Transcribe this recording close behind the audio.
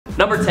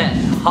Number 10.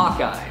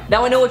 Hawkeye.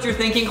 Now I know what you're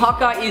thinking,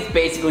 Hawkeye is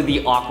basically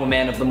the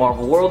Aquaman of the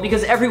Marvel world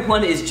because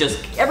everyone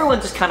just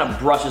kind of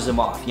brushes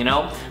him off, you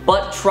know?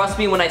 But trust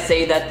me when I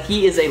say that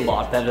he is a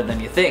lot better than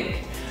you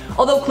think.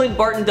 Although Clint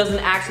Barton doesn't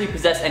actually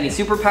possess any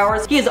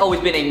superpowers, he has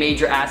always been a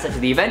major asset to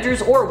the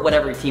Avengers or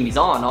whatever team he's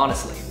on,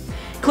 honestly.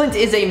 Clint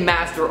is a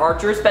master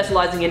archer,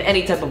 specializing in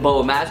any type of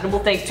bow imaginable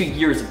thanks to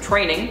years of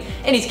training,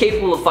 and he's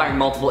capable of firing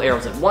multiple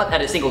arrows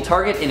at a single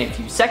target in a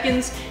few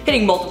seconds,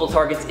 hitting multiple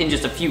targets in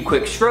just a few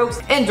quick strokes,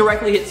 and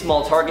directly hit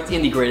small targets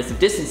in the greatest of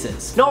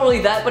distances. Not only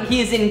that, but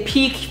he is in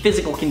peak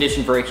physical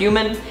condition for a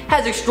human,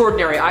 has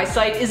extraordinary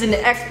eyesight, is an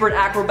expert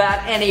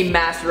acrobat, and a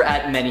master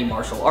at many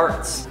martial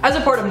arts. As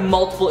a part of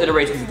multiple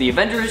iterations of the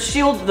Avengers,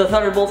 S.H.I.E.L.D., the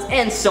Thunderbolts,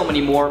 and so many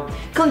more,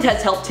 Clint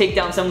has helped take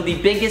down some of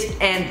the biggest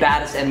and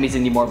baddest enemies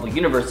in the Marvel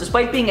Universe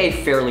despite being a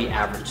fairly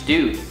average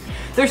dude.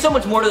 There's so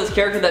much more to this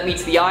character that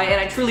meets the eye,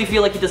 and I truly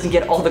feel like he doesn't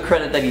get all the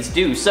credit that he's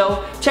due,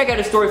 so check out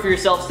his story for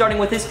yourself, starting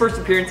with his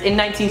first appearance in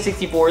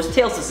 1964's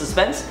Tales of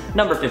Suspense,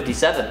 number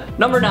 57.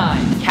 Number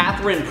 9.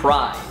 Catherine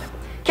Pryde.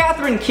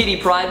 Catherine Kitty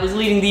Pryde was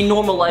leading the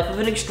normal life of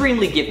an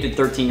extremely gifted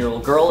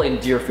 13-year-old girl in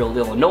Deerfield,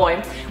 Illinois,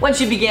 when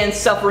she began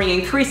suffering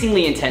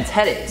increasingly intense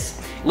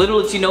headaches.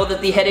 Little did she know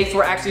that the headaches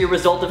were actually a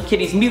result of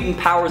Kitty's mutant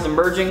powers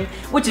emerging,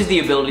 which is the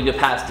ability to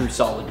pass through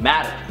solid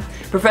matter.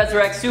 Professor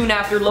X soon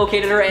after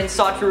located her and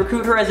sought to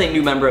recruit her as a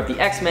new member of the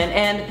X-Men,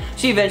 and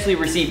she eventually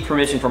received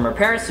permission from her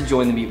parents to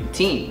join the mutant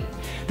team.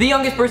 The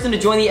youngest person to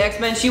join the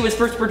X-Men, she was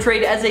first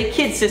portrayed as a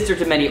kid sister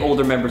to many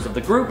older members of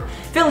the group,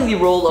 filling the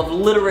role of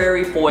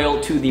literary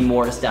foil to the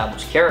more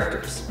established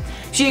characters.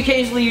 She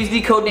occasionally used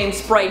the codenames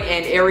Sprite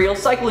and Ariel,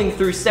 cycling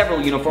through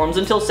several uniforms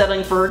until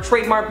settling for her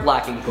trademark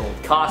black and gold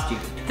costume.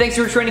 Thanks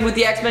to her training with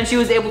the X-Men, she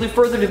was able to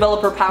further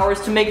develop her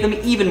powers to make them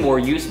even more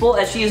useful,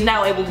 as she is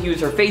now able to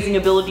use her phasing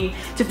ability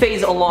to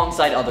phase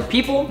alongside other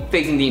people,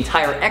 phasing the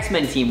entire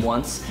X-Men team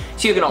once.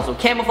 She can also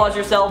camouflage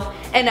herself,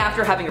 and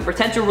after having her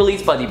potential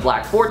released by the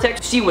Black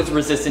Vortex, she was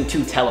resistant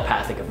to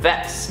telepathic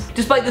effects.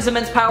 Despite this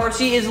immense power,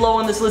 she is low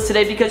on this list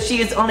today because she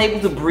is unable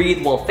to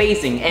breathe while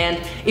phasing,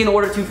 and in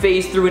order to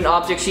phase through an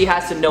object, she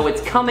has to know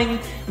it's coming,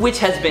 which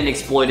has been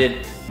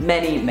exploited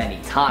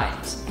many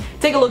times.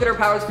 Take a look at her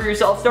powers for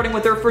yourself, starting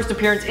with her first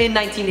appearance in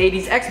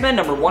 1980's X-Men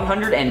number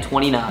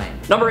 129.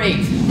 Number 8.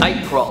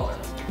 Nightcrawler.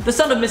 The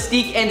son of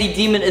Mystique and the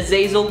demon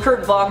Azazel,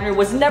 Kurt Wagner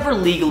was never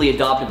legally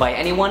adopted by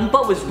anyone,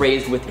 but was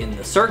raised within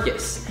the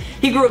circus.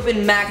 He grew up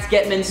in Max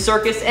Getman's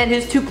circus, and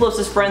his two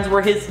closest friends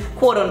were his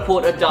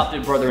quote-unquote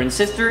adopted brother and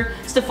sister,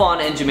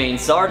 Stefan and Jermaine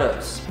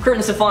Sardos. Kurt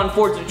and Stefan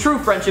forged a true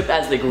friendship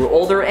as they grew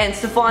older, and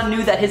Stefan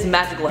knew that his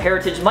magical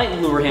heritage might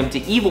lure him to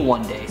evil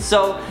one day,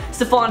 so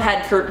Stefan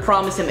had Kurt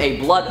promise him a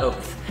blood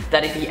oath,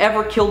 that if he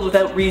ever killed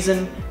without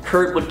reason,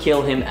 Kurt would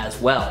kill him as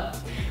well.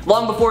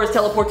 Long before his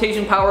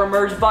teleportation power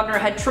emerged, Wagner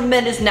had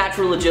tremendous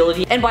natural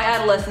agility, and by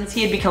adolescence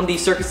he had become the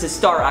circus's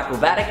star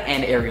acrobatic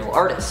and aerial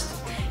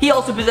artist. He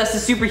also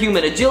possesses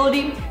superhuman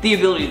agility, the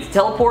ability to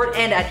teleport,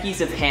 and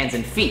adhesive hands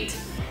and feet.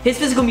 His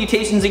physical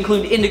mutations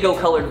include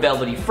indigo-colored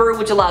velvety fur,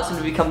 which allows him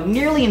to become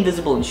nearly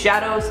invisible in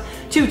shadows,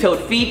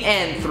 two-toed feet,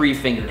 and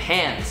three-fingered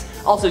hands.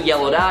 Also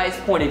yellowed eyes,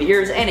 pointed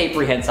ears, and a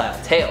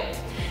prehensile tail.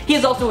 He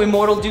is also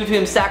immortal due to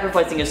him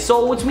sacrificing his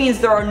soul, which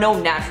means there are no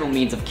natural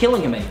means of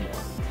killing him anymore.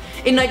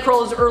 In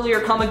Nightcrawler's earlier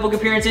comic book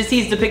appearances,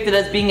 he's depicted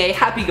as being a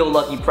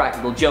happy-go-lucky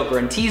practical joker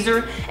and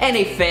teaser, and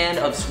a fan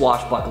of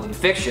swashbuckling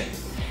fiction.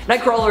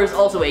 Nightcrawler is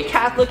also a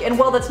Catholic, and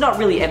while that's not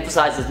really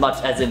emphasized as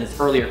much as in his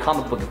earlier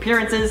comic book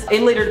appearances,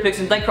 in later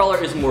depictions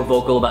Nightcrawler is more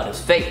vocal about his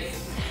faith.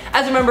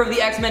 As a member of the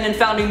X-Men and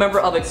founding member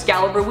of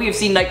Excalibur, we have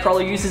seen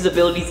Nightcrawler use his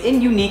abilities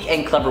in unique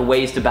and clever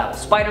ways to battle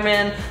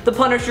Spider-Man, the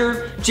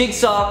Punisher,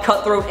 Jigsaw,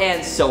 Cutthroat,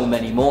 and so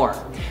many more.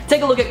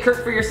 Take a look at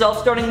Kurt for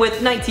yourself, starting with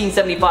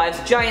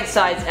 1975's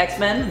giant-sized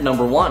X-Men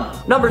number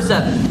 1. Number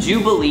 7.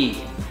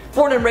 Jubilee.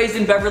 Born and raised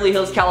in Beverly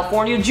Hills,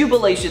 California,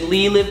 Jubilation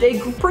Lee lived a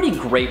pretty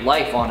great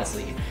life,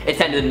 honestly.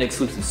 Attended an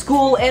exclusive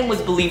school, and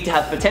was believed to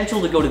have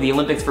potential to go to the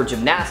Olympics for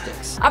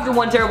gymnastics. After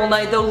one terrible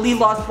night though, Lee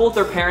lost both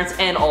her parents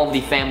and all of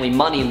the family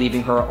money,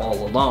 leaving her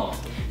all alone.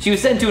 She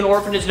was sent to an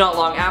orphanage not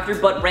long after,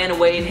 but ran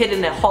away and hid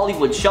in a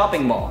Hollywood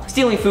shopping mall,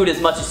 stealing food as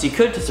much as she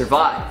could to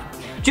survive.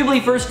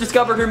 Jubilee first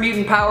discovered her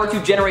mutant power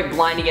to generate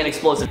blinding and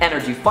explosive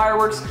energy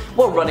fireworks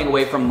while running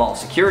away from mall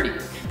security.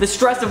 The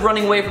stress of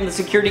running away from the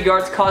security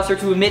guards caused her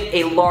to emit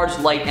a large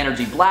light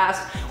energy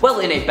blast while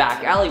in a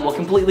back alley, while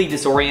completely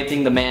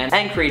disorienting the man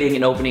and creating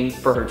an opening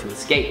for her to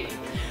escape.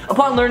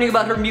 Upon learning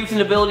about her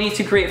mutant ability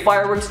to create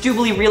fireworks,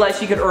 Jubilee realized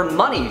she could earn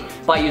money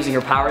by using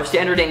her powers to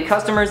entertain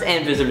customers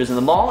and visitors in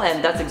the mall,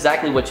 and that's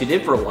exactly what she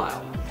did for a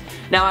while.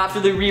 Now after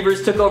the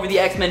Reavers took over the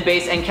X-Men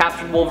base and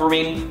captured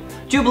Wolverine,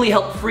 Jubilee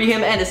helped free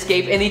him and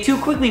escape, and the two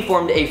quickly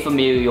formed a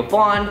familial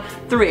bond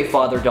through a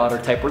father-daughter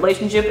type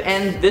relationship,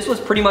 and this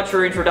was pretty much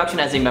her introduction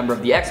as a member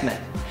of the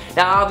X-Men.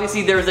 Now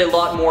obviously there's a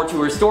lot more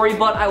to her story,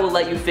 but I will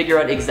let you figure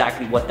out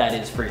exactly what that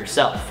is for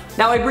yourself.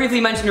 Now I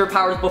briefly mentioned her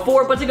powers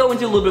before, but to go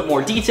into a little bit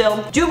more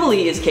detail,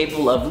 Jubilee is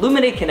capable of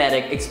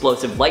lumikinetic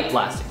explosive light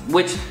blasting,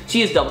 which she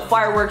has dubbed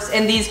fireworks,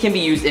 and these can be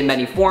used in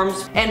many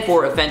forms and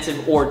for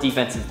offensive or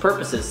defensive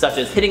purposes, such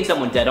as hitting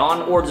someone dead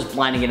on or just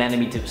blinding an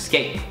enemy to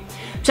escape.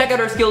 Check out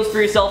her skills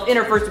for yourself in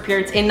her first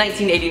appearance in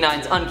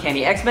 1989's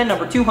Uncanny X-Men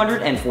number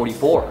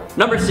 244.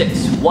 Number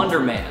 6. Wonder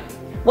Man.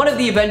 One of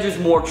the Avengers'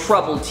 more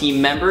troubled team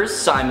members,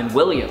 Simon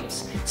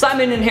Williams.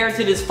 Simon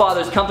inherited his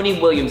father's company,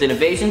 Williams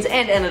Innovations,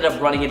 and ended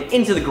up running it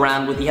into the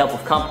ground with the help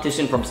of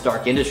competition from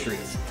Stark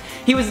Industries.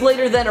 He was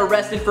later then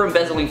arrested for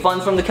embezzling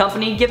funds from the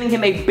company, giving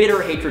him a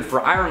bitter hatred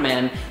for Iron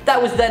Man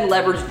that was then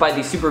leveraged by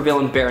the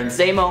supervillain Baron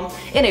Zemo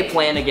in a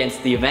plan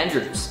against the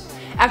Avengers.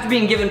 After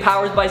being given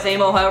powers by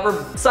Zemo,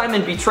 however,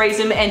 Simon betrays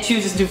him and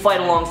chooses to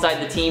fight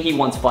alongside the team he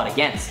once fought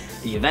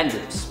against, the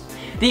Avengers.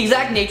 The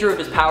exact nature of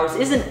his powers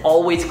isn't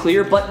always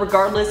clear, but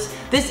regardless,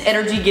 this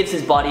energy gives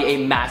his body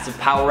a massive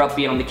power-up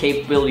beyond the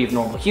capability of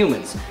normal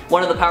humans,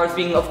 one of the powers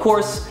being, of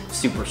course,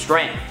 super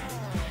strength.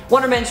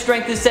 Wonder Man's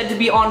strength is said to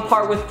be on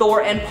par with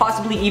Thor and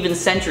possibly even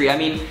Sentry. I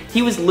mean,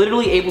 he was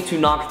literally able to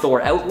knock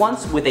Thor out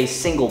once with a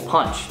single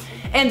punch,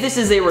 and this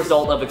is a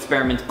result of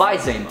experiments by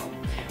Zemo.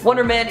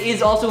 Wonder Man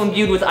is also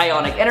imbued with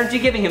ionic energy,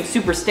 giving him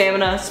super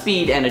stamina,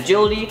 speed, and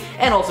agility,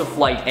 and also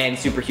flight and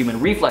superhuman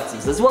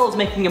reflexes, as well as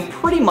making him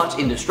pretty much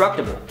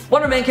indestructible.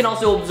 Wonder Man can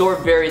also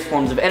absorb various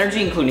forms of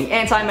energy, including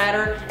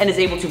antimatter, and is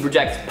able to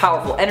project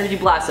powerful energy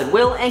blasts at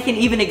will, and can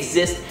even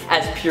exist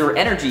as pure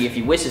energy if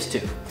he wishes to.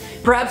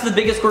 Perhaps the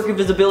biggest quirk of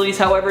his abilities,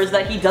 however, is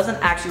that he doesn't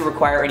actually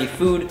require any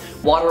food,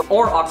 water,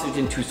 or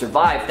oxygen to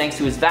survive, thanks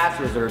to his vast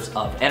reserves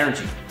of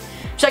energy.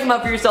 Check him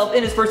out for yourself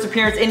in his first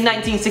appearance in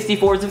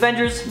 1964's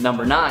Avengers,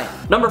 number 9.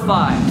 Number 5.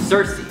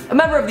 Cersei. A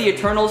member of the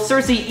Eternals,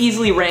 Cersei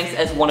easily ranks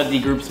as one of the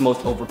group's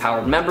most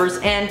overpowered members,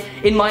 and,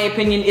 in my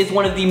opinion, is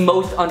one of the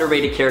most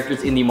underrated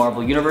characters in the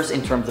Marvel Universe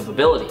in terms of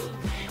ability.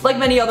 Like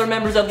many other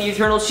members of the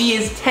Eternals, she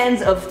is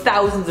tens of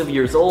thousands of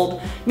years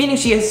old, meaning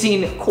she has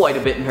seen quite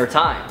a bit in her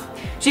time.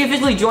 She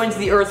officially joins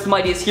the Earth's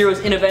mightiest heroes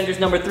in Avengers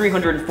number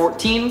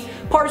 314,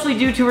 partially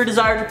due to her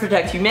desire to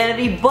protect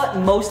humanity, but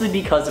mostly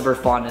because of her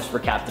fondness for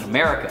Captain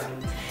America.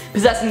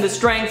 Possessing the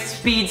strength,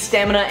 speed,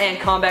 stamina, and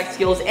combat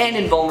skills and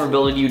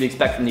invulnerability you'd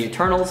expect from the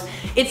Eternals,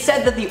 it's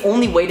said that the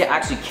only way to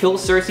actually kill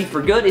Cersei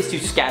for good is to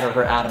scatter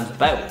her atoms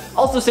about.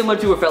 Also similar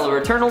to her fellow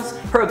Eternals,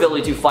 her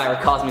ability to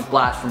fire cosmic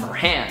blasts from her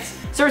hands.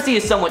 Cersei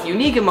is somewhat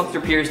unique amongst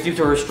her peers due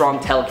to her strong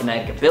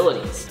telekinetic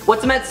abilities.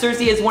 What cements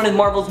Cersei as one of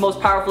Marvel's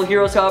most powerful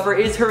heroes, however,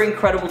 is her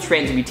incredible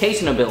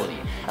transmutation ability,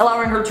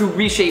 allowing her to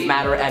reshape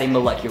matter at a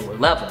molecular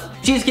level.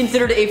 She is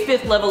considered a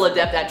 5th level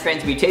adept at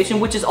transmutation,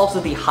 which is also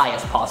the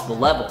highest possible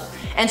level.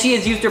 And she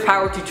has used her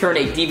power to turn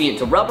a deviant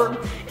to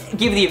rubber,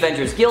 give the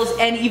Avengers gills,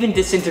 and even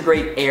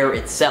disintegrate air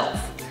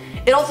itself.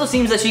 It also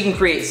seems that she can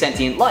create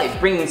sentient life,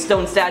 bringing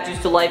stone statues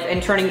to life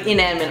and turning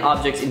inanimate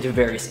objects into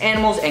various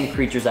animals and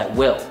creatures at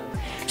will.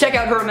 Check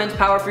out her immense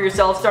power for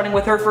yourself, starting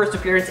with her first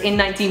appearance in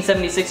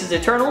 1976's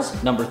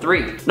Eternals, number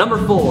 3. Number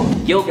 4.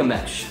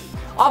 Gilgamesh.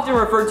 Often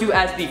referred to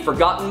as the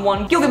Forgotten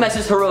One,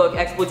 Gilgamesh's heroic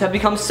exploits have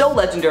become so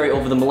legendary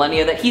over the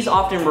millennia that he's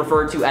often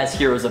referred to as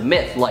heroes of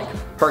myth, like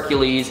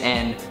Hercules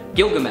and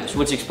Gilgamesh,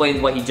 which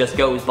explains why he just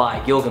goes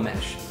by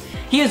Gilgamesh.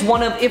 He is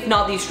one of, if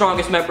not the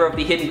strongest member of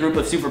the hidden group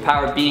of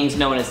superpowered beings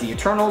known as the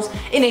Eternals,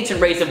 an ancient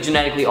race of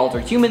genetically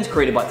altered humans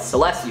created by the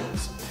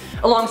Celestials.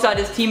 Alongside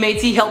his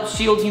teammates, he helps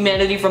shield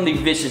humanity from the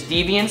vicious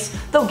deviants,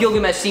 though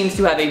Gilgamesh seems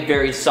to have a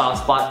very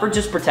soft spot for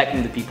just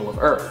protecting the people of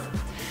Earth.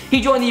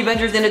 He joined the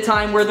Avengers in a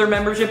time where their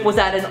membership was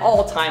at an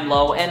all-time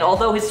low, and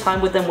although his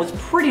time with them was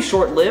pretty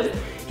short-lived,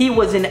 he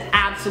was an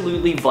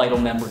absolutely vital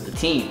member of the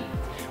team.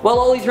 While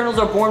all Eternals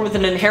are born with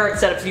an inherent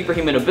set of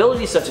superhuman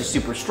abilities such as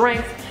super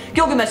strength,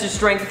 Gilgamesh's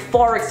strength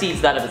far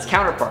exceeds that of his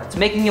counterparts,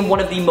 making him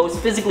one of the most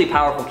physically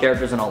powerful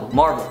characters in all of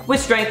Marvel, with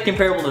strength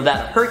comparable to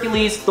that of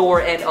Hercules,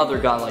 Thor, and other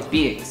godlike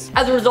beings.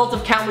 As a result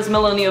of countless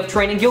millennia of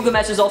training,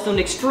 Gilgamesh is also an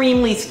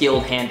extremely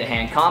skilled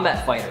hand-to-hand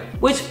combat fighter,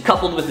 which,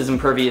 coupled with his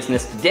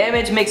imperviousness to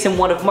damage, makes him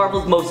one of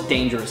Marvel's most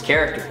dangerous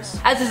characters.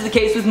 As is the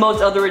case with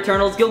most other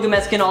Eternals,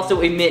 Gilgamesh can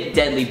also emit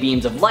deadly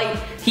beams of light,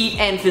 heat,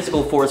 and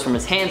physical force from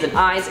his hands and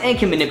eyes, and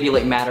can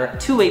manipulate matter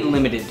to a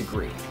limited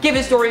degree. Give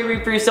his story a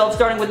read for yourself,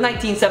 starting with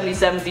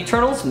 1977's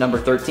Eternals, number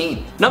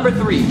 13. Number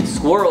 3.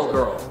 Squirrel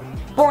Girl.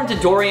 Born to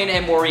Dorian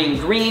and Maureen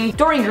Green,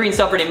 Dorian Green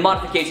suffered a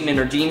modification in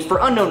her genes for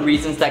unknown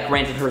reasons that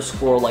granted her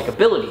squirrel-like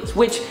abilities,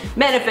 which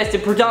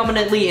manifested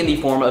predominantly in the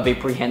form of a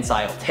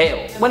prehensile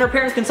tail. When her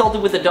parents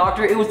consulted with a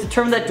doctor, it was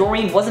determined that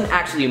Dorian wasn't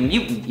actually a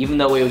mutant, even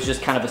though it was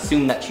just kind of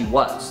assumed that she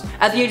was.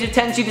 At the age of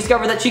 10, she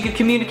discovered that she could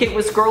communicate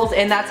with squirrels,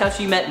 and that's how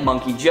she met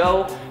Monkey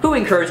Joe, who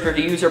encouraged her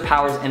to use her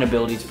powers and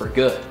abilities for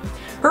good.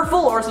 Her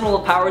full arsenal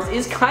of powers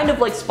is kind of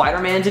like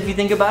Spider-Man's if you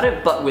think about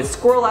it, but with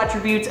squirrel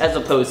attributes as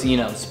opposed to,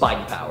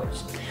 Spidey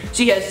powers.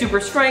 She has super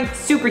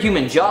strength,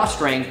 superhuman jaw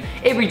strength,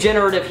 a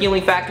regenerative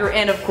healing factor,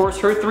 and of course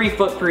her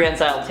 3-foot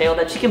prehensile tail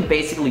that she can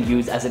basically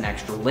use as an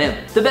extra limb.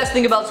 The best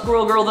thing about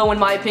Squirrel Girl though, in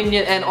my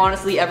opinion, and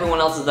honestly everyone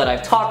else's that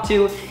I've talked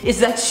to, is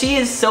that she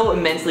is so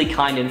immensely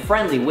kind and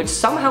friendly, which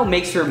somehow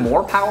makes her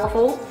more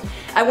powerful.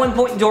 At one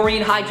point,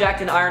 Doreen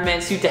hijacked an Iron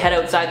Man suit to head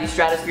outside the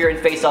stratosphere and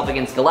face off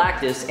against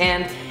Galactus,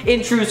 and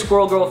in true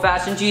Squirrel Girl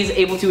fashion, she is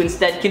able to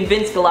instead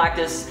convince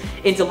Galactus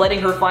into letting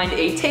her find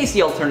a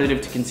tasty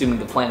alternative to consuming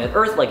the planet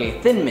Earth like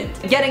a Thin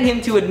Mint, getting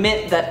him to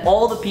admit that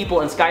all the people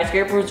in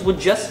skyscrapers would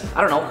just,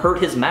 I don't know, hurt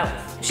his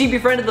mouth. She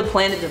befriended the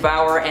Planet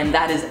Devourer, and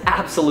that is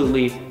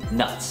absolutely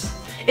nuts.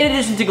 In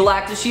addition to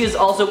Galactus, she has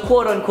also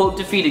quote-unquote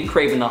defeated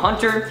Kraven the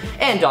Hunter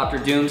and Dr.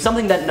 Doom,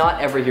 something that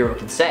not every hero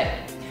can say.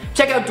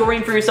 Check out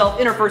Doreen for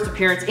yourself in her first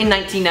appearance in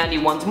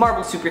 1991's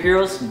Marvel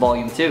Superheroes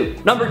Volume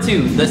 2. Number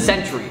 2, The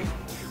Sentry.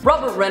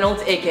 Robert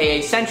Reynolds,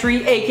 aka Sentry,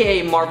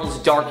 aka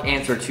Marvel's dark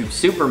answer to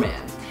Superman.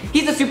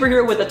 He's a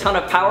superhero with a ton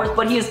of powers,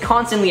 but he is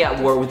constantly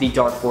at war with the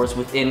dark force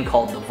within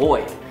called the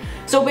Void.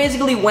 So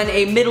basically, when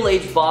a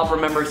middle-aged Bob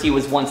remembers he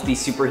was once the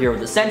superhero of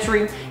the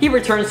century, he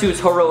returns to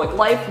his heroic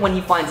life. When he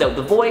finds out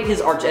the Void,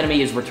 his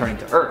archenemy, is returning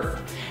to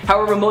Earth.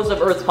 However, most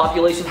of Earth's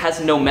population has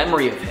no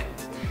memory of him.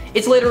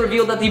 It's later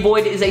revealed that the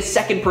Void is a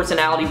second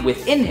personality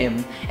within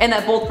him, and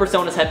that both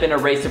personas have been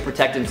erased to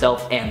protect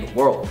himself and the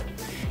world.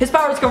 His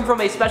powers come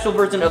from a special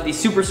version of the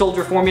super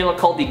soldier formula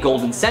called the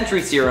Golden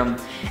Sentry Serum,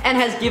 and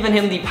has given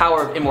him the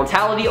power of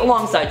immortality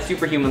alongside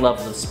superhuman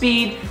levels of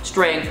speed,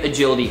 strength,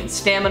 agility, and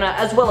stamina,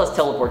 as well as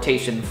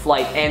teleportation,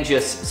 flight, and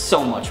just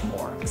so much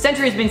more.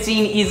 Sentry has been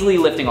seen easily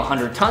lifting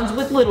 100 tons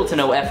with little to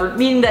no effort,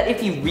 meaning that if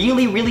he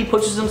really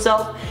pushes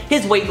himself,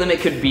 his weight limit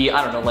could be,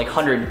 I don't know, like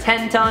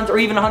 110 tons or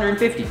even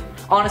 150.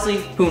 Honestly,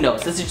 who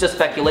knows? This is just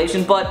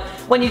speculation, but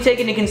when you take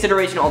into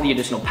consideration all the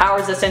additional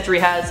powers that Sentry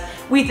has,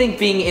 we think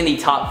being in the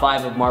top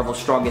 5 of Marvel's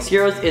strongest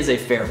heroes is a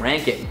fair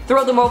ranking.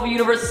 Throughout the Marvel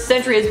Universe,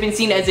 Sentry has been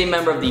seen as a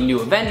member of the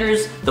New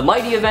Avengers, the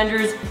Mighty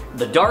Avengers,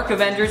 the Dark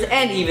Avengers,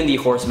 and even the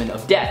Horsemen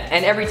of Death,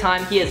 and every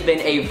time he has been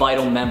a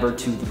vital member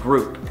to the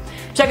group.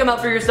 Check him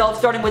out for yourself,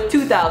 starting with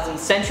 2000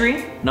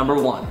 Sentry, number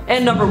 1.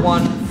 And number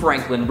 1,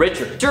 Franklin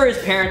Richards. Sure, his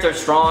parents are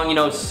strong, you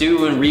know,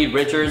 Sue and Reed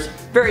Richards,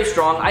 very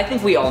strong, I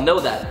think we all know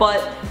that,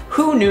 but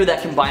who knew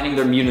that combining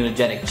their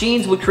mutagenic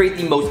genes would create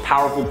the most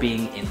powerful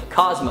being in the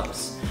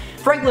cosmos?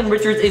 Franklin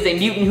Richards is a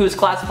mutant who is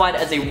classified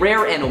as a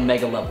rare and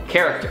Omega level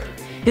character.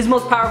 His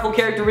most powerful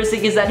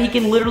characteristic is that he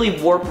can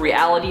literally warp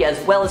reality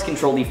as well as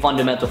control the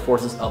fundamental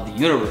forces of the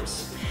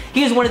universe.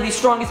 He is one of the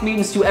strongest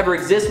mutants to ever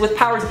exist, with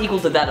powers equal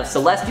to that of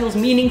Celestials,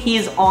 meaning he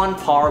is on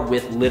par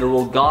with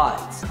literal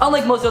gods.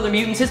 Unlike most other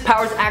mutants, his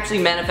powers actually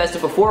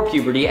manifested before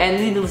puberty,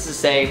 and needless to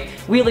say,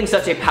 wielding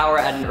such a power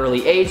at an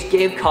early age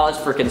gave cause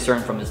for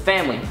concern from his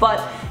family, but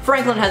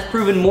Franklin has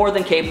proven more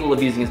than capable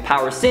of using his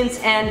powers since,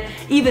 and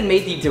even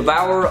made the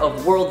Devourer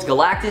of Worlds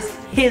Galactus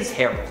his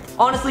herald.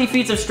 Honestly,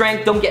 feats of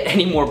strength don't get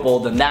any more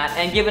bold than that,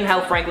 and given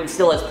how Franklin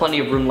still has plenty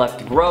of room left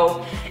to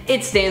grow,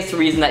 it stands to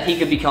reason that he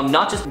could become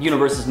not just the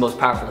universe's most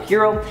powerful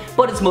hero,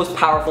 but its most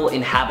powerful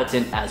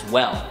inhabitant as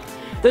well.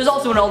 There's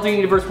also an alternate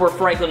universe where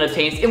Franklin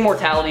obtains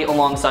immortality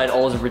alongside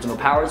all his original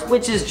powers,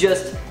 which is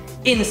just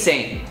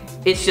insane.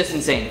 It's just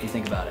insane if you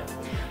think about it.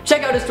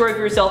 Check out his story for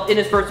yourself in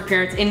his first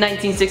appearance in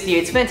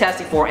 1968's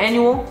Fantastic Four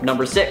Annual,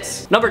 number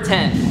 6. Number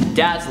 10,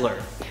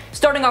 Dazzler.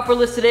 Starting off our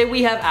list today,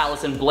 we have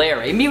Allison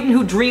Blair, a mutant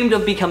who dreamed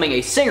of becoming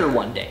a singer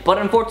one day, but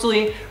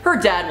unfortunately, her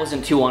dad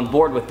wasn't too on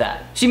board with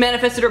that. She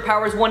manifested her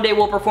powers one day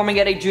while performing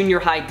at a junior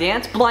high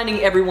dance,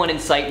 blinding everyone in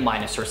sight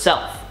minus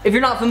herself. If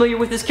you're not familiar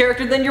with this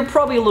character, then you're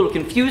probably a little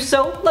confused,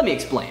 so let me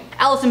explain.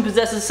 Allison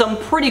possesses some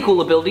pretty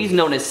cool abilities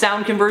known as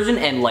sound conversion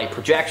and light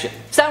projection.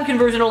 Sound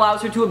conversion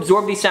allows her to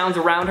absorb the sounds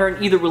around her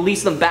and either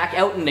release them back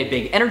out in a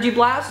big energy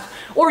blast,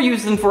 or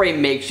use them for a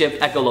makeshift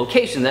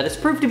echolocation that has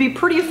proved to be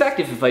pretty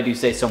effective if I do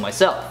say so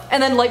myself.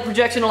 And then light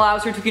projection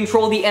allows her to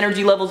control the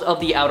energy levels of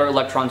the outer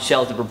electron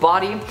shells of her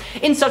body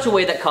in such a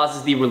way that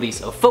causes the release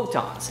of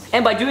photons.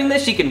 And by doing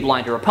this, she can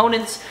blind her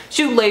opponents,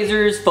 shoot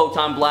lasers,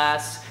 photon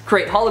blasts,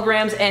 create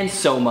holograms, and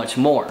so much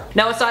more.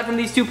 Now, aside from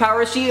these two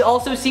powers, she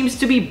also seems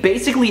to be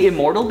basically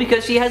immortal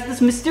because she has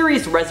this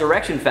mysterious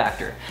resurrection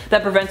factor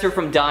that prevents her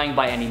from dying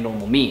by any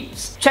normal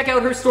means. Check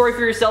out her story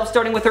for yourself,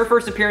 starting with her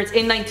first appearance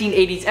in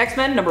 1980's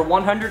X-Men number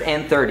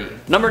 130.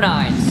 Number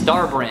 9,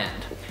 Starbrand.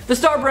 The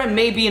Starbrand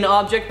may be an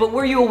object, but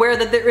were you aware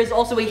that there is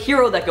also a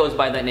hero that goes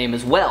by that name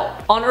as well?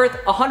 On Earth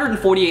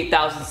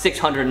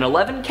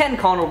 148,611, Ken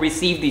Connell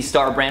received the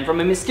Starbrand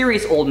from a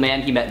mysterious old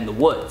man he met in the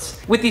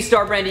woods. With the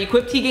Starbrand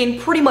equipped, he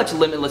gained pretty much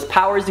limitless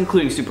powers,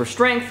 including super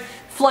strength,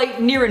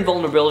 flight, near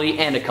invulnerability,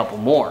 and a couple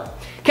more.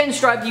 Ken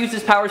strived to use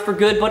his powers for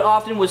good, but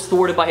often was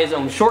thwarted by his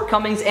own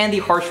shortcomings and the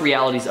harsh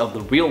realities of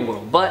the real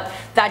world. But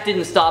that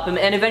didn't stop him,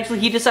 and eventually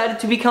he decided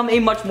to become a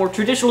much more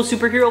traditional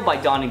superhero by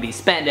donning the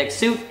spandex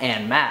suit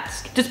and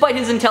mask. Despite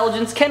his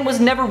intelligence, Ken was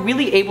never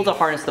really able to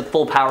harness the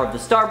full power of the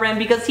Starbrand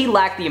because he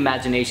lacked the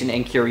imagination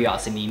and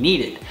curiosity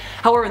needed.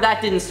 However,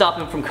 that didn't stop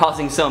him from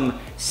causing some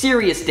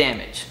serious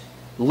damage.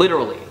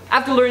 Literally.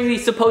 After learning the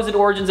supposed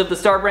origins of the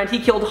Star Brand, he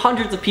killed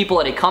hundreds of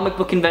people at a comic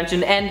book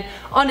convention and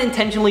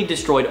unintentionally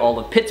destroyed all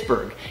of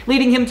Pittsburgh,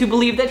 leading him to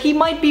believe that he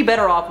might be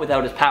better off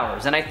without his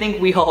powers, and I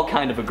think we all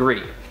kind of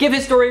agree. Give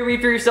his story a read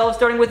for yourself,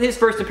 starting with his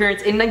first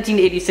appearance in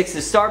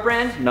 1986's Star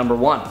Brand, number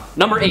 1.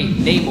 Number 8,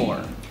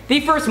 Namor. The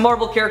first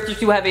Marvel character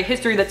to have a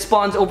history that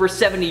spawns over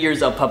 70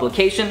 years of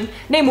publication,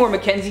 Namor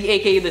Mackenzie,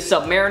 aka the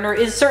Submariner,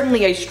 is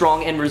certainly a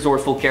strong and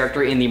resourceful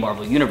character in the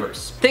Marvel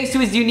Universe. Thanks to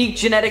his unique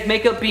genetic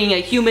makeup being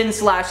a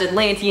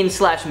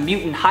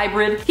human/Atlantean/mutant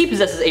hybrid, he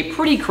possesses a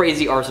pretty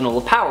crazy arsenal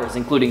of powers,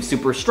 including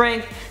super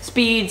strength,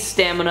 speed,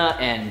 stamina,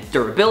 and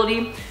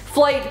durability,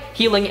 flight,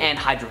 healing, and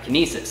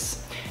hydrokinesis.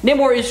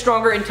 Namor is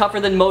stronger and tougher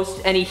than most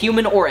any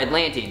human or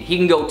Atlantean. He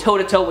can go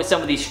toe-to-toe with some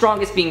of the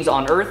strongest beings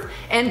on Earth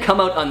and come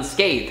out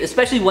unscathed,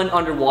 especially when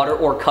underwater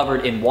or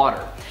covered in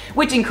water,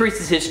 which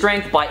increases his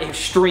strength by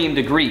extreme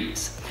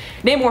degrees.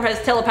 Namor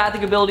has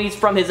telepathic abilities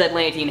from his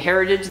Atlantean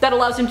heritage that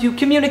allows him to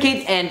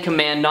communicate and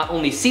command not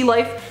only sea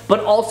life,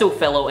 but also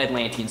fellow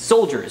Atlantean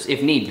soldiers,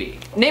 if need be.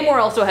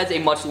 Namor also has a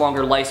much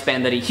longer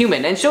lifespan than a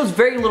human, and shows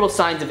very little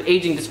signs of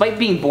aging despite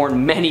being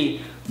born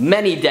many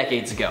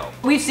decades ago.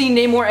 We've seen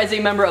Namor as a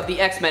member of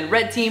the X-Men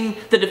Red Team,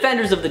 the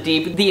Defenders of the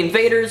Deep, the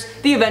Invaders,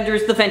 the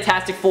Avengers, the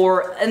Fantastic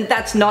Four, and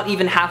that's not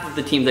even half of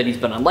the team that he's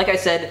been on. Like I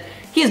said,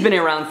 he has been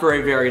around for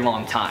a very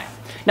long time.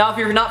 Now, if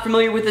you're not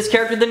familiar with this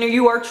character, then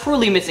you are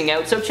truly missing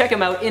out, so check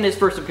him out in his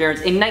first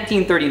appearance in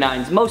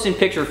 1939's Motion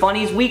Picture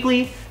Funnies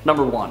Weekly,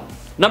 number 1.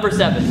 Number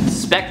 7,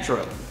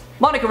 Spectrum.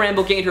 Monica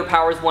Rambeau gained her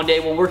powers one day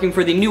while working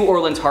for the New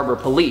Orleans Harbor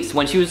Police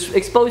when she was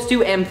exposed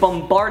to and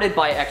bombarded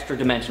by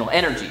extra-dimensional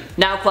energy.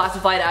 Now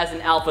classified as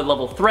an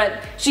alpha-level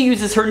threat, she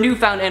uses her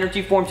newfound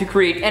energy form to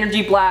create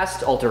energy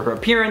blasts, alter her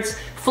appearance,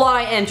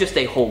 fly, and just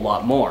a whole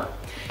lot more.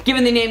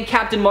 Given the name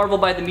Captain Marvel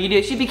by the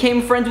media, she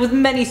became friends with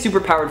many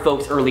superpowered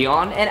folks early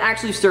on and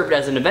actually served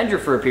as an Avenger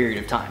for a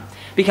period of time.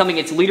 Becoming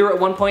its leader at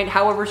one point,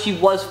 however, she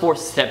was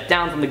forced to step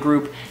down from the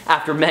group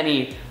after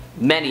many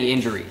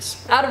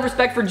injuries. Out of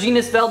respect for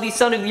Genus Vell, the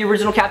son of the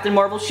original Captain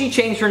Marvel, she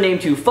changed her name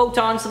to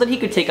Photon so that he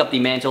could take up the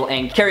mantle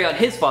and carry on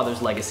his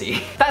father's legacy.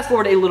 Fast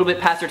forward a little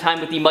bit past her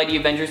time with the Mighty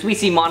Avengers, we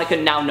see Monica,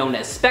 now known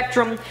as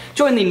Spectrum,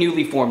 join the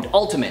newly formed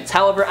Ultimates.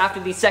 However, after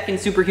the second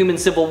superhuman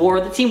civil war,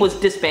 the team was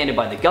disbanded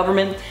by the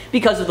government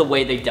because of the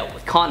way they dealt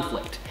with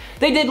conflict.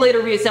 They did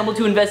later reassemble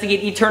to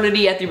investigate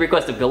Eternity at the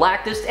request of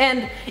Galactus,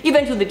 and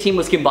eventually the team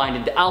was combined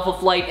into Alpha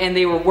Flight, and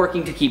they were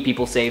working to keep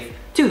people safe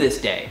to this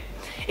day.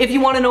 If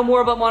you want to know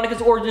more about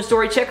Monica's origin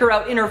story, check her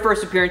out in her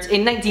first appearance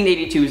in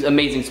 1982's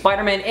Amazing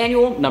Spider-Man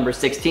Annual, number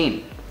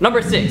 16.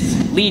 Number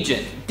 6,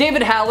 Legion.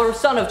 David Haller,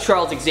 son of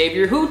Charles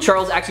Xavier, who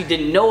Charles actually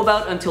didn't know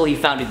about until he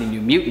founded the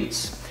New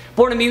Mutants.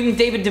 Born a mutant,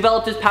 David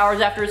developed his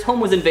powers after his home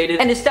was invaded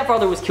and his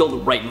stepfather was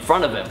killed right in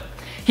front of him.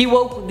 He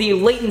woke the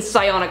latent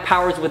psionic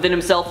powers within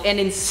himself and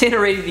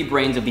incinerated the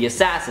brains of the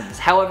assassins.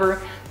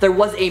 However, there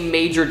was a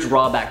major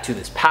drawback to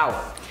this power.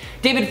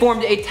 David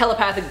formed a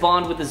telepathic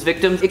bond with his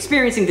victims,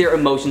 experiencing their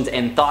emotions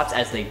and thoughts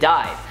as they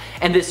died,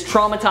 and this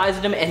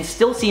traumatized him and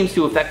still seems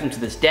to affect him to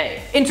this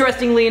day.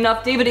 Interestingly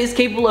enough, David is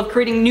capable of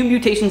creating new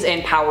mutations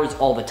and powers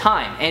all the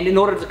time, and in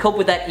order to cope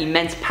with that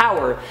immense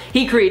power,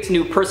 he creates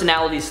new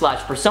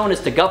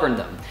personalities/personas to govern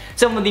them.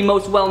 Some of the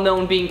most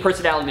well-known being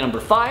personality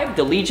number 5,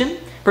 the Legion,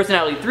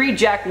 personality 3,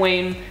 Jack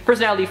Wayne,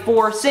 personality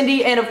 4,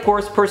 Cindy, and of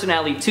course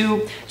personality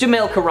 2,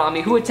 Jamel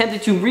Karami, who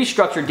attempted to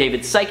restructure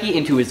David's psyche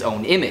into his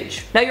own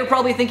image. Now you're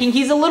probably thinking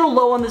he's a little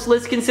low on this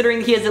list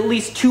considering he has at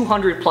least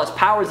 200 plus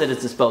powers at his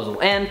disposal,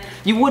 and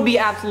you would be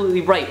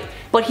absolutely right.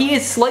 But he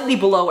is slightly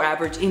below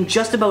average in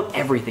just about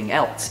everything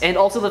else, and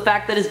also the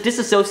fact that his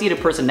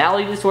dissociative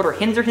personality disorder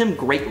hindered him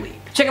greatly.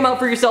 Check him out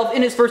for yourself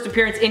in his first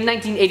appearance in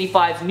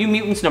 1985's New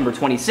Mutants number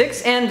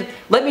 26, and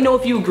let me know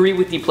if you agree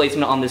with the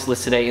placement on this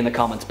list today in the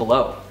comments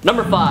below.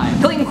 Number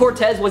 5. Clayton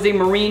Cortez was a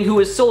Marine who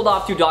was sold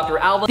off to Dr.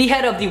 Alba, the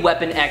head of the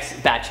Weapon X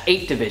Batch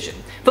 8 division,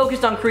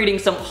 focused on creating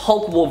some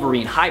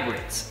Hulk-Wolverine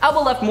hybrids. Alba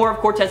left more of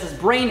Cortez's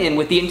brain in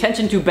with the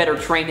intention to better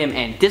train him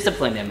and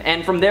discipline him,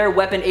 and from there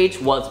Weapon H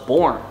was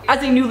born.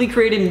 As a newly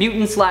created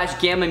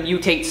mutant/gamma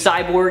mutate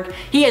cyborg,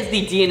 he has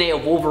the DNA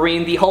of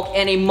Wolverine, the Hulk,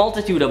 and a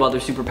multitude of other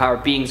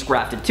superpowered beings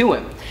grafted to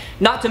him.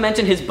 Not to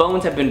mention his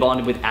bones have been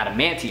bonded with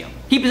adamantium.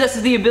 He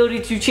possesses the ability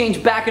to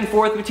change back and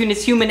forth between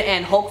his human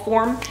and Hulk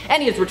form,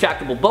 and he has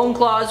retractable bone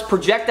claws,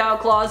 projectile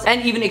claws,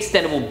 and even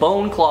extendable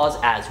bone claws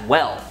as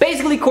well.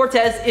 Basically,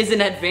 Cortez is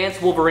an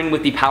advanced Wolverine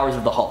with the powers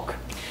of the Hulk.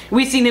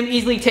 We've seen him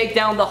easily take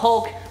down the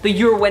Hulk,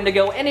 the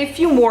Wendigo, and a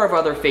few more of our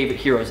other favorite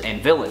heroes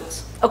and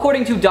villains.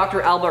 According to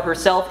Dr. Alba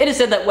herself, it is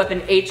said that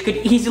Weapon H could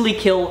easily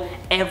kill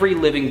every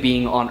living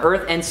being on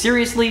Earth, and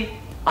seriously,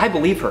 I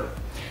believe her.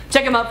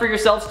 Check him out for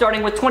yourself,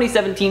 starting with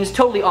 2017's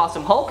Totally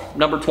Awesome Hulk,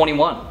 number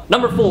 21.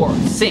 Number 4,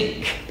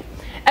 Sync.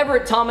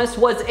 Everett Thomas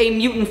was a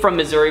mutant from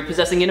Missouri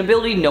possessing an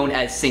ability known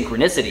as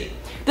synchronicity.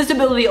 This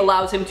ability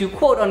allows him to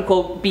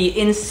quote-unquote be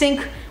in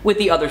sync with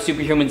the other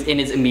superhumans in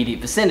his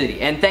immediate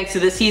vicinity, and thanks to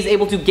this he is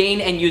able to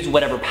gain and use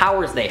whatever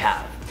powers they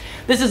have.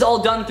 This is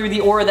all done through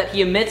the aura that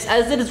he emits,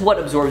 as it is what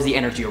absorbs the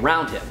energy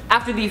around him.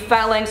 After the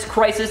Phalanx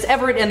crisis,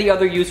 Everett and the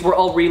other youths were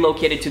all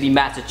relocated to the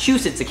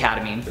Massachusetts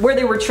Academy, where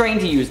they were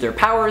trained to use their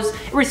powers,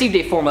 received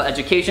a formal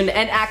education,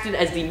 and acted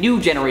as the new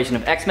generation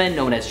of X-Men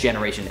known as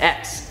Generation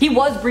X. He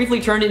was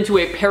briefly turned into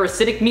a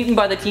parasitic mutant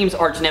by the team's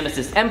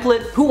arch-nemesis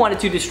Emplet, who wanted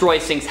to destroy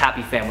Sync's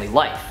happy family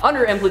life.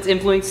 Under Emplet's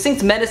influence,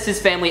 Sync menaced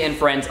his family and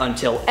friends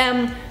until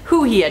M,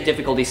 who he had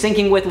difficulty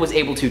syncing with, was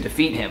able to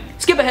defeat him.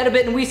 Skip ahead a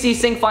bit and we see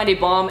Sync find a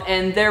bomb,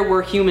 and there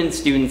were human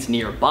students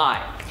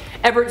nearby.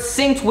 Everett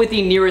synced with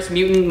the nearest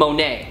mutant,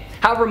 Monet.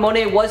 However,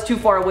 Monet was too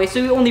far away,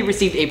 so he only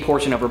received a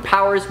portion of her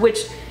powers,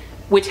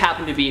 which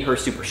happened to be her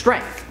super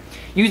strength.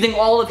 Using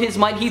all of his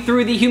might, he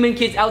threw the human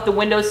kids out the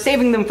window,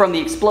 saving them from the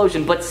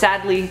explosion, but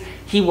sadly,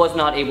 he was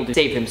not able to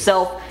save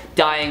himself,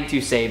 dying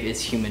to save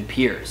his human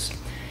peers.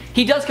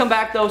 He does come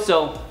back though,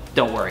 so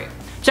don't worry.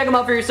 Check him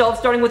out for yourself,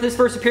 starting with his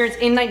first appearance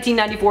in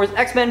 1994's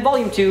X-Men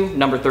Volume 2,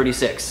 number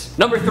 36.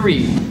 Number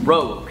 3.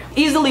 Rogue.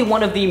 Easily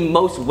one of the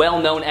most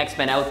well-known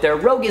X-Men out there,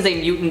 Rogue is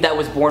a mutant that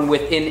was born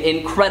with an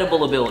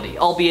incredible ability,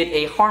 albeit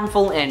a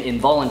harmful and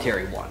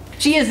involuntary one.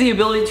 She has the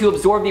ability to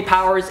absorb the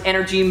powers,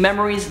 energy,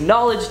 memories,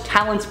 knowledge,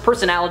 talents,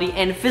 personality,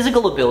 and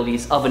physical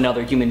abilities of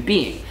another human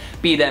being,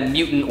 be them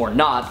mutant or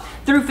not,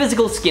 through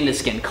physical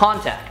skin-to-skin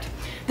contact.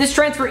 This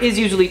transfer is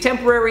usually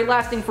temporary,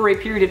 lasting for a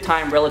period of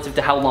time relative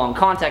to how long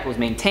contact was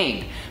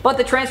maintained, but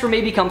the transfer may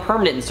become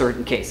permanent in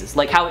certain cases,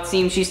 like how it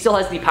seems she still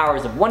has the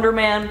powers of Wonder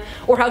Man,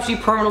 or how she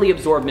permanently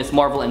absorbed Ms.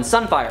 Marvel and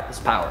Sunfire's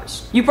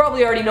powers. You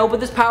probably already know, but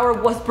this power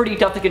was pretty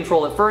tough to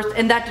control at first,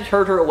 and that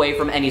deterred her away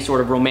from any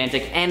sort of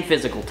romantic and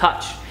physical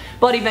touch.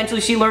 But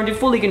eventually she learned to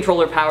fully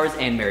control her powers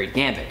and married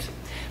Gambit.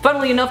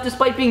 Funnily enough,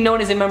 despite being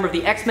known as a member of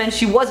the X-Men,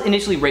 she was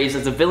initially raised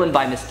as a villain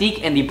by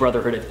Mystique and the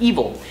Brotherhood of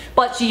Evil,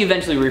 but she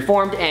eventually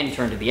reformed and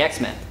turned to the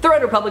X-Men.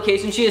 Throughout her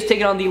publication, she has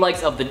taken on the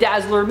likes of the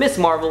Dazzler, Ms.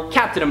 Marvel,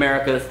 Captain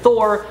America,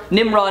 Thor,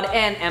 Nimrod,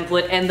 and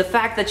Emplet, and the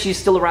fact that she's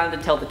still around to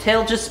tell the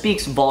tale just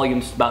speaks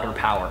volumes about her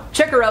power.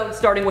 Check her out,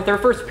 starting with her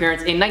first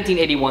appearance in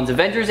 1981's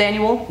Avengers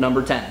Annual,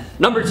 number 10.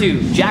 Number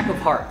 2. Jack of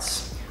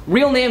Hearts.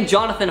 Real name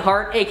Jonathan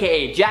Hart,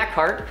 aka Jack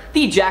Hart,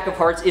 the Jack of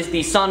Hearts is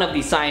the son of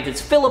the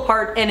scientist Philip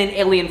Hart and an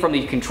alien from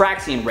the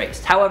Contraxian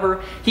race.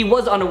 However, he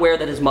was unaware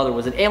that his mother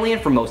was an alien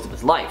for most of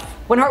his life.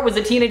 When Hart was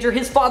a teenager,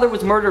 his father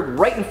was murdered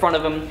right in front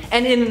of him,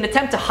 and in an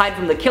attempt to hide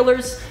from the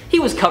killers, he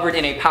was covered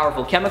in a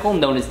powerful chemical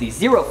known as the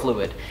Zero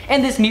Fluid,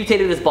 and this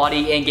mutated his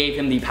body and gave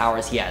him the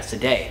powers he has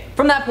today.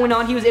 From that point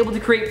on, he was able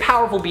to create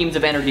powerful beams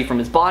of energy from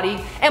his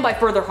body, and by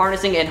further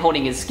harnessing and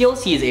honing his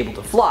skills, he is able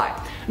to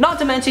fly. Not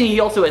to mention,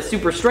 he also has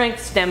super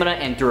strength, stamina,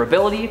 and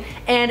durability,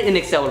 and an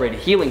accelerated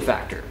healing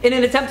factor. In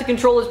an attempt to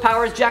control his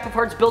powers, Jack of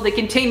Hearts built a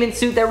containment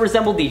suit that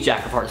resembled the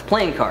Jack of Hearts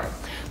playing card.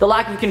 The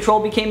lack of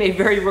control became a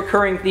very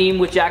recurring theme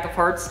with Jack of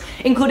Hearts,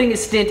 including a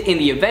stint in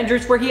the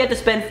Avengers where he had to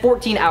spend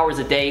 14 hours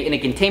a day in a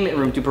containment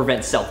room to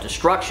prevent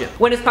self-destruction.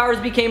 When his powers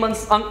became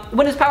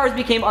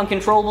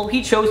uncontrollable,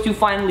 he chose to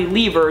finally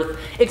leave Earth,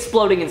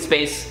 exploding in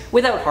space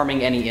without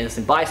harming any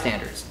innocent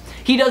bystanders.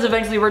 He does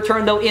eventually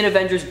return though in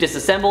Avengers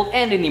Disassembled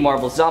and in the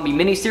Marvel Zombie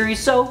miniseries,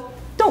 so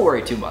don't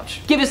worry too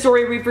much. Give his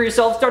story a read for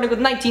yourself, starting with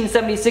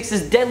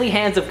 1976's Deadly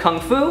Hands of Kung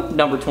Fu,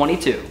 number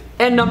 22.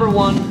 And number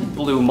 1,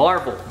 Blue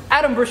Marvel.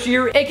 Adam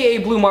Brashear, aka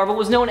Blue Marvel,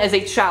 was known as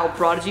a child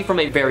prodigy from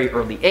a very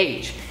early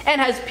age, and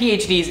has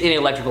PhDs in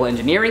electrical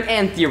engineering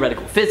and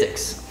theoretical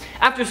physics.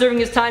 After serving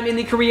his time in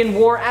the Korean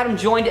War, Adam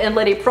joined and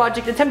led a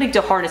project attempting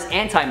to harness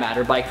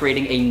antimatter by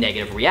creating a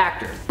negative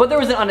reactor. But there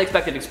was an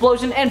unexpected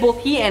explosion, and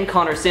both he and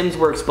Connor Sims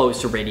were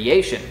exposed to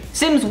radiation.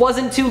 Sims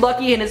wasn't too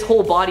lucky and his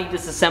whole body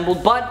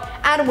disassembled, but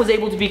Adam was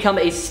able to become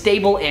a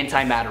stable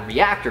antimatter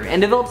reactor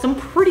and develop some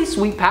pretty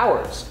sweet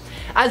powers.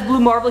 As Blue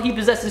Marvel, he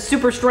possesses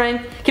super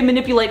strength, can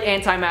manipulate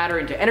antimatter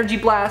into energy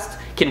blast,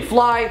 can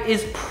fly,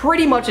 is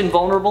pretty much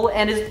invulnerable,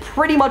 and is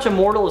pretty much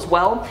immortal as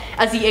well,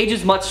 as he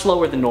ages much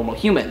slower than normal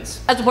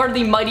humans. As a part of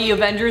the Mighty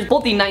Avengers,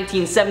 both the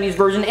 1970s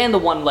version and the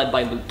one led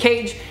by Luke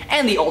Cage,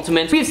 and the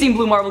Ultimates, we've seen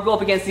Blue Marvel go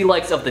up against the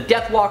likes of the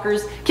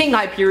Deathwalkers, King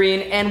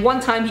Hyperion, and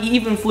one time he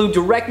even flew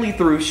directly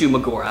through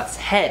Shumagorath's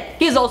head.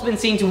 He has also been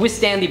seen to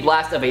withstand the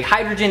blast of a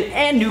hydrogen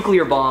and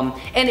nuclear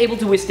bomb, and able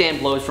to withstand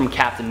blows from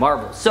Captain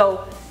Marvel,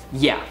 so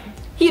yeah,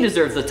 he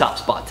deserves the top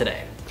spot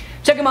today.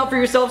 Check him out for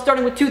yourself,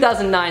 starting with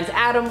 2009's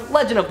Adam,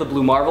 Legend of the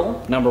Blue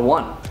Marvel, number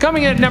 1.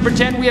 Coming in at number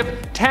 10, we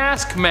have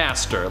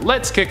Taskmaster.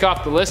 Let's kick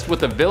off the list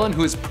with a villain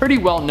who is pretty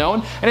well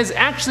known and is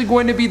actually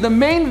going to be the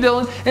main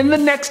villain in the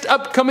next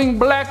upcoming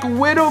Black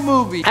Widow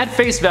movie. At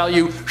face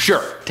value,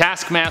 sure,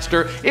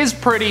 Taskmaster is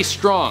pretty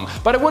strong,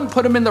 but I wouldn't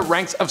put him in the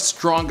ranks of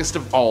strongest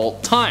of all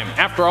time.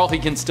 After all, he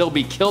can still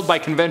be killed by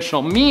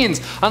conventional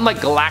means, unlike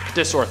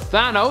Galactus or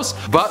Thanos.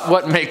 But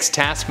what makes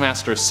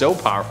Taskmaster so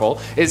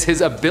powerful is his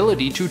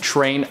ability to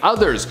train others.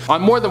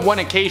 On more than one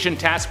occasion,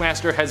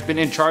 Taskmaster has been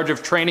in charge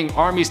of training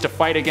armies to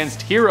fight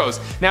against heroes.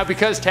 Now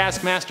because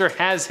Taskmaster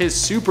has his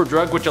super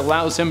drug which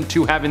allows him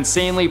to have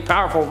insanely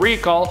powerful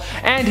recall,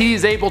 and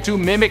he's able to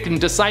mimic and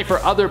decipher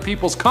other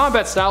people's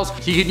combat styles,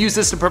 he could use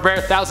this to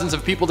prepare thousands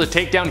of people to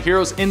take down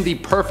heroes in the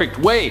perfect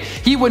way.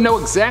 He would know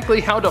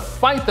exactly how to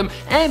fight them,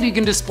 and he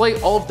can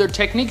display all of their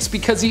techniques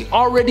because he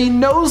already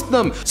knows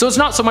them. So it's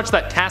not so much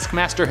that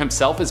Taskmaster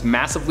himself is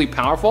massively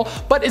powerful,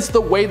 but it's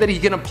the way that he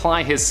can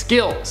apply his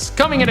skills.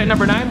 Coming in at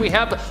number 9 we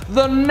have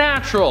the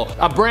Natural,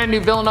 a brand new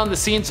villain on the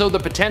scene, so the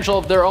potential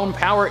of their own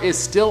power is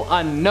still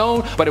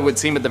unknown, but it would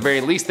seem at the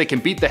very least they can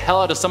beat the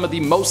hell out of some of the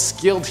most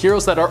skilled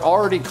heroes that are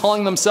already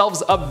calling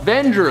themselves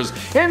Avengers.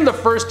 In the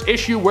first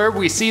issue where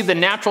we see the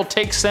Natural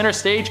take center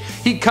stage,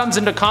 he comes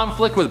into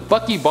conflict with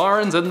Bucky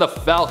Barnes and the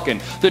Falcon.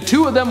 The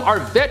two of them are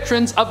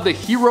veterans of the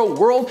hero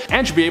world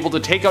and should be able to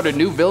take out a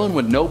new villain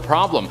with no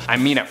problem. I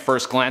mean, at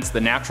first glance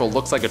the Natural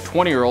looks like a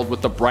 20-year-old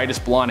with the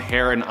brightest blonde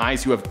hair and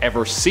eyes you have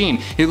ever seen.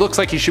 He looks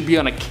like he should be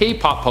on a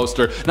K-pop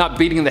poster, not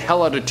beating the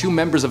hell out of two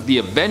members of the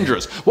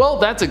Avengers. Well,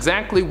 that's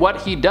exactly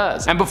what he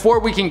does. And before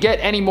we can get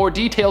any more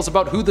details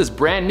about who this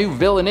brand new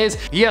villain is,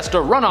 he has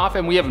to run off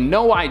and we have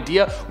no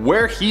idea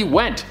where he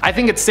went. I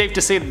think it's safe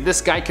to say that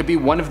this guy could be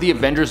one of the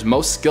Avengers'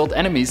 most skilled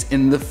enemies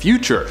in the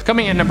future.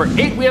 Coming in at number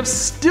 8 we have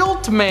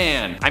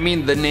Stiltman. I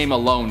mean, the name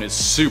alone is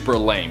super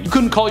lame. You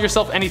couldn't call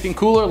yourself anything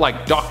cooler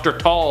like Dr.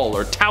 Tall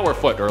or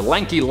Towerfoot or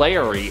Lanky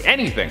Larry,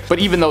 anything. But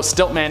even though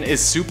Stiltman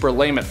is super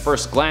lame at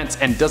first glance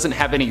and doesn't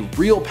have any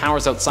real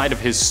powers outside of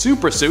his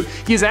super suit,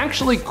 he is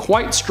actually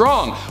quite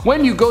strong.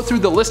 When you go through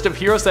the list of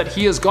heroes that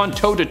he has gone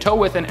toe to toe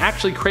with and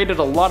actually created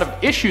a lot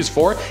of issues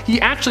for, he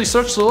actually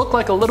starts to look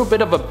like a little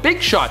bit of a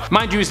big shot.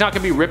 Mind you, he's not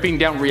going to be ripping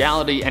down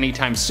reality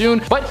anytime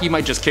soon, but he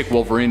might just kick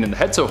Wolverine in the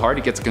head so hard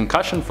he gets a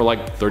concussion for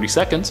like 30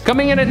 seconds.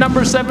 Coming in at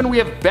number 7 we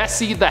have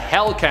Bessie the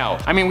Hell Cow.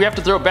 I mean, we have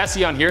to throw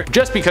Bessie on here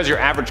just because your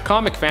average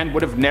comic fan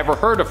would have never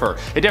heard of her.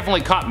 It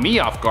definitely caught me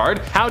off guard.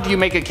 How do you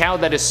make a cow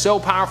that is so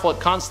powerful it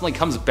constantly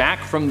comes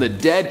back from the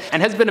dead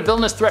and has been a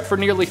villainous threat for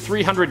nearly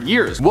 300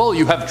 years? Well,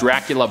 you have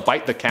Dracula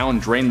bite the cow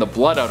and drain the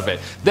blood out of it.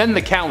 Then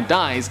the cow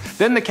dies.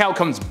 Then the cow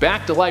comes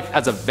back to life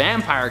as a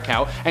vampire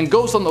cow and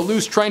goes on the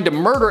loose trying to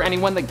murder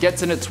anyone that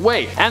gets in its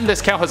way. And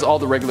this cow has all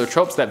the regular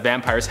tropes that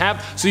vampires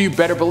have, so you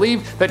better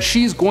believe that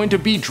she's going to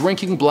be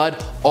drinking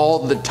blood all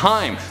the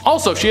time.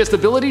 Also, she has the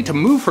ability to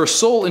move her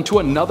soul into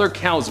another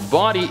cow's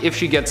body if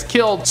she gets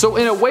killed, so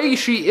in a way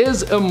she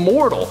is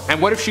immortal.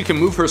 And what if she can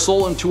move her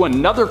soul into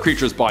another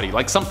creature's body,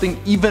 like something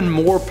even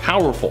more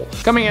powerful?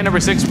 Coming in at number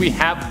 6 we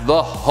have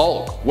the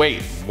Hulk.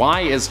 Wait,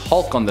 why is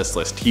Hulk on this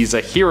list? He's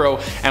a hero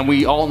and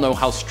we all know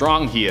how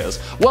strong he is.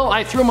 Well,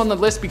 I threw him on the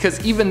list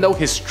because even though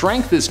his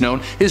strength is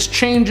known, his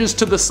changes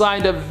to the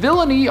side of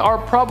villainy are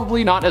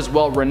probably not as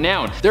well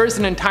renowned. There is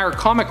an entire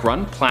comic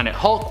run, Planet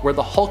Hulk, where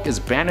the Hulk is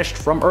banished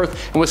from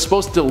Earth and was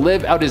supposed to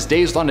live out his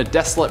days on a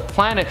desolate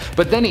planet,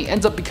 but then he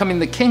ends up becoming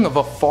the king of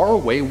a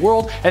faraway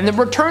world and then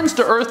returns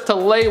to Earth to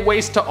lay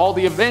waste to all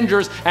the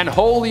Avengers, and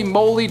holy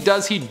moly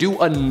does he do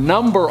a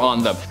number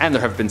on them. And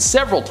there have been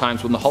several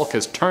times when the Hulk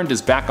has turned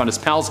his back on his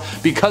pals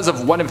because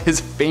of one of his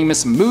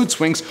famous mood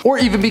swings, or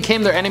even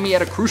became their enemy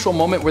at a crucial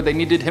moment where they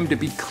needed him to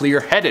be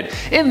clear-headed.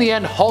 In the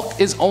end, Hulk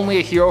is only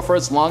a hero for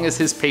as long as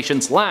his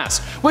patience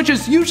lasts, which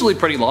is usually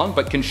pretty long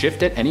but can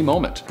shift at any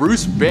moment.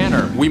 Bruce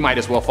Banner. We might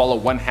as well follow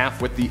one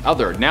half with the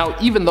other. Now,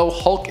 even though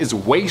Hulk is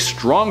way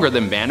stronger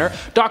than Banner,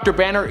 Dr.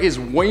 Banner is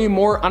way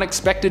more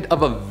unexpected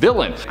of a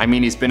villain. I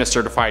mean, he's been a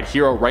certified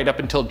hero right up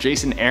until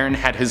Jason Aaron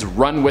had his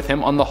run with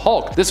him on the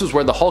Hulk. This was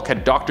where the Hulk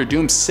had Dr.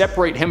 Doom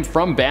separate him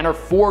from Banner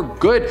for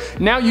good.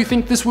 Now you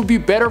think this would be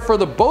better for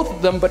the both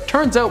of them, but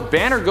turns out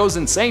Banner goes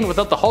insane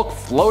without the Hulk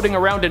floating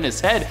around in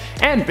his head,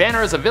 and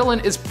Banner as a villain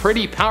is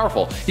pretty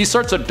powerful. He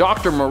starts a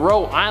Dr.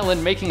 Moreau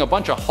Island making a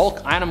bunch of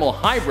Hulk animal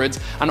hybrids.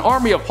 An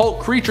army of Hulk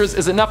creatures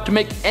is enough to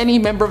make any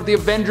member of the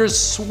Avengers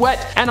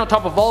sweat, and on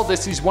top of all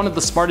this, he's one of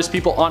the smartest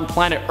people on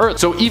planet Earth.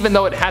 So even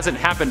though it hasn't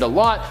happened a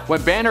lot,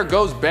 when Banner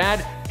goes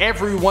bad,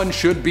 everyone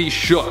should be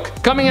shook.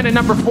 Coming in at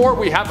number 4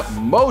 we have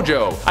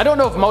Mojo. I don't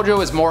know if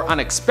Mojo is more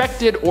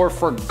unexpected or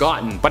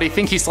forgotten, but I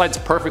think he slides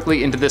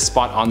perfectly into this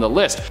spot on the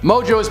list.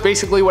 Mojo is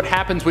basically what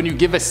happens when you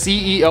give a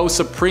CEO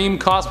supreme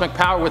cosmic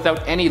power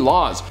without any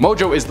laws.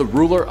 Mojo is the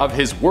ruler of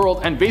his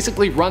world and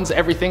basically runs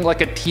everything like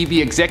a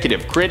TV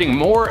executive, creating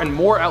more and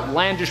more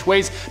outlandish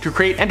ways to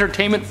create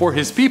entertainment for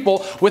his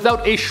people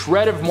without a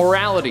shred of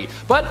morality.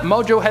 But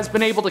Mojo has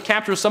been able to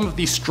capture some of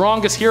the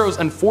strongest heroes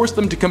and force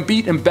them to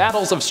compete in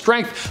battles of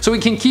strength so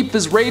he can keep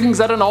his ratings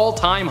at an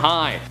all-time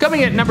high.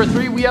 Coming at number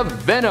 3 we have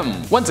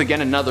Venom. Once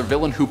again another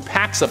villain who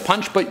packs a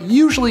punch but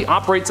usually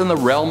operates in the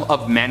realm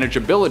of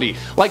manageability.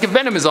 Like if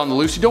Venom is on the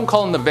loose, you don't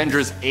call in the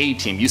Avengers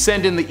A-Team. You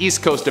send in the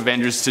East Coast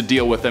Avengers to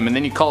deal with them and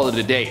then you call it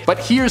a day. But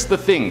here's the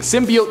thing,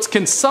 symbiotes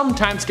can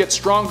sometimes get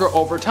stronger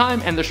over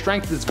time and their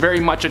strength is very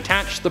much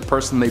attached to the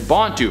person they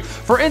bond to.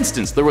 For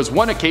instance, there was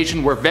one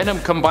occasion where Venom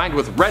combined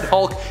with Red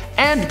Hulk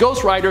and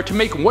Ghost Rider to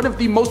make one of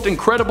the most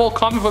incredible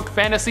comic book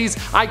fantasies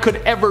I could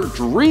ever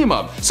dream dream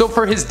of. So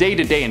for his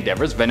day-to-day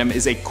endeavors, Venom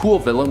is a cool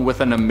villain with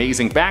an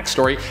amazing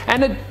backstory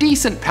and a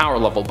decent power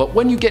level, but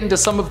when you get into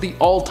some of the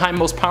all-time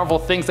most powerful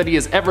things that he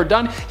has ever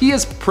done, he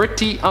is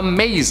pretty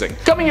amazing.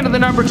 Coming into the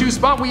number 2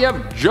 spot, we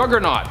have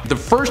Juggernaut. The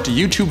first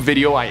YouTube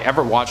video I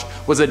ever watched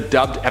was a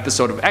dubbed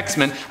episode of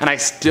X-Men, and I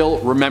still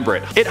remember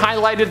it. It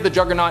highlighted the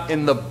Juggernaut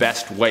in the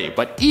best way,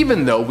 but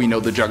even though we know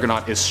the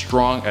Juggernaut is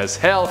strong as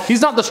hell,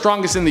 he's not the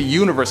strongest in the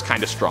universe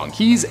kind of strong.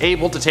 He's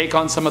able to take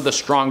on some of the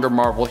stronger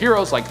Marvel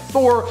heroes like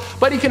Thor,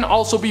 but he can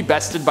also be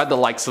bested by the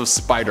likes of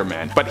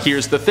Spider-Man. But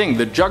here's the thing,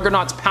 the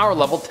Juggernaut's power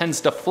level tends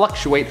to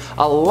fluctuate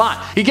a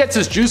lot. He gets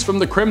his juice from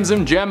the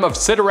Crimson Gem of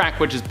Sidorak,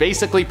 which is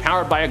basically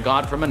powered by a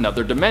god from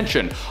another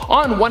dimension.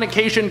 On one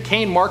occasion,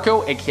 Kane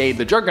Marco, aka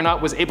the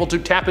Juggernaut, was able to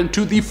tap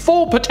into the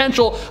full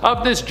potential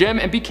of this gem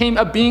and became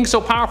a being so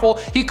powerful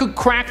he could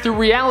crack through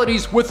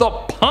realities with a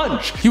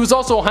punch. He was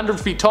also 100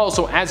 feet tall,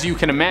 so as you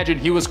can imagine,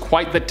 he was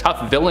quite the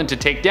tough villain to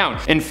take down.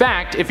 In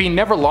fact, if he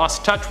never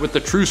lost touch with the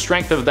true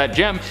strength of that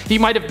gem, he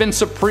might have been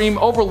supreme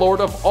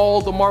overlord of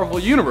all the Marvel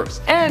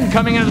universe. And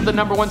coming into the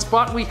number 1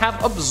 spot, we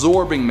have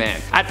Absorbing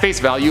Man. At face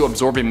value,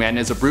 Absorbing Man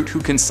is a brute who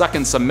can suck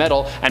in some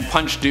metal and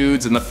punch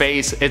dudes in the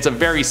face. It's a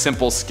very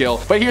simple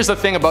skill, but here's the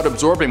thing about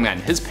Absorbing Man,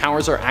 his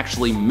powers are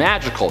actually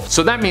magical,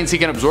 so that means he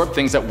can absorb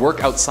things that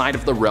work outside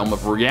of the realm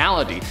of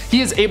reality.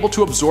 He is able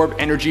to absorb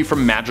energy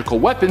from magical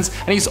weapons,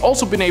 and he's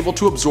also been able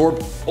to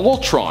absorb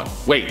Ultron.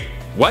 Wait,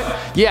 what?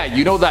 Yeah,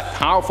 you know that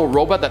powerful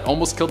robot that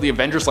almost killed the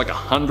Avengers like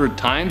 100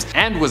 times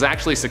and was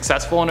actually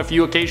successful on a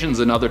few occasions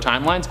in other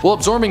timelines? Well,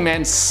 Absorbing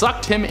Man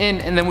sucked him in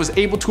and then was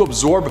able to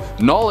absorb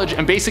knowledge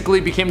and basically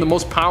became the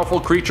most powerful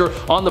creature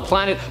on the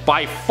planet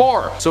by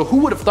far. So who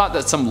would have thought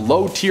that some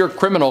low tier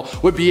criminal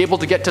would be able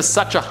to get to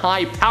such a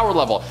high power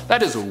level?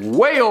 That is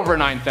way over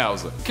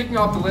 9,000. Kicking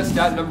off the list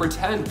at number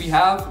 10, we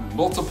have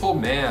Multiple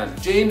Man.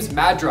 James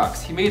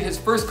Madrox. He made his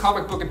first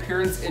comic book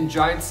appearance in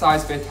Giant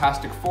Size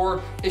Fantastic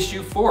Four,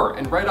 issue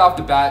 4. And right off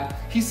the bat,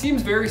 he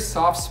seems very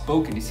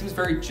soft-spoken, he seems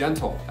very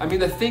gentle. I mean,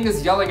 the Thing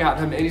is yelling at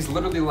him and he's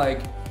literally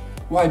like,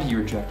 why do you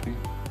reject me?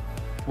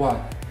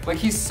 Why? Like,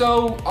 he's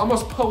so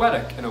almost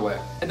poetic in a way.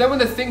 And then when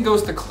the Thing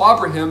goes to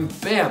clobber him,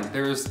 bam,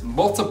 there's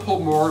multiple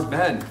more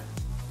men.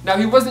 Now,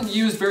 he wasn't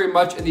used very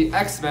much in the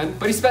X-Men,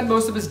 but he spent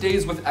most of his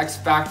days with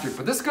X-Factor.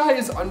 But this guy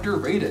is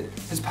underrated.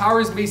 His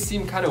powers may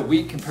seem kind of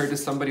weak compared to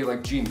somebody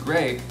like Jean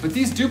Grey, but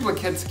these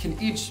duplicates can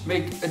each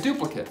make a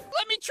duplicate.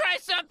 Let me try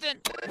something.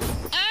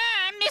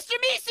 I'm Mr.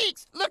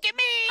 Meeseeks. Look at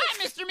me.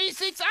 I'm Mr.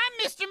 Meeseeks.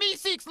 I'm Mr.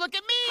 Meeseeks. Look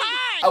at me.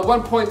 Hi. At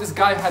one point, this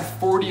guy had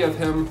 40 of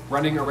him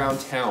running around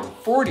town.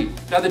 40.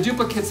 Now, the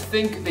duplicates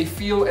think, they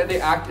feel, and they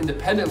act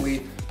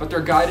independently, but they're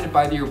guided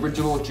by the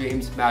original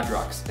James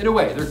Madrox. In a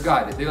way, they're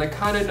guided. They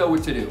kind of know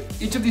what to do.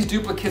 Each of these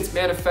duplicates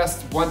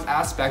manifests one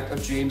aspect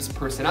of James'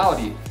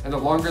 personality, and the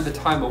longer the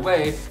time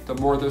away, the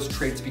more those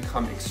traits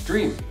become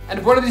extreme. And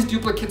if one of these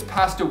duplicates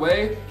passed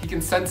away, he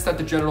can sense that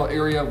the general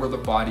area where the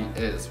body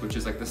is, which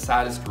is like the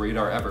saddest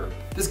radar ever.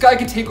 This guy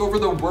could take over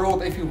the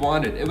world if he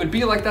wanted. It would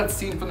be like that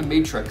scene from The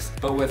Matrix,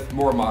 but with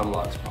more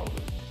monologues probably.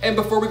 And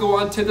before we go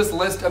on to this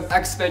list of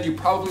X-Men you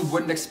probably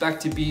wouldn't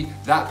expect to be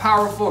that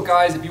powerful,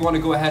 guys, if you want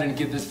to go ahead and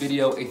give this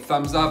video a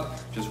thumbs up,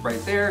 just right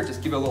there,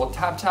 just give it a little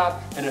tap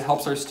tap, and it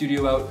helps our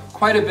studio out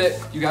quite a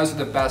bit. You guys are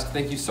the best.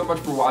 Thank you so much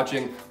for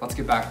watching. Let's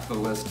get back to the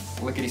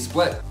list. Lickety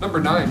split. Number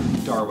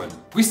 9, Darwin.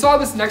 We saw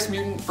this next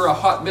mutant for a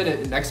hot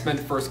minute in X-Men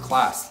First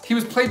Class. He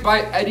was played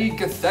by Eddie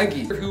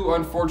Gathegi, who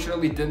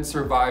unfortunately didn't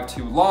survive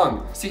too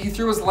long. See, he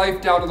threw his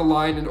life down on the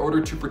line in order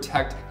to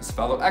protect his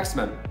fellow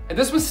X-Men. And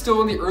this was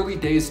still in the early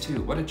days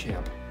too. What a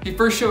champ. He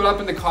first showed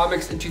up in the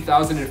comics in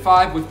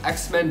 2005 with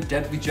X-Men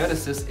Deadly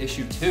Genesis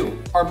issue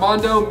 2.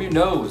 Armando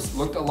Munoz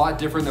looked a lot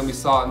different than we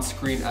saw on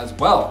screen as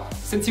well.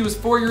 Since he was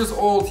 4 years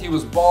old, he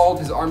was bald,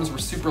 his arms were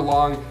super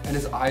long, and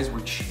his eyes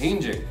were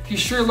changing. He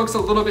sure looks a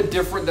little bit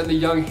different than the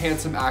young,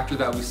 handsome actor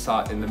that we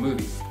saw in the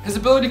movie. His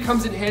ability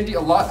comes in handy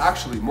a lot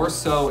actually, more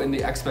so in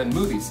the X-Men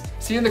movies.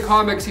 See, in the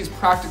comics, he's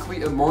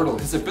practically immortal.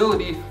 His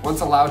ability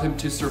once allowed him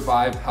to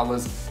survive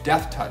Hela's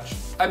death touch.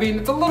 I mean,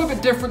 it's a little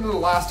bit different than the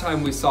last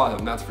time we saw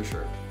him, that's for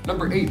sure.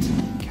 Number 8,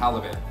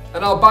 Caliban.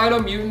 An albino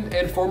mutant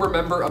and former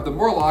member of the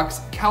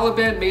Morlocks,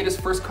 Caliban made his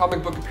first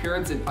comic book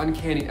appearance in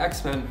Uncanny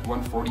X-Men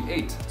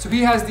 148. So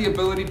he has the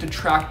ability to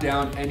track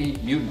down any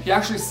mutant. He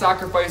actually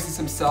sacrifices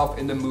himself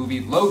in the movie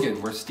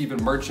Logan, where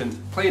Stephen Merchant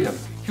played him.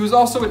 He was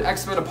also in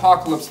X-Men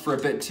Apocalypse for a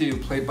bit too,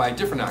 played by a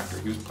different actor.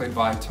 He was played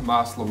by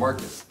Tomas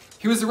Lamarcus.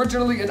 He was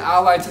originally an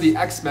ally to the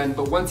X-Men,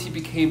 but once he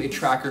became a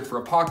tracker for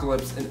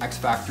Apocalypse in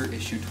X-Factor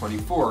issue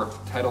 24,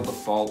 titled The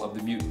Fall of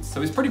the Mutants.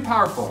 So he's pretty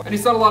powerful, and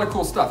he's done a lot of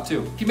cool stuff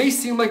too. He may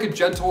seem like a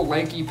gentle,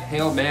 lanky,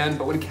 pale man,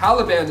 but when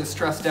Caliban is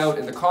stressed out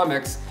in the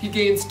comics, he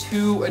gains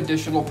 2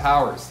 additional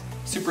powers.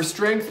 super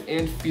strength,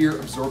 and fear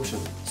absorption.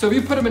 So if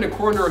you put him in a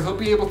corner, he'll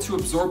be able to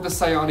absorb the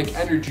psionic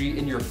energy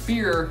in your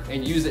fear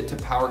and use it to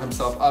power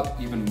himself up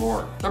even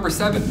more. Number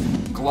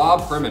 7,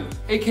 Glob Herman,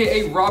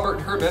 aka Robert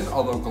Herman,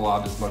 although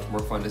Glob is much more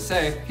fun to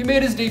say. He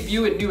made his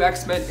debut in New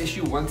X-Men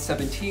issue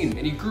 117,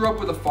 and he grew up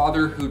with a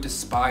father who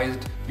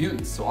despised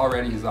mutants, so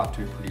already he's off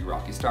to a pretty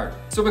rocky start.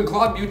 So when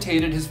Glob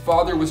mutated, his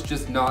father was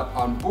just not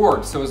on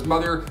board, so his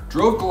mother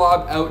drove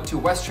Glob out to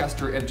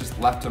Westchester and just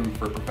left him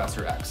for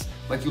Professor X.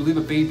 Like you leave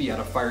a baby at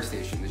a fire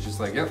station, it's just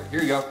like, yep,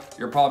 here you go,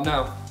 your problem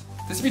now.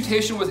 This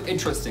mutation was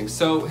interesting.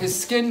 So his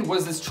skin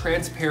was this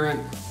transparent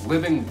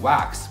living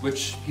wax,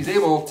 which he's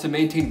able to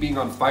maintain being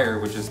on fire,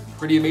 which is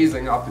pretty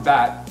amazing off the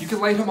bat. You can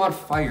light him on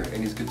fire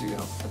and he's good to go.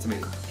 That's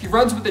amazing. He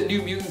runs with the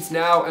New Mutants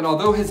now, and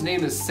although his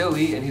name is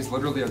silly and he's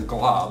literally a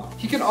glob,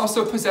 he can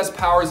also possess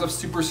powers of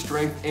super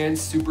strength and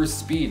super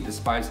speed,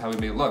 despite how he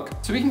may look.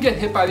 So he can get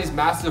hit by these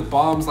massive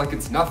bombs like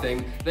it's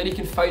nothing, then he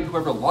can fight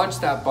whoever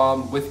launched that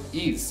bomb with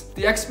ease.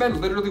 The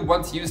X-Men literally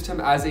once used him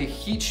as a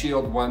heat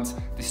shield once.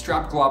 They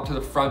strapped Glob to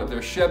the front of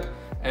their ship,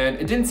 and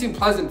it didn't seem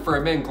pleasant for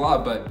a man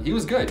Glob, but he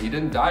was good. He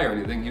didn't die or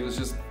anything. He was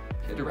just,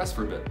 he had to rest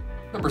for a bit.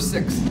 Number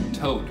 6,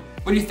 Toad.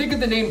 When you think of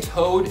the name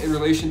Toad in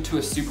relation to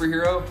a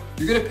superhero,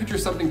 you're gonna picture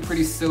something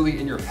pretty silly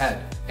in your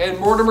head. And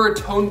Mortimer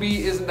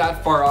Toynbee isn't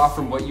that far off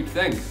from what you'd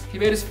think. He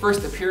made his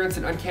first appearance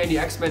in Uncanny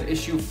X-Men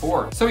issue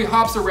 4. So he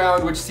hops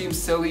around, which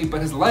seems silly, but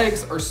his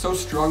legs are so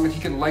strong that he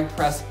can leg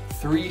press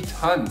 3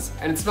 tons.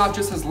 And it's not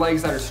just his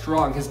legs that are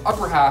strong, his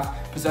upper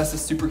half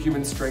possesses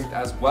superhuman strength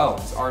as well.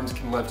 His arms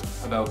can lift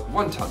about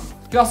 1 ton.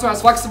 He also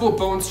has flexible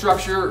bone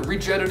structure,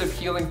 regenerative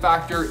healing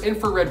factor,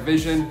 infrared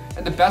vision,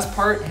 and the best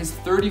part, his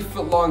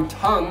 30-foot long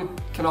tongue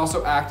can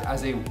also act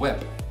as a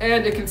whip.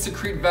 And it can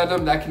secrete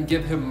venom that can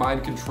give him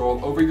mind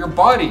control over your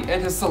body,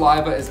 and his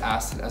saliva is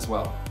acid as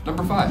well.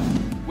 Number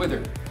 5,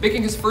 Wither.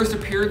 Making his first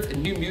appearance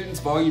in New Mutants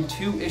Volume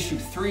 2, Issue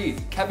 3,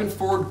 Kevin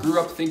Ford grew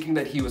up thinking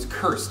that he was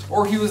cursed,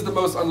 or he was the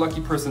most unlucky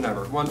person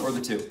ever, one or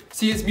the two.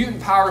 See, his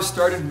mutant powers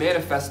started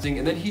manifesting,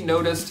 and then he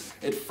noticed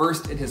it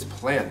first in his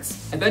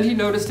plants, and then he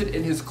noticed it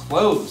in his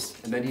clothes,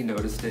 and then he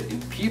noticed it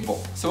in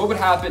people. So what would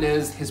happen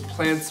is his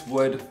plants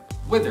would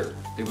wither.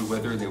 They would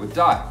wither and they would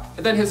die.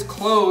 And then his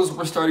clothes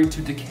were starting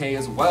to decay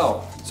as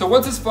well. So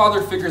once his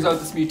father figures out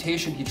this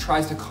mutation, he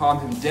tries to calm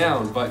him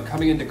down, but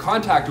coming into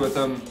contact with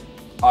him,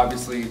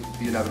 obviously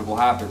the inevitable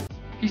happens.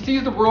 He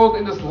sees the world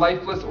in this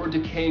lifeless or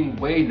decaying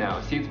way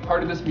now. See, it's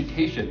part of this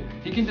mutation.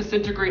 He can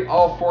disintegrate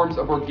all forms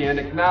of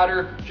organic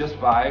matter just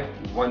by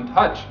one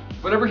touch.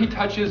 Whatever he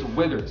touches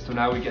withers, so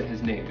now we get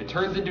his name. It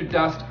turns into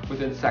dust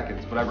within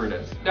seconds, whatever it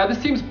is. Now this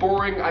seems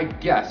boring, I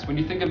guess. When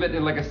you think of it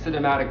in like a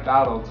cinematic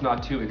battle, it's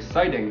not too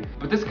exciting.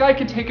 But this guy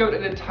could take out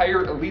an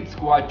entire elite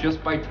squad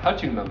just by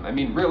touching them. I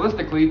mean,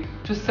 realistically,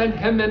 just send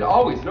him in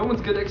always. No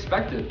one's gonna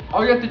expect it.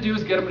 All you have to do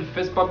is get him to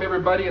fist bump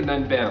everybody and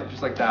then bam,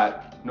 just like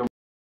that. No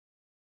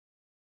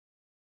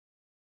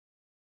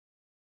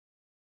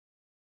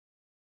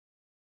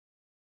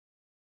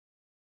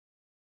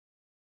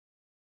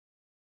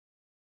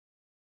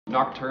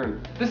Nocturne.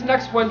 This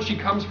next one, she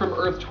comes from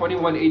Earth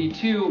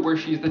 2182, where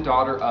she's the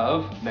daughter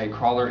of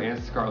Nightcrawler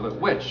and Scarlet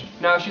Witch.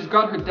 Now, she's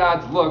got her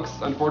dad's looks,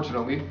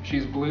 unfortunately.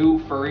 She's blue,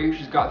 furry,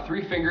 she's got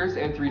 3 fingers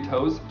and 3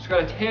 toes. She's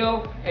got a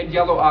tail and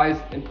yellow eyes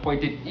and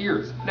pointed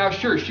ears. Now,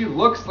 sure, she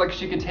looks like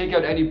she can take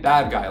out any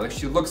bad guy, like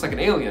she looks like an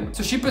alien.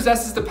 So she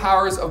possesses the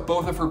powers of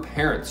both of her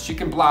parents. She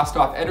can blast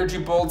off energy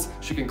bolts,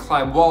 she can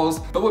climb walls,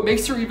 but what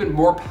makes her even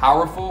more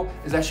powerful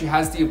is that she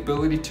has the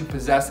ability to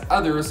possess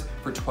others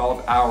for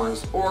 12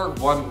 hours, or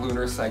 1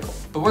 lunar cycle.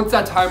 But once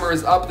that timer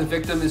is up, the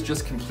victim is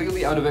just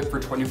completely out of it for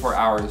 24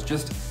 hours,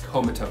 just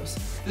comatose.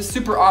 This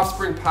super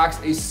offspring packs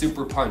a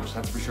super punch,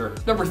 that's for sure.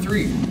 Number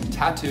 3,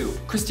 Tattoo.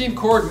 Christine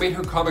Cord made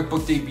her comic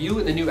book debut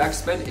in the New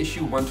X-Men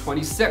issue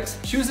 126.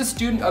 She was a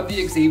student of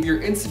the Xavier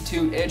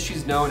Institute, and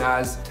she's known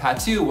as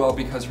Tattoo, well,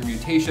 because her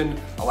mutation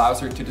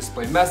allows her to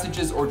display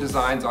messages or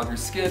designs on her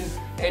skin,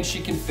 and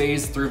she can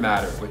phase through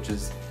matter, which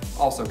is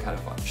also kind of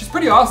fun. She's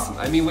pretty awesome.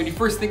 I mean, when you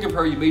first think of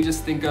her, you may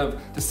just think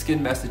of the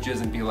skin messages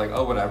and be like,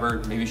 oh,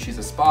 whatever. Maybe she's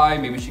a spy.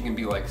 Maybe she can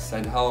be like,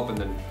 send help and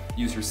then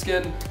use her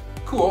skin.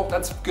 Cool,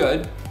 that's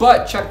good.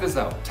 But check this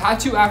out.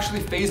 Tattoo actually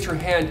phased her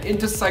hand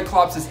into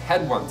Cyclops'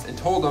 head once and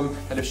told him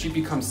that if she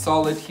becomes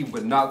solid, he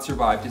would not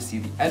survive to see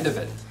the end of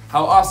it.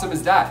 How awesome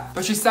is that?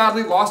 But she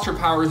sadly lost her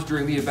powers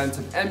during the events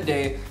of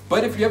M-Day,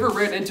 but if you ever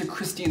ran into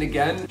Christine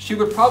again, she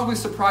would probably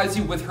surprise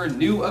you with her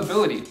new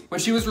ability. When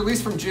she was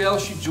released from jail,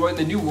 she joined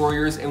the New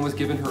Warriors and was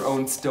given her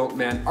own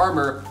Stiltman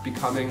armor,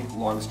 becoming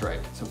Longstrike.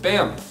 So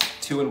bam!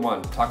 2 in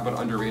 1. Talk about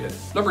underrated.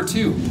 Number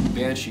 2,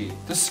 Banshee.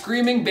 The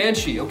Screaming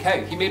Banshee.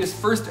 Okay, he made his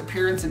first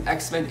appearance in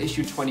X-Men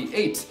issue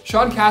 28.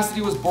 Sean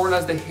Cassidy was born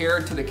as the heir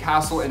to the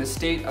castle and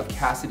estate of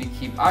Cassidy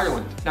Keep,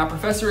 Ireland. Now,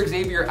 Professor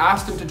Xavier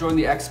asked him to join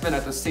the X-Men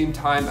at the same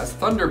time as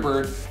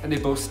Thunderbird, and they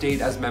both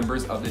stayed as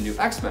members of the new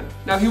X-Men.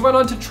 Now, he went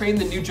on to train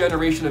the new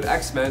generation of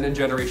X-Men and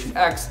Generation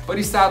X, but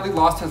he sadly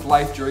lost his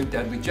life during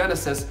Deadly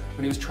Genesis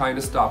when he was trying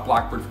to stop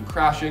Blackbird from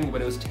crashing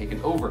when it was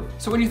taken over.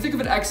 So when you think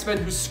of an X-Men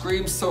who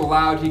screams so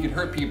loud he can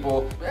hurt people,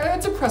 level,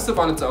 it's impressive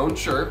on its own,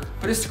 sure,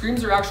 but his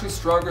screams are actually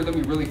stronger than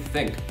we really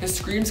think. His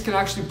screams can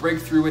actually break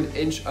through an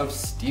inch of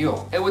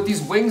steel. And with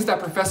these wings that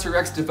Professor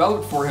X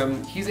developed for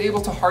him, he's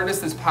able to harness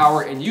this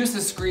power and use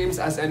his screams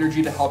as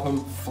energy to help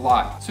him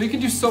fly. So he can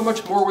do so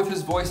much more with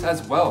his voice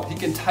as well. He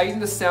can tighten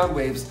the sound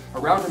waves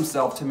around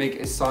himself to make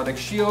a sonic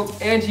shield,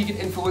 and he can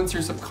influence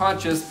your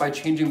subconscious by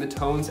changing the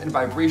tones and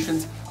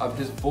vibrations of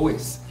his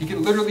voice. He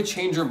can literally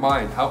change your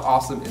mind. How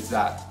awesome is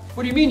that?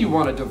 What do you mean you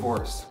want a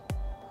divorce?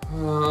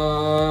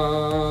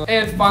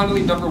 And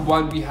finally, number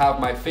 1, we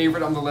have my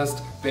favorite on the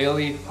list,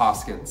 Bailey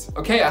Hoskins.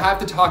 Okay, I have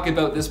to talk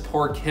about this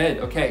poor kid.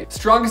 Okay,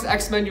 strongest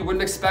X-Men you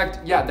wouldn't expect?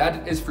 Yeah,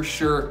 that is for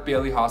sure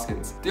Bailey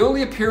Hoskins. The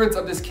only appearance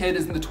of this kid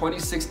is in the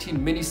 2016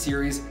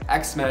 miniseries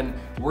X-Men,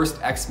 Worst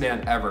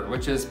X-Man Ever,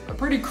 which is a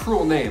pretty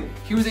cruel name.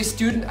 He was a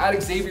student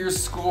at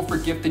Xavier's School for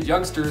Gifted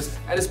Youngsters,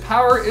 and his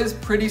power is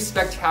pretty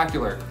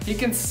spectacular. He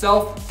can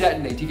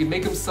self-detonate, he can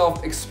make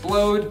himself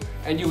explode,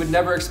 and you would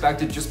never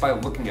expect it just by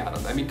looking at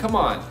him. I mean, come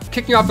on.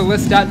 Kicking off the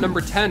list at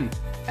number 10.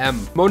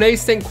 M. Monet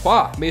St.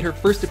 Croix made her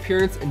first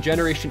appearance in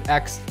Generation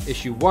X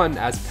issue 1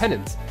 as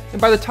Penance,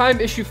 and by the time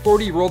issue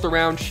 40 rolled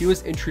around, she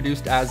was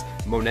introduced as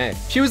Monet.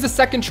 She was the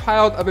second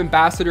child of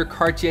Ambassador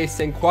Cartier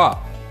St. Croix,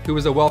 who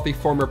was a wealthy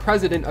former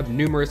president of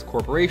numerous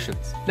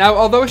corporations. Now,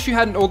 although she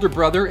had an older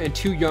brother and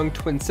 2 young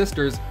twin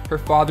sisters, her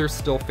father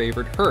still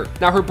favored her.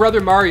 Now, her brother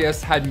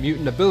Marius had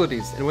mutant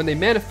abilities, and when they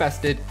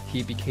manifested,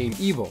 he became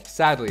evil.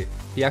 Sadly,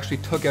 he actually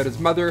took out his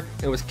mother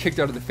and was kicked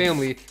out of the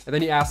family, and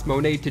then he asked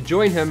Monet to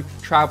join him,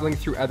 traveling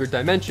through other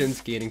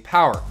dimensions, gaining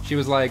power. She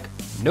was like,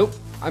 nope,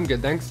 I'm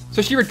good, thanks.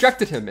 So she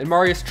rejected him, and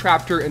Marius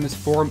trapped her in this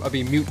form of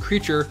a mute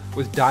creature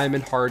with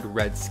diamond-hard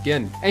red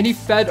skin. And he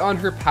fed on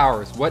her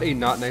powers. What a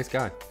not nice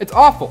guy. It's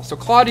awful. So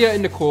Claudia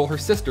and Nicole, her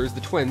sisters,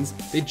 the twins,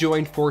 they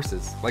joined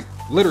forces. Like,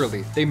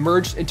 literally. They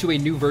merged into a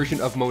new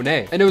version of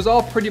Monet. And it was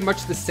all pretty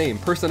much the same.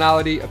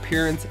 Personality,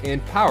 appearance,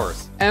 and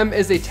powers. M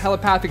is a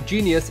telepathic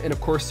genius, and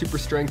of course, super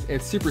strength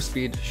and super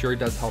speed sure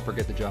does help her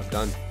get the job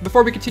done.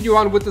 Before we continue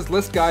on with this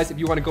list, guys, if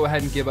you want to go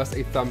ahead and give us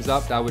a thumbs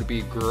up, that would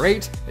be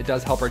great. It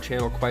does help our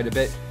channel quite a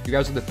bit. You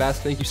guys are the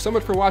best. Thank you so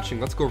much for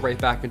watching. Let's go right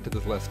back into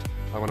this list.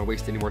 I don't want to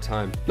waste any more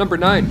time. Number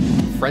 9,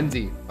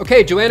 Frenzy.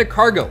 Okay, Joanna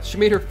Cargill. She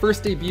made her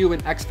first debut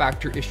in X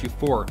Factor issue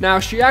 4. Now,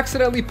 she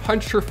accidentally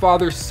punched her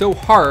father so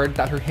hard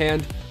that her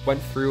hand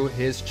went through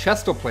his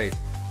chestal plate,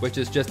 which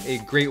is just a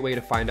great way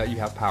to find out you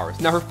have powers.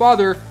 Now, her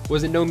father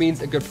was in no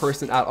means a good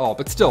person at all,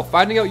 but still,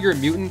 finding out you're a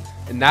mutant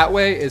in that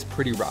way is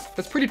pretty rough.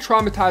 That's pretty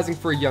traumatizing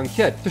for a young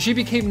kid. So she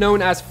became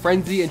known as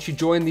Frenzy, and she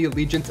joined the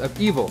Allegiance of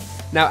Evil.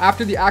 Now,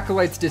 after the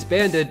Acolytes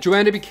disbanded,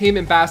 Joanna became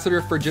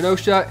ambassador for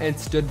Genosha and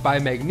stood by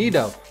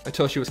Magneto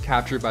until she was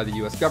captured by the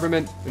US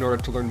government in order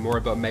to learn more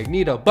about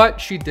Magneto, but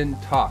she didn't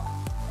talk.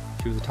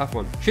 She was a tough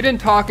one. She didn't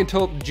talk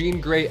until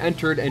Jean Grey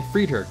entered and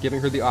freed her,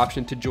 giving her the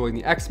option to join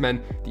the X-Men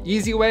the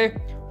easy way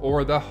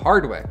or the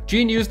hard way.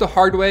 Jean used the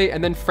hard way,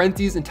 and then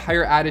Frenzy's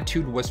entire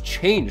attitude was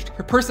changed.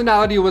 Her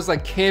personality was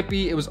like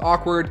campy, it was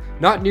awkward,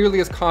 not nearly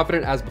as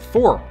confident as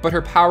before, but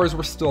her powers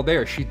were still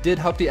there. She did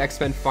help the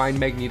X-Men find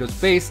Magneto's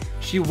base.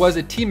 She was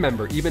a team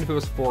member, even if it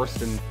was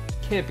forced and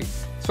campy.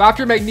 So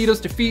after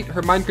Magneto's defeat,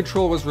 her mind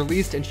control was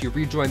released and she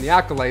rejoined the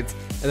Acolytes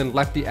and then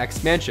left the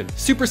X-Mansion.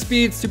 Super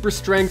speed, super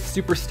strength,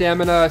 super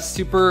stamina,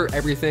 super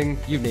everything,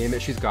 you name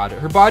it, she's got it.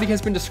 Her body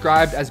has been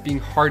described as being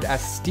hard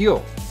as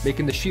steel,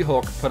 making the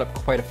She-Hulk put up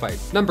quite a fight.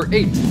 Number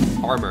 8,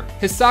 Armor.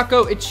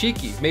 Hisako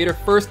Ichiki made her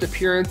first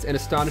appearance in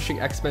Astonishing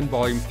X-Men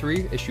Volume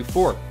 3, Issue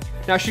 4.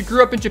 Now, she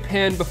grew up in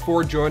Japan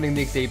before joining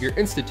the Xavier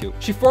Institute.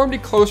 She formed a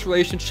close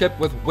relationship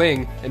with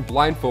Wing and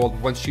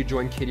Blindfold once she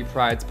joined Kitty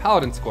Pryde's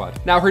Paladin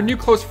Squad. Now, her new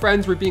close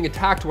friends were being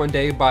attacked one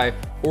day by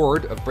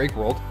Ord of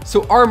Breakworld,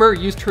 so Armor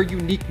used her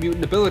unique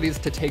mutant abilities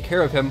to take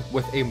care of him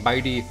with a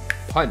mighty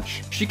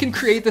punch. She can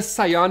create the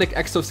psionic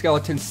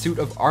exoskeleton suit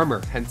of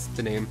armor, hence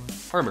the name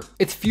Armor.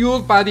 It's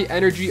fueled by the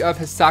energy of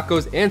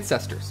Hisako's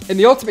ancestors. In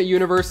the Ultimate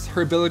Universe,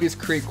 her abilities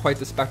create quite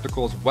the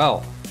spectacle as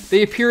well.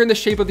 They appear in the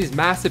shape of these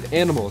massive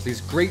animals, these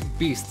great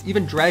beasts,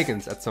 even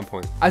dragons at some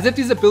point. As if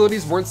these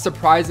abilities weren't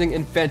surprising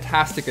and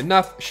fantastic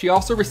enough, she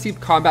also received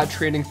combat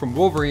training from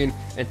Wolverine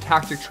and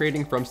tactic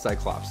training from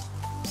Cyclops.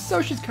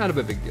 So she's kind of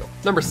a big deal.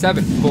 Number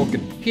 7, Vulcan.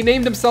 He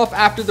named himself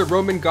after the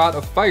Roman god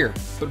of fire,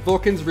 but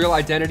Vulcan's real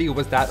identity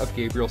was that of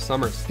Gabriel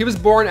Summers. He was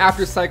born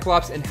after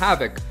Cyclops and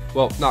Havoc.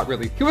 Well, not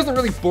really. He wasn't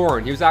really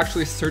born. He was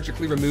actually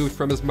surgically removed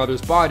from his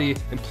mother's body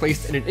and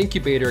placed in an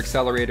incubator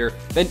accelerator,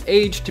 then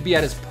aged to be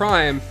at his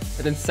prime,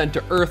 and then sent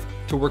to Earth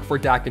to work for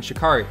Dak and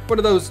Shikari. One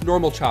of those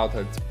normal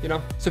childhoods, you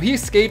know? So he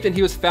escaped and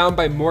he was found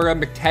by Moira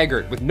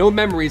McTaggart with no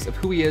memories of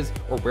who he is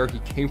or where he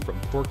came from.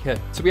 Poor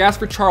kid. So he asked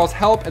for Charles'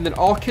 help, and then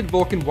all Kid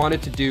Vulcan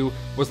wanted to do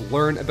was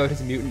learn about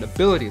his mutant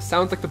abilities.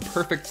 Sounds like the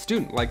perfect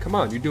student. Like, come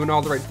on, you're doing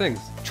all the right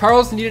things.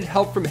 Charles needed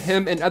help from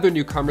him and other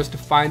newcomers to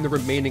find the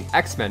remaining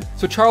X-Men.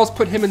 So Charles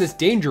put him in this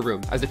danger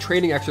room as a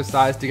training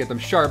exercise to get them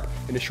sharp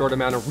in a short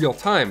amount of real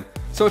time.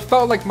 So it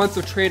felt like months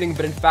of training,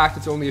 but in fact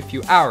it's only a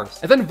few hours.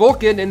 And then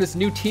Vulcan and this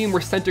new team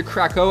were sent to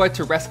Krakoa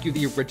to rescue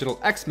the original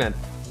X-Men.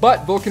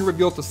 But Vulcan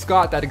revealed to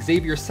Scott that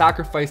Xavier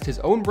sacrificed his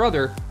own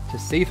brother to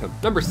save him.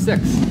 Number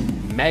 6,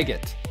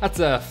 Maggot. That's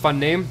a fun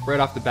name right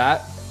off the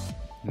bat.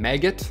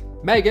 Maggot?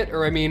 Maggot,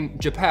 or I mean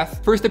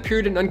Japheth, first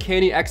appeared in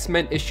Uncanny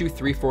X-Men issue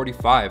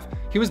 345.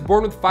 He was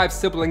born with 5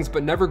 siblings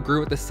but never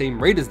grew at the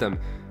same rate as them.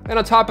 And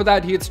on top of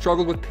that, he had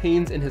struggled with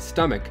pains in his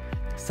stomach.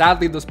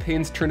 Sadly, those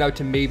pains turned out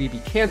to maybe be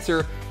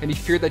cancer, and he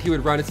feared that he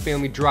would run his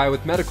family dry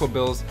with medical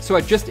bills, so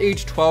at just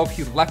age 12,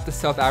 he left the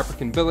South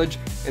African village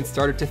and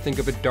started to think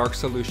of a dark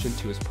solution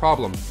to his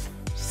problem.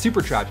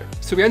 Super tragic.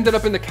 So he ended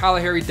up in the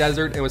Kalahari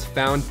Desert and was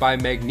found by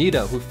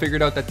Magneto, who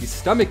figured out that these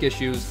stomach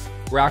issues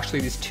were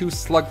actually these 2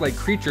 slug-like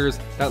creatures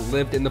that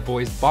lived in the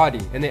boy's body,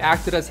 and they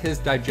acted as his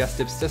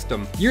digestive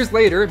system. Years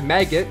later,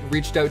 Maggot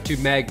reached out to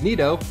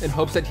Magneto in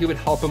hopes that he would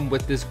help him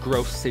with this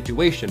gross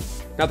situation.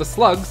 Now the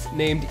slugs,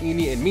 named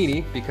Eenie and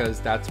Meenie,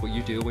 because that's what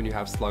you do when you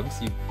have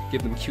slugs, you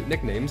give them cute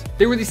nicknames,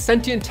 they were these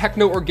sentient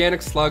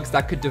techno-organic slugs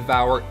that could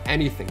devour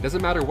anything.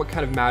 Doesn't matter what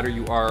kind of matter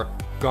you are,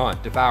 gone,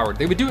 devoured.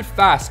 They would do it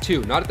fast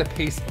too, not at the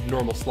pace of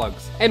normal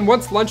slugs. And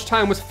once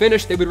lunchtime was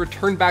finished, they would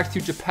return back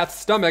to Japheth's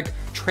stomach,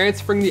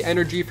 transferring the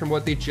energy from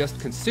what they just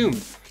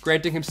consumed,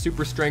 granting him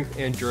super strength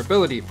and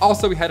durability.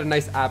 Also, he had a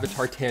nice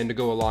avatar tan to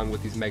go along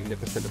with these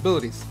magnificent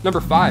abilities. Number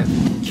 5,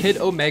 Kid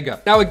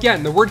Omega. Now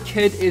again, the word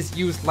kid is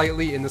used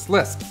lightly in this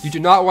list. You do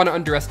not want to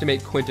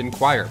underestimate Quentin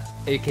Quire,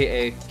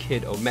 aka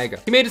Kid Omega.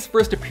 He made his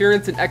first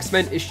appearance in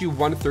X-Men issue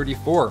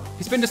 134.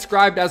 He's been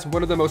described as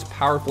one of the most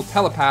powerful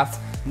telepaths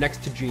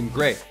next to Jean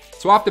Grey.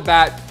 So off the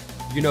bat,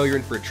 you know you're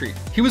in for a treat.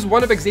 He was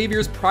one of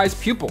Xavier's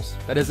prized pupils.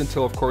 That is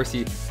until, of course,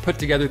 he put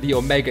together the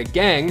Omega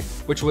Gang,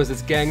 which was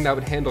this gang that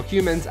would handle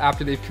humans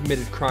after they've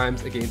committed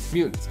crimes against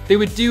mutants. They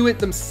would do it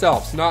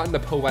themselves, not in a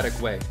poetic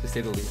way, to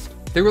say the least.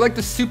 They were like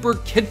the super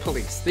kid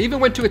police. They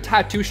even went to a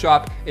tattoo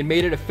shop and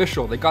made it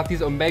official. They got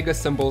these Omega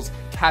symbols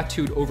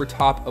tattooed over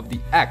top of the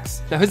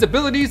X. Now his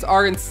abilities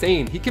are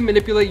insane. He can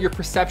manipulate your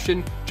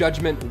perception,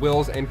 judgment,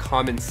 wills, and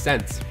common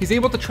sense. He's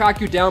able to track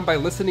you down by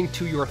listening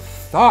to your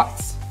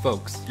thoughts,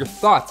 folks. Your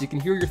thoughts, you can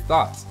hear your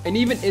thoughts. And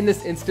even in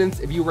this instance,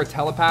 if you were a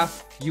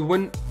telepath, you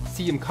wouldn't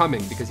see him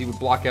coming because he would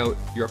block out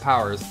your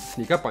powers to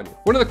sneak up on you.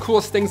 One of the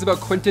coolest things about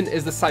Quentin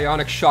is the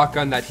psionic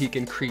shotgun that he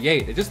can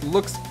create. It just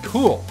looks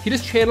cool. He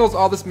just channels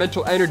all this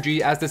mental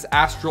energy as this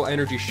astral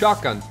energy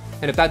shotgun.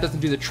 And if that doesn't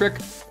do the trick,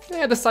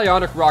 the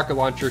psionic rocket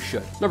launcher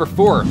should. Number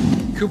 4,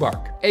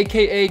 Kubark,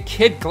 aka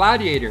Kid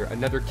Gladiator,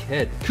 another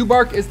kid.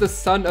 Kubark is the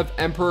son of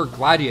Emperor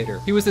Gladiator.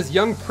 He was this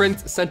young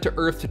prince sent to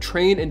Earth to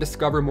train and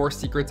discover more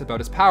secrets about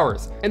his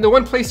powers. And the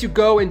one place you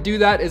go and do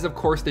that is, of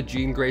course, the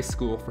Jean Grey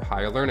School for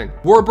Higher Learning.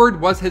 Warbird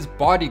was his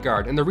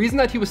bodyguard, and the reason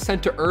that he was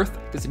sent to Earth,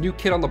 this new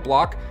kid on the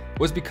block,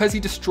 was because he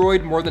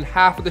destroyed more than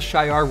half of the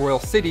Shi'ar royal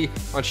city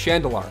on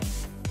Chandalar.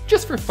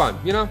 Just for fun,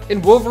 you know?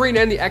 In Wolverine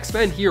and the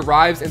X-Men, he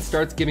arrives and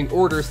starts giving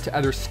orders to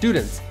other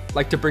students,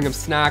 like to bring him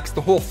snacks, the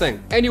whole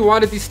thing. And he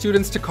wanted these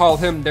students to call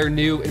him their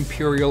new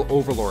Imperial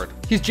Overlord.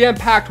 He's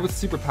jam-packed with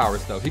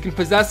superpowers though. He can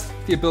possess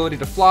the ability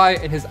to fly,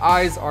 and his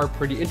eyes are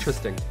pretty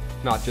interesting,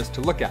 not just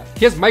to look at.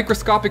 He has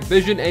microscopic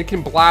vision and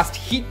can blast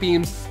heat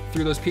beams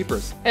through those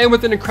peepers. And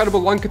with an incredible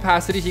lung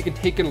capacity, he can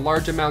take in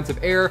large amounts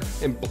of air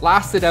and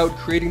blast it out,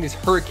 creating these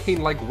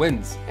hurricane-like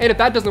winds. And if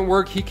that doesn't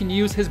work, he can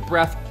use his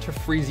breath to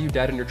freeze you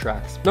dead in your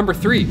tracks. Number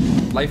 3,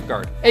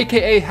 Lifeguard,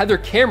 aka Heather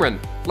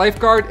Cameron.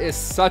 Lifeguard is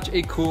such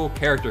a cool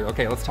character.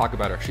 Okay, let's talk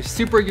about her. She's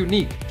super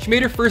unique. She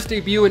made her first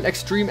debut in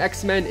Extreme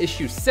X-Men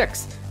issue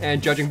 6.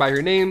 And judging by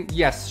her name,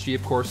 yes, she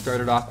of course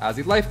started off as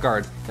a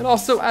lifeguard and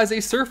also as a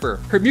surfer.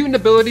 Her mutant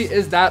ability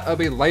is that of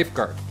a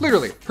lifeguard.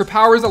 Literally, her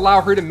powers allow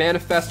her to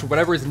manifest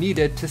whatever is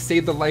needed to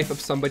save the life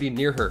of somebody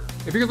near her.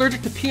 If you're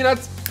allergic to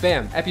peanuts,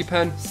 bam,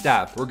 EpiPen,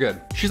 stab, we're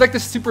good. She's like the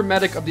super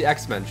medic of the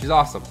X-Men. She's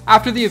awesome.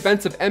 After the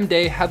events of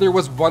M-Day, Heather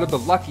was one of the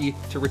lucky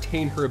to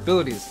retain her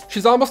abilities.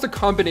 She's almost a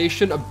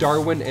combination of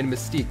Darwin and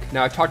Mystique.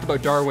 Now, I talked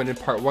about Darwin in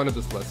part 1 of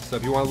this list, so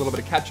if you want a little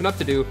bit of catching up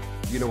to do,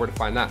 you know where to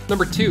find that.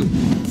 Number 2,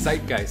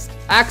 Zeitgeist.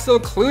 Axel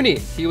Clooney.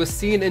 He was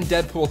seen in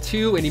Deadpool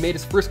 2, and he made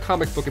his first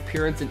comic book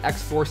appearance in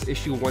X-Force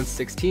issue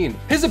 116.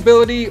 His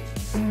ability,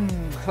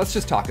 let's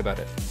just talk about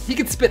it. He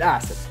can spit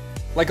acid,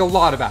 like a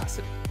lot of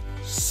acid.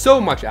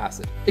 So much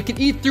acid. It can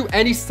eat through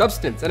any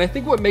substance, and I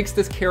think what makes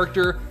this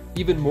character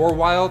even more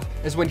wild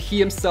is when he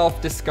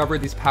himself discovered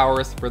these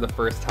powers for the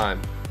first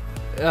time.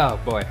 Oh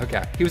boy,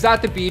 okay. He was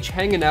at the beach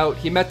hanging out.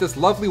 He met this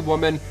lovely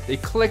woman. They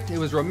clicked. It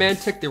was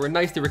romantic. They were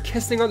nice. They were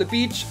kissing on the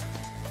beach.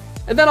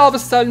 And then all of a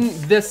sudden,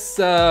 this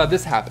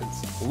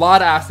happens. A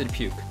lot of acid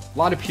puke. A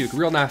lot of puke.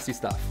 Real nasty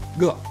stuff.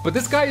 Ugh. But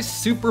this guy is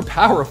super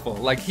powerful.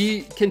 Like,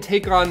 he can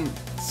take on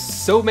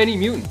so many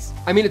mutants.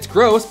 I mean, it's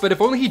gross, but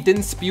if only he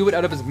didn't spew it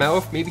out of his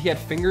mouth, maybe he had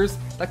fingers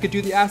that could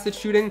do the acid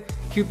shooting,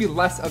 he would be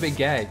less of a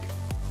gag.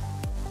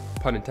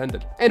 Pun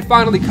intended. And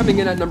finally, coming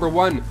in at number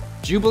 1,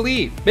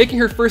 Jubilee. Making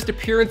her first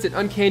appearance in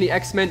Uncanny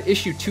X-Men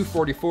issue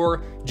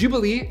 244,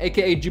 Jubilee,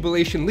 aka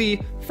Jubilation Lee,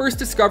 first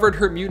discovered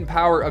her mutant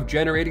power of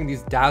generating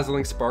these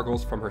dazzling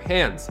sparkles from her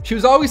hands. She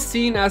was always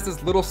seen as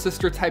this little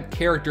sister type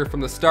character from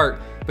the start,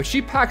 but she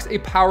packs a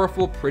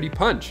powerful, pretty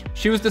punch.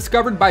 She was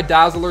discovered by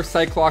Dazzler,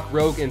 Cyclops,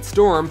 Rogue, and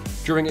Storm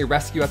during a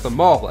rescue at the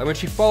mall, and when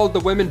she followed the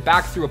women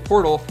back through a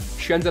portal,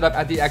 she ended up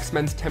at the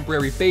X-Men's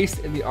temporary base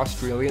in the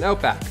Australian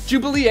outback.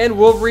 Jubilee and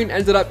Wolverine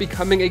ended up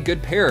becoming a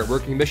good pair,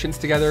 working missions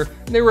together,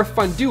 and they were a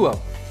fun duo.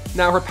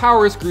 Now her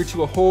powers grew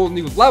to a whole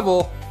new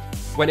level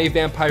when a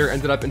vampire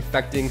ended up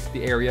infecting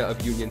the area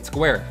of Union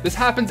Square. This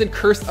happens in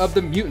Curse of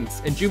the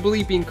Mutants, and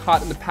Jubilee, being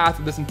caught in the path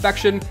of this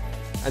infection,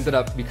 ended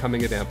up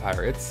becoming a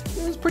vampire. It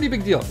was a pretty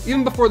big deal.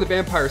 Even before the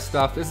vampire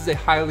stuff, this is a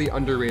highly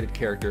underrated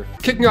character.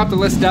 Kicking off the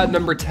list at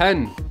number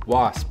 10,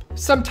 Wasp.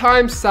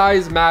 Sometimes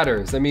size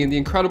matters. I mean, the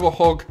Incredible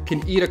Hulk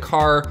can eat a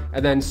car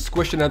and then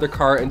squish another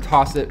car and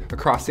toss it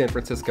across San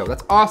Francisco.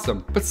 That's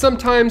awesome. But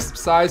sometimes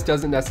size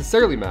doesn't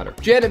necessarily matter.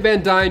 Janet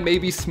Van Dyne may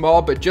be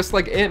small, but just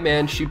like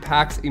Ant-Man, she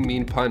packs a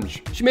mean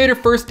punch. She made her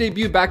first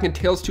debut back in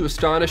Tales to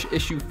Astonish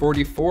issue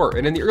 44,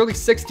 and in the early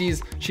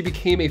 60s, she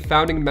became a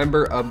founding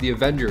member of the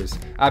Avengers.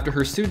 After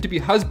her soon-to-be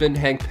husband,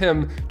 Hank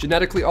Pym,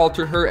 genetically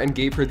altered her and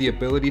gave her the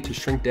ability to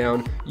shrink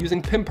down using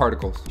Pym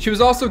particles. She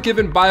was also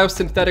given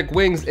biosynthetic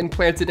wings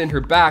implanted in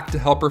her back to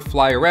help her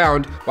fly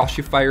around while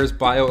she fires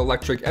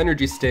bioelectric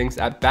energy stings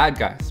at bad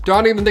guys.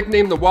 Donning the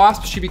nickname the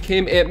Wasp, she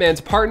became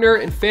Ant-Man's partner,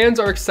 and fans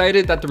are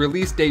excited that the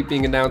release date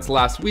being announced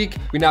last week,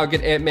 we now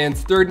get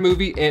Ant-Man's third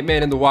movie,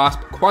 Ant-Man and the Wasp: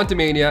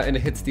 Quantumania, and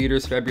it hits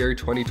theaters February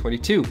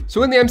 2022.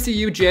 So in the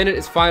MCU, Janet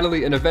is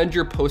finally an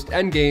Avenger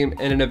post-Endgame,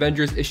 and in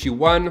Avengers issue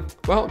 1,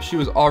 well, she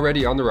was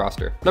already on the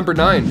roster. Number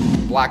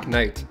 9, Black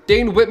Knight.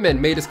 Dane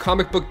Whitman made his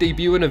comic book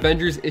debut in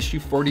Avengers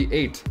issue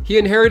 48. He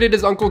inherited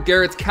his uncle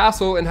Garrett's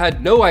castle and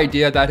had no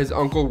idea that his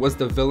uncle was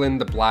the villain,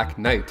 the Black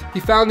Knight. He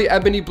found the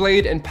Ebony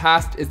Blade and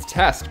passed its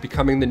test,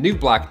 becoming the new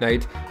Black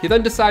Knight. He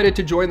then decided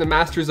to join the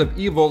Masters of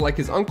Evil like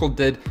his uncle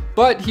did,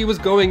 but he was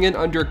going in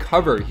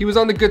undercover. He was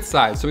on the good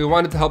side, so he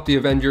wanted to help the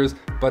Avengers,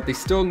 but they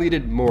still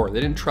needed more. They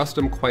didn't trust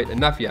him quite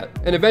enough yet.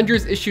 In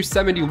Avengers issue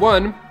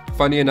 71,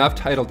 funny enough,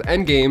 titled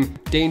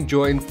Endgame, Dane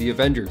joins the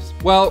Avengers.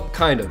 Well,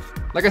 kind of.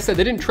 Like I said,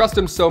 they didn't trust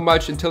him so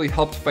much until he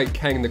helped fight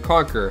Kang the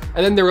Conqueror,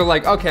 and then they were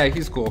like, okay,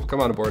 he's cool, come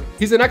on aboard.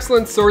 He's an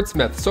excellent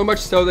swordsmith, so much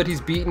so that he's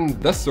beaten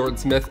the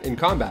swordsmith in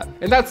combat.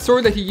 And that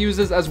sword that he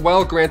uses as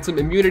well grants him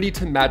immunity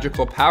to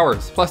magical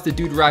powers. Plus the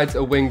dude rides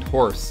a winged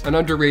horse, an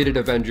underrated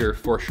Avenger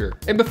for sure.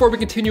 And before we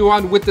continue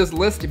on with this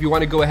list, if you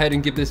want to go ahead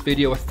and give this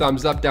video a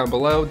thumbs up down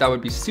below, that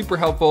would be super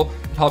helpful.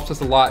 It helps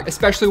us a lot,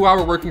 especially while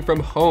we're working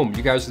from home.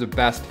 You guys are the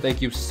best.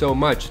 Thank you so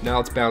much. Now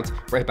let's bounce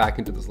right back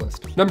into this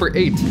list. Number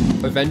 8,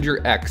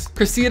 Avenger X.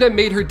 Cressida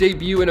made her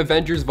debut in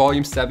Avengers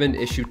Volume 7,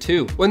 Issue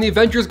 2. When the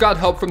Avengers got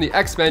help from the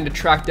X-Men to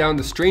track down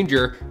the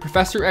Stranger,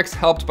 Professor X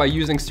helped by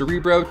using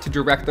Cerebro to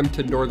direct them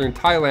to northern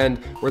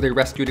Thailand, where they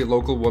rescued a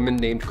local woman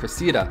named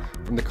Cressida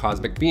from the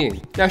cosmic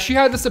being. Now, she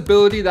had this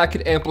ability that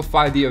could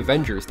amplify the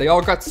Avengers. They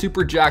all got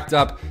super jacked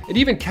up, and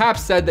even Cap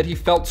said that he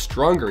felt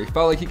stronger. He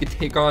felt like he could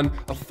take on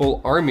a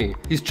full army.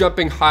 He's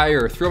jumping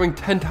higher, throwing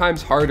 10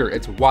 times harder.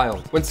 It's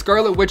wild. When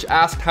Scarlet Witch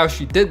asked how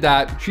she did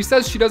that, she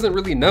says she doesn't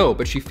really know,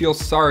 but she feels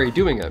sorry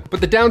doing it. But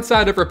the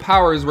downside of her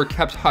powers were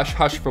kept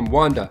hush-hush from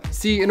Wanda.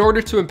 See, in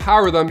order to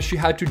empower them, she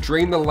had to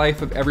drain the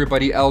life of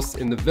everybody else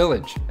in the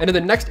village. And in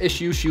the next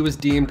issue, she was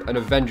deemed an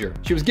Avenger.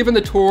 She was given the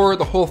tour,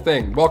 the whole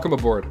thing. Welcome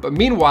aboard. But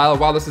meanwhile,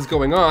 while this is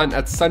going on,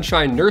 at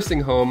Sunshine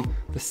Nursing Home,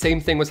 the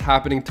same thing was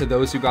happening to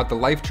those who got the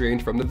life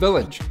drained from the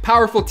village.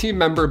 Powerful team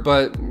member,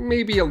 but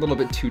maybe a little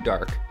bit too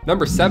dark.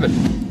 Number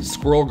 7,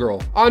 Squirrel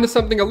Girl. On to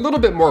something a little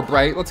bit more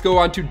bright, let's go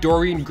on to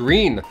Doreen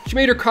Green. She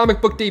made her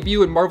comic book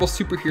debut in Marvel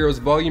Superheroes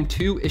Volume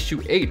 2,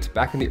 Issue 8,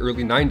 back in the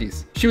early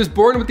 90s. She was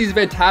born with these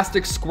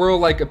fantastic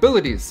squirrel-like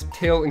abilities,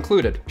 tail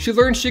included. She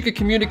learned she could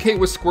communicate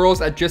with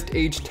squirrels at just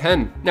age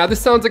 10. Now, this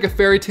sounds like a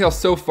fairy tale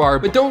so far,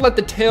 but don't let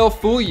the tail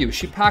fool you.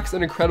 She packs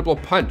an incredible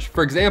punch.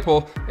 For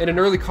example, in an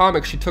early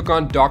comic, she took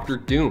on Dr.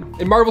 Doom.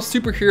 In Marvel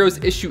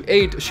Superheroes Issue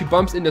 8, she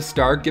bumps into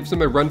Stark, gives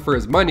him a run for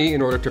his money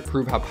in order to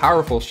prove how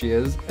powerful she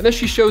is, and then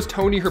she shows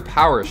Tony her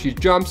power. She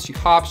jumps, she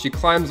hops, she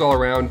climbs all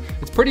around.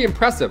 It's pretty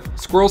impressive.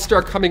 Squirrels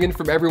start coming in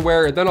from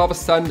everywhere, and then all of a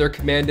sudden they're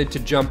commanded to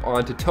jump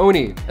onto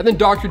Tony. And then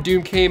Dr.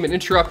 Doom came and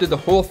interrupted the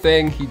whole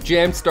thing. He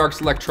jammed Stark's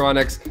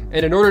electronics,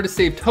 and in order to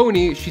save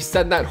Tony, she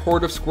sent that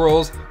horde of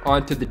squirrels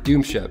onto the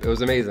Doom ship. It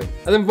was amazing.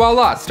 And then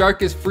voila,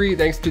 Stark is free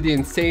thanks to the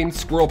insane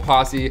squirrel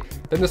posse.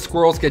 Then the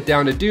squirrels get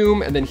down to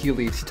Doom, and then he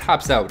leaves. He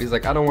taps out. He's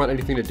like, I don't want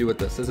anything to do with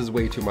this. This is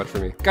way too much for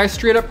me. Guy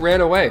straight up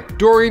ran away.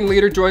 Doreen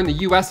later joined the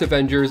US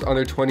Avengers on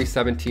their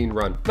 2017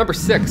 run. Number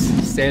 6,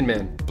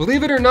 Sandman.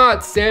 Believe it or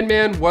not,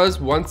 Sandman was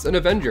once an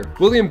Avenger.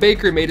 William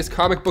Baker made his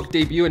comic book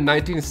debut in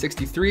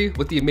 1963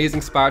 with The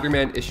Amazing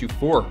Spider-Man issue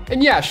 4.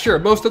 And yeah, sure,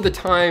 most of the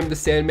time the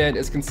Sandman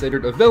is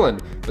considered a villain,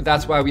 but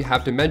that's why we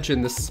have to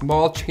mention this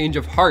small change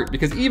of heart,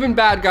 because even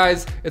bad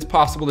guys, it's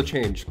possible to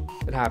change.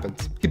 It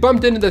happens. He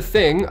bumped into the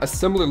Thing, a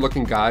similar looking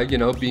looking guy, you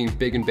know, being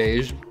big and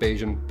beige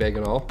and big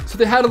and all. So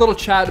they had a little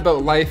chat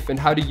about life and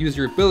how to use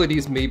your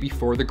abilities maybe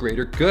for the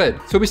greater good.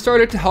 So we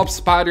started to help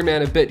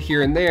Spider-Man a bit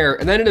here and there,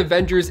 and then in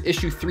Avengers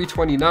issue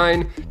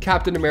 329,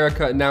 Captain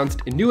America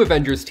announced a new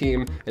Avengers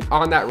team, and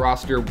on that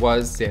roster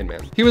was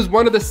Sandman. He was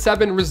one of the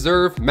 7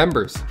 reserve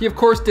members. He of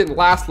course didn't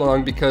last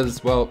long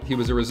because, well, he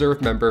was a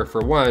reserve member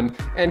for one,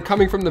 and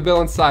coming from the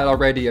villain side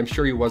already, I'm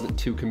sure he wasn't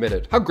too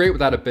committed. How great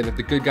would that have been if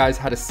the good guys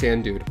had a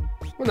sand dude?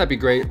 Wouldn't that be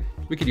great?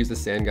 We could use the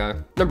sand guy.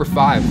 Number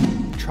 5,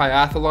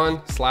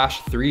 triathlon /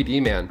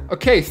 3D man.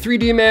 Okay,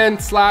 3D man /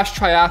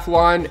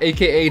 triathlon,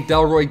 aka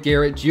Delroy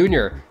Garrett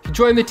Jr. He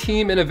joined the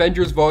team in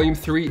Avengers Volume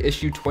 3,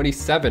 issue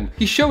 27.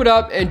 He showed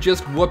up and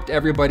just whooped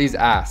everybody's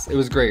ass. It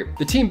was great.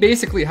 The team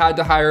basically had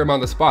to hire him on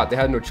the spot. They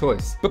had no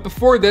choice. But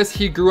before this,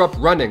 he grew up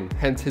running,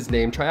 hence his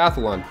name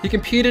Triathlon. He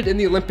competed in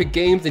the Olympic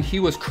Games and he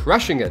was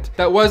crushing it.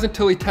 That was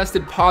until he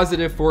tested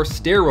positive for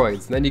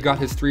steroids. And then he got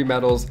his 3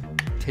 medals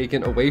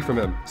taken away from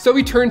him. So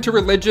he turned to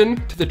religion,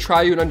 to the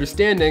triune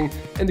understanding,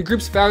 and the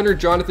group's founder,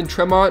 Jonathan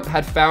Tremont,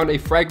 had found a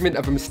fragment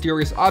of a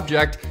mysterious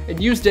object and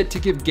used it to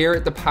give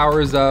Garrett the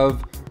powers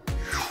of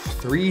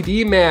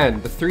 3D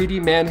man, the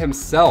 3D man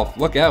himself.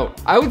 Look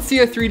out. I would see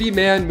a 3D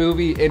man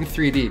movie in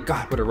 3D.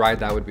 God, what a ride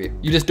that would be.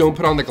 You just don't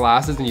put on the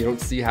glasses and you don't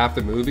see half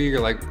the movie.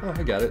 You're like, oh,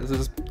 I get it.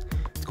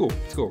 It's cool,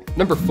 it's cool.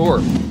 Number 4,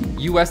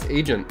 US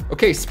agent.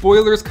 Okay,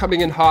 spoilers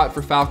coming in hot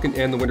for Falcon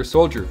and the Winter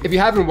Soldier. If you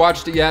haven't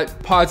watched it yet,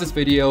 pause this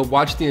video,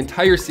 watch the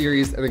entire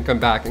series, and then come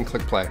back and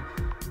click play.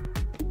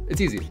 It's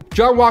easy.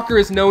 John Walker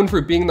is known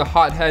for being the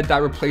hothead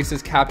that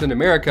replaces Captain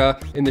America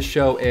in the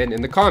show and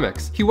in the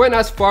comics. He went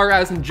as far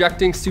as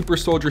injecting super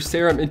soldier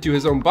serum into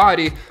his own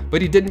body,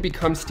 but he didn't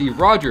become Steve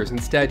Rogers.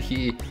 Instead,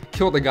 he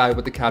killed a guy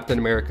with the Captain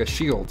America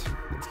shield.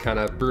 It's kind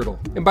of brutal.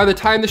 And by the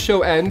time the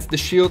show ends, the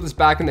shield is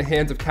back in the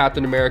hands of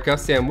Captain America,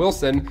 Sam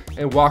Wilson,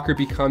 and Walker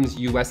becomes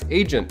US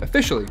agent,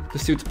 officially. The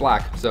suit's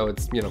black, so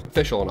it's, you know,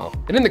 official and all.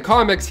 And in the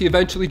comics, he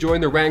eventually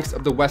joined the ranks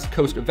of the West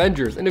Coast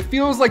Avengers, and it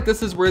feels like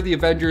this is where the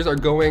Avengers are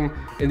going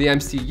in the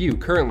MCU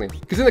currently.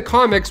 Because in the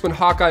comics, when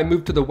Hawkeye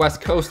moved to the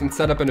West Coast and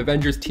set up an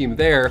Avengers team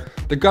there,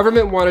 the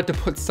government wanted to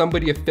put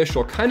somebody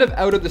official, kind of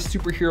out of the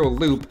superhero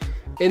loop,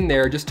 in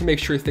there just to make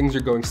sure things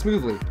are going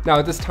smoothly. Now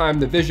at this time,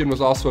 the Vision was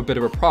also a bit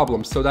of a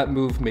problem, so that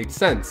move made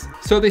sense.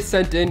 So they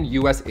sent in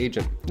US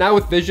agent. Now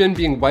with Vision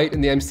being white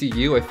in the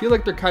MCU, I feel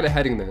like they're kind of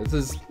heading there.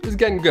 This is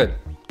getting good.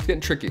 It's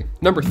getting tricky.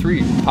 Number 3,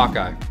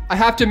 Hawkeye. I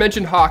have to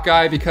mention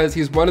Hawkeye because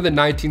he's one of the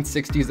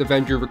 1960s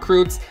Avenger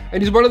recruits,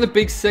 and he's one of the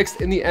big 6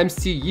 in the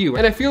MCU,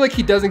 and I feel like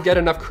he doesn't get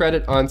enough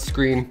credit on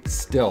screen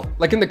still.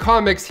 Like in the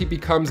comics, he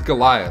becomes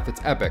Goliath.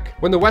 It's epic.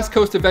 When the West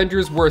Coast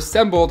Avengers were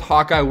assembled,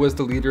 Hawkeye was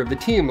the leader of the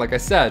team, like I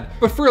said.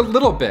 But for a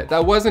little bit,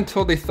 that was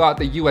until they thought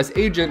the US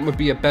agent would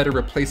be a better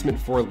replacement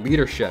for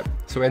leadership.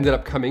 So he ended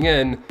up coming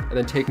in and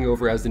then taking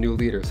over as the new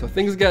leader. So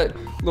things get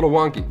a little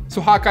wonky.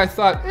 So Hawkeye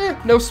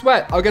thought, no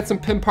sweat. I'll get some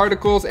Pym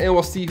particles and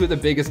we'll see who the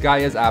biggest guy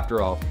is after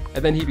all.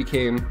 And then he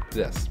became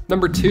this.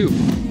 Number 2,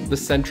 the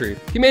Sentry.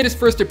 He made his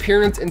first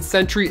appearance in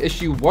Sentry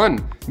issue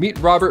 1. Meet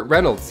Robert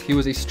Reynolds. He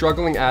was a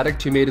struggling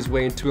addict who made his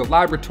way into a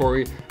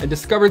laboratory and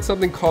discovered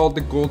something called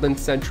the Golden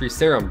Sentry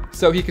Serum.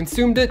 So he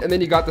consumed it, and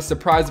then he got the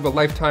surprise of a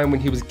lifetime when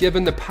he was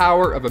given the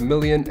power of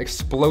 1,000,000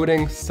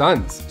 exploding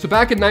suns. So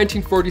back in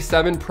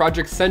 1947,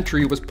 Project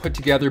Sentry was put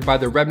together by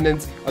the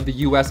remnants of the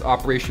US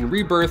Operation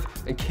Rebirth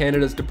and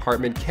Canada's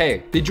Department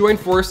K. They joined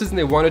forces and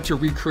they wanted to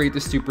recreate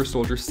the super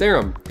soldier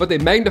serum, but they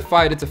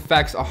magnified its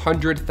effects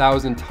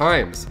 100,000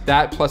 times.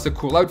 That plus a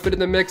cool outfit in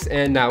the mix,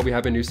 and now we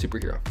have a new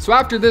superhero. So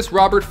after this,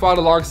 Robert fought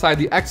alongside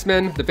the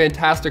X-Men, the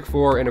Fantastic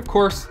Four, and of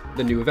course,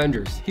 the New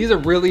Avengers. He's a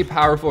really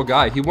powerful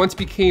guy. He once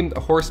became a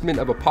Horseman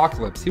of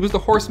Apocalypse. He was the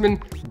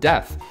Horseman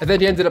Death. And then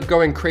he ended up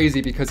going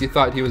crazy because he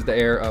thought he was the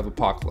heir of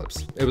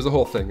Apocalypse. It was a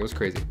whole thing. It was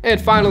crazy.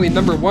 And finally,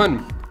 number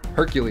 1,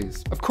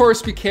 Hercules. Of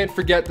course, we can't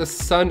forget the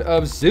son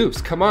of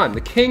Zeus. Come on,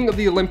 the king of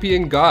the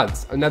Olympian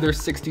gods, another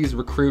 60s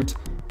recruit,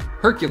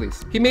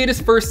 Hercules. He made his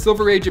first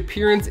Silver Age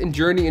appearance in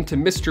Journey into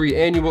Mystery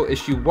Annual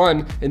issue 1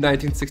 in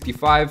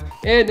 1965,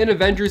 and in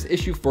Avengers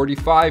issue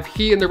 45,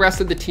 he and the rest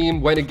of the team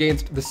went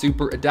against the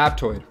Super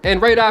Adaptoid.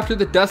 And right after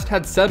the dust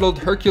had settled,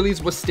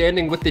 Hercules was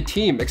standing with the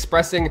team,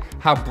 expressing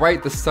how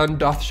bright the sun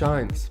doth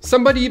shines.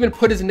 Somebody even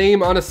put his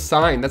name on a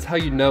sign. That's how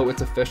you know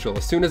it's official.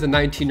 As soon as a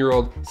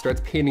 19-year-old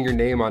starts painting your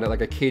name on it like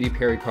a Katy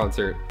Perry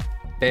concert,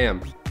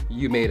 bam,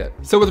 you made it.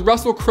 So with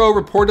Russell Crowe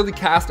reportedly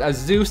cast as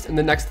Zeus in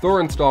the next Thor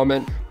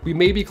installment, we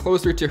may be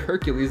closer to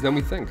Hercules than we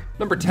think.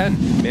 Number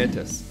 10,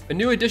 Mantis. A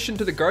new addition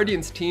to the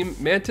Guardians team,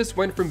 Mantis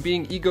went from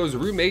being Ego's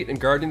roommate in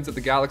Guardians of the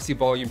Galaxy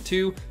Volume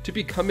 2 to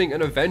becoming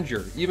an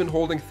Avenger, even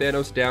holding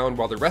Thanos down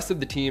while the rest of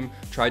the team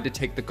tried to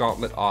take the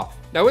gauntlet off.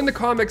 Now in the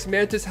comics,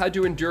 Mantis had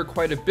to endure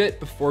quite a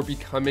bit before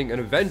becoming an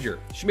Avenger.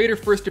 She made her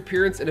first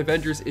appearance in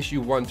Avengers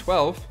issue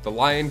 112, The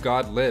Lion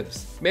God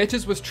Lives.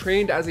 Mantis was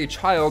trained as a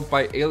child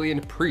by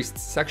alien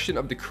priests, section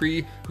of the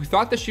Kree, who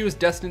thought that she was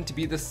destined to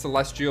be the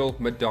celestial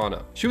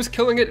Madonna. She was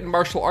killing it in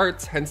martial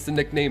arts, hence the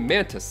nickname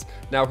Mantis.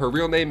 Now her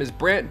real name is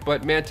Brant,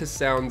 but Mantis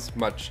sounds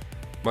much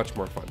Much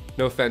more fun.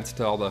 No offense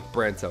to all the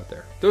brands out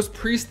there. Those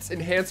priests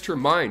enhanced her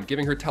mind,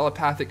 giving her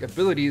telepathic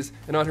abilities,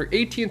 and on her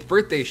 18th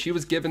birthday, she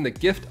was given the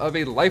gift of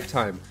a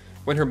lifetime,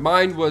 when her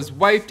mind was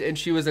wiped and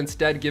she was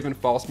instead given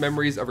false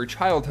memories of her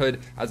childhood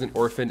as an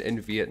orphan in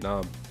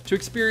Vietnam, to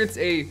experience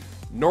a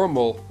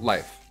normal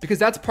life. Because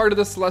that's part of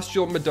the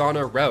celestial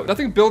Madonna route.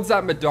 Nothing builds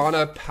that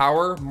Madonna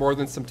power more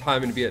than some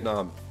time in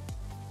Vietnam,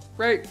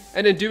 right?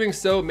 And in doing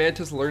so,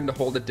 Mantis learned to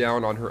hold it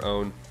down on her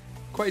own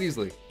quite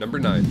easily. Number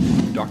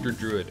 9, Dr.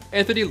 Druid.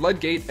 Anthony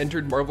Ludgate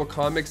entered Marvel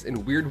Comics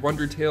in Weird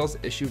Wonder Tales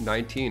issue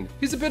 19.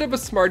 He's a bit of a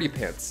smarty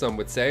pants, some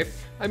would say.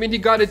 I mean, he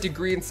got a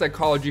degree in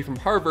psychology from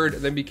Harvard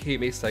and then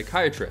became a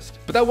psychiatrist.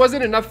 But that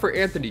wasn't enough for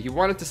Anthony. He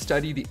wanted to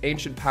study the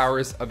ancient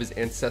powers of his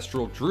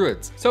ancestral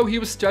druids. So he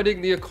was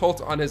studying the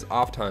occult on his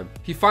off time.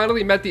 He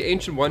finally met the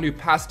ancient one who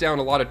passed down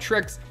a lot of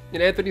tricks,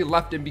 and Anthony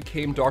left and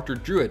became Dr.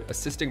 Druid,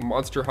 assisting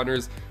monster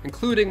hunters,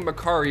 including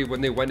Makari, when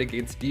they went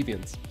against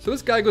deviants. So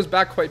this guy goes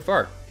back quite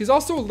far. He's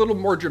also a little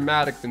more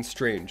dramatic than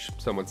strange,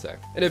 some would say.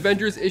 In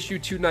Avengers issue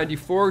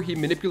 294, he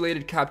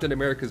manipulated Captain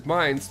America's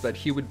mind so that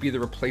he would be the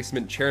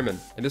replacement chairman.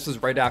 And this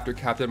was right after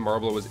Captain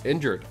Marvel was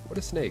injured. What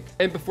a snake.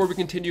 And before we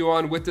continue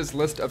on with this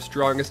list of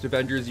strongest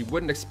Avengers you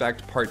wouldn't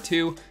expect, part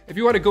 2, if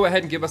you want to go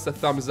ahead and give us a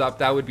thumbs up,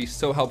 that would be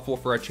so helpful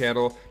for our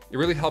channel. It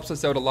really helps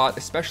us out a lot,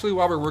 especially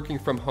while we're working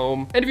from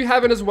home. And if you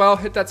haven't as well,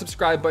 hit that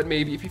subscribe button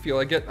maybe if you feel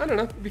like it. I don't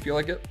know, if you feel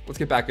like it. Let's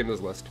get back into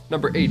this list.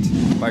 Number 8,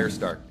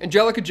 Firestar.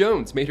 Angelica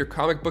Jones made her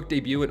comic book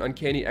debut in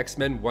Uncanny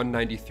X-Men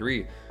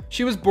 193.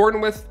 She was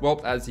born with,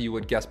 well, as you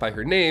would guess by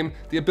her name,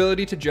 the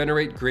ability to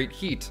generate great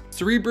heat.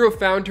 Cerebro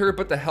found her,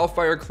 but the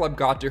Hellfire Club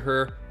got to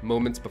her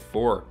moments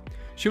before.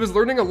 She was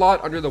learning a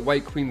lot under the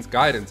White Queen's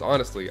guidance,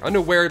 honestly,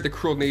 unaware of the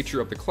cruel nature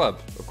of the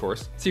club, of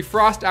course. See,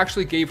 Frost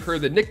actually gave her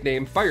the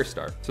nickname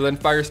Firestar. So then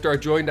Firestar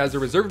joined as a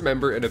reserve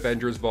member in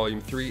Avengers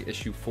Volume 3,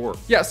 Issue 4.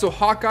 Yeah, so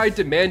Hawkeye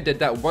demanded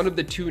that one of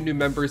the 2 new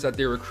members that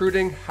they're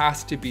recruiting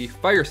has to be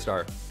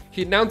Firestar.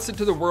 He announced it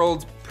to the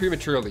world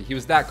prematurely. He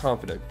was that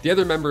confident. The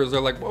other members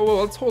are like,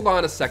 whoa, let's hold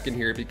on a second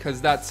here,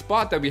 because that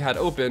spot that we had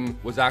open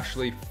was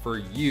actually for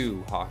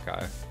you,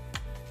 Hawkeye.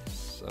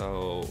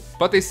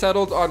 But they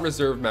settled on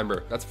reserve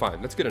member. That's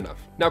fine, that's good enough.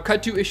 Now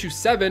cut to issue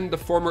 7, the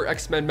former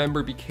X-Men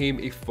member became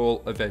a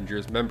full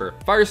Avengers member.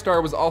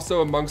 Firestar was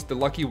also amongst the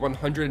lucky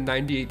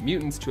 198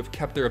 mutants to have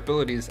kept their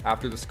abilities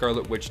after the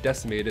Scarlet Witch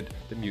decimated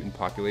the mutant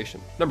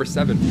population. Number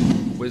 7,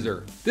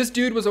 Whizzer. This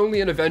dude was only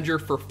an Avenger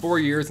for 4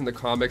 years in the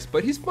comics,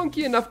 but he's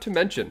funky enough to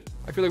mention.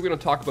 I feel like we don't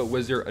talk about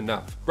Whizzer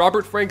enough.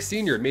 Robert Frank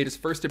Sr. made his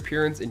first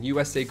appearance in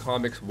USA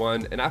Comics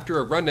 1, and after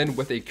a run-in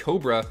with a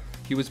Cobra,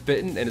 he was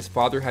bitten and his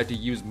father had to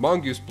use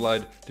mongoose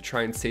blood to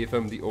try and save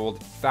him the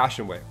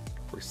old-fashioned way,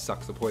 where he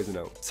sucks the poison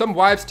out. Some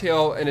wives'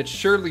 tale, and it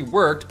surely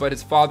worked, but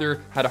his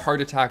father had a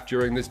heart attack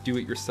during this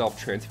do-it-yourself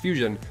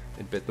transfusion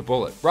and bit the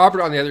bullet.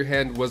 Robert, on the other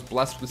hand, was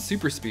blessed with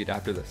super speed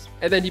after this.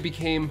 And then he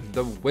became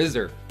the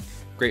Whizzer.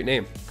 Great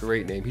name,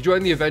 great name. He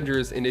joined the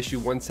Avengers in issue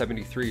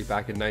 173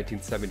 back in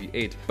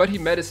 1978, but he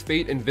met his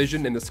fate in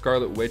Vision in the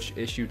Scarlet Witch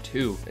issue 2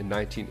 in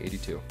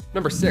 1982.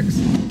 Number 6,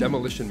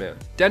 Demolition Man.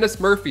 Dennis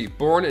Murphy,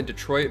 born in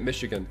Detroit,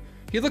 Michigan.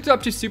 He looked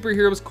up to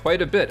superheroes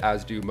quite a bit,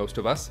 as do most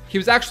of us. He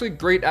was actually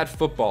great at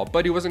football,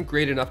 but he wasn't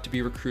great enough to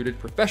be recruited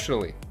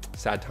professionally.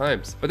 Sad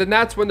times. But then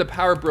that's when the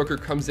power broker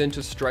comes in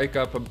to strike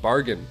up a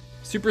bargain.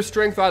 Super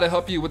strength ought to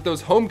help you with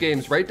those home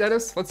games, right,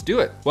 Dennis? Let's do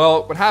it.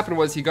 Well, what happened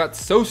was he got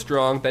so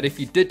strong that if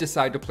he did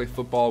decide to play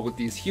football with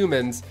these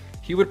humans,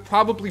 he would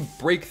probably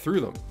break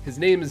through them. His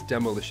name is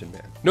Demolition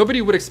Man.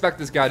 Nobody would expect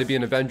this guy to be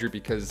an Avenger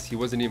because he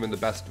wasn't even the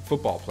best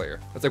football player.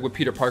 That's like what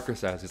Peter Parker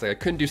says. He's like, I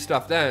couldn't do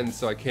stuff then,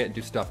 so I can't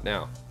do stuff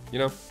now. You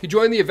know? He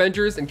joined the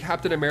Avengers in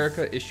Captain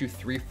America issue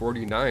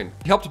 349.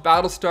 He helped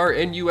Battlestar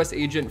and US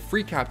Agent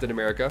free Captain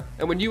America,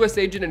 and when US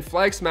Agent and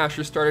Flag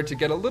Smasher started to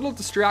get a little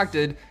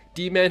distracted,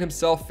 D-Man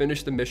himself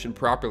finished the mission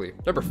properly.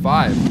 Number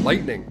 5,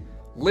 Lightning.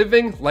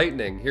 Living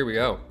lightning, here we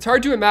go. It's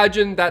hard to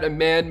imagine that a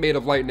man made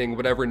of lightning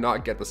would ever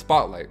not get the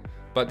spotlight,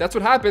 but that's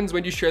what happens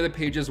when you share the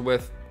pages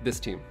with this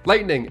team.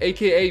 Lightning,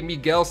 aka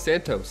Miguel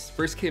Santos,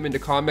 first came into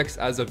comics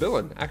as a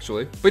villain,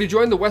 actually, but he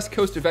joined the West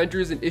Coast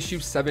Avengers in issue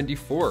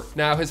 74.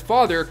 Now, his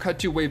father, cut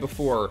to way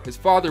before, his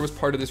father was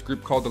part of this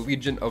group called the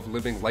Legion of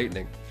Living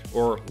Lightning,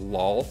 or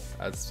LOL,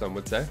 as some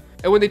would say.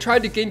 And when they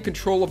tried to gain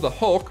control of the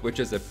Hulk, which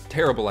is a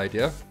terrible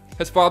idea,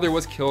 his father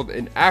was killed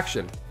in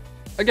action.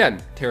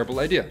 Again, terrible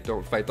idea,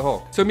 don't fight the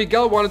Hulk. So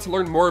Miguel wanted to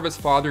learn more of his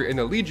father in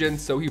the Legion,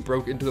 so he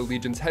broke into the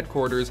Legion's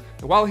headquarters,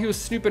 and while he was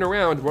snooping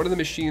around, one of the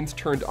machines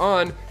turned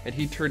on, and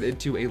he turned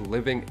into a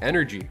living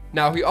energy.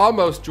 Now, he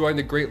almost joined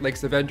the Great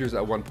Lakes Avengers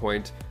at one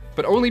point,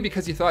 but only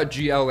because he thought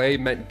GLA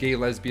meant Gay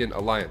Lesbian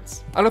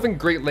Alliance. I don't think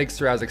Great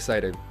Lakes are as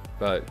exciting,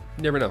 but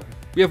you never know.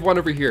 We have one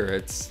over here,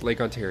 it's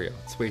Lake Ontario.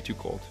 It's way too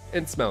cold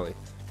and smelly.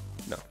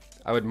 No.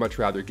 I would much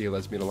rather Gay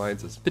Lesbian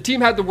Alliances. The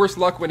team had the worst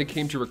luck when it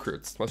came to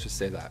recruits. Let's just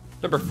say that.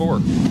 Number 4,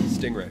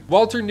 Stingray.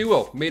 Walter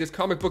Newell made his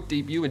comic book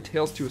debut in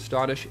Tales to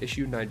Astonish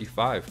issue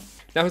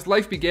 95. Now his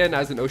life began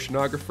as an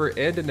oceanographer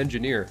and an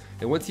engineer,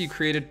 and once he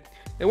created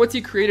And once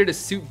he created a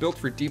suit built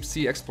for deep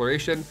sea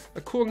exploration,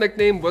 a cool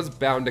nickname was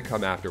bound to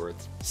come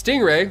afterwards.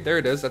 Stingray, there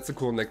it is, that's a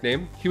cool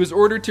nickname. He was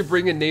ordered to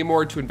bring in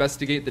Namor to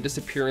investigate the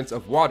disappearance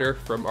of water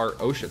from our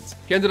oceans.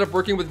 He ended up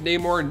working with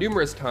Namor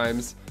numerous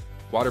times,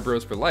 Water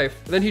Bros for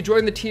life, and then he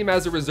joined the team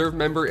as a reserve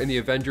member in the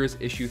Avengers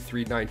issue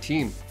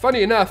 319.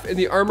 Funny enough, in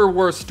the Armor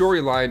Wars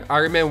storyline,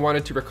 Iron Man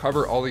wanted to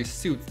recover all these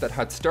suits that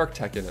had Stark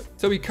tech in it.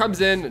 So he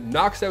comes in,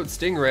 knocks out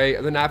Stingray,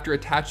 and then after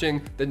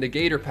attaching the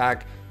Negator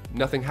pack,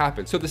 nothing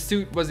happened. So the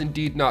suit was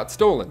indeed not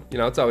stolen. You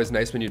know, it's always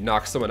nice when you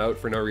knock someone out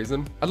for no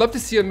reason. I'd love to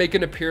see him make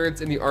an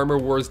appearance in the Armor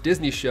Wars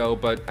Disney show,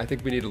 but I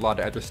think we need a lot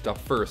of other stuff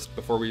first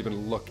before we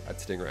even look at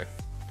Stingray.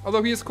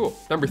 Although he is cool.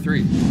 Number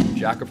 3,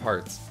 Jack of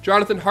Hearts.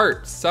 Jonathan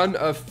Hart, son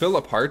of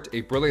Philip Hart,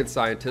 a brilliant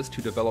scientist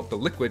who developed a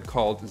liquid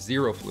called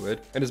Zero Fluid,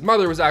 and his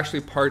mother was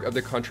actually part of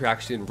the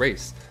Contraxian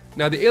race.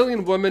 Now, the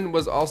alien woman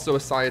was also a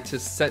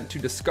scientist sent to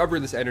discover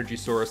this energy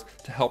source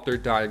to help their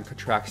dying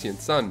Contraxian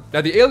son.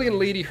 Now, the alien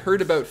lady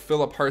heard about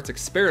Philip Hart's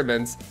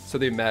experiments, so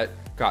they met,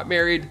 got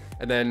married,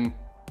 and then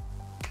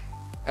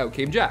out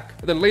came Jack.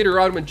 And then later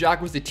on, when Jack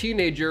was a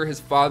teenager, his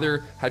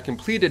father had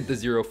completed the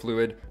Zero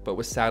Fluid, but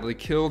was sadly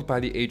killed by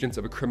the agents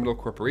of a criminal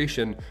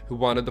corporation who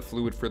wanted the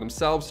fluid for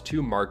themselves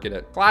to market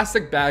it.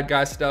 Classic bad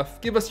guy stuff.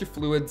 Give us your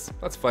fluids,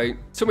 let's fight.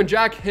 So when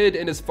Jack hid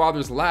in his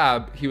father's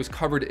lab, he was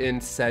covered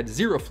in said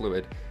Zero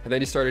Fluid, and then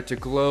he started to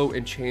glow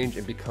and change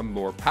and become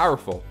more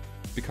powerful,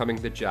 becoming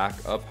the Jack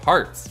of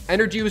Hearts.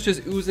 Energy was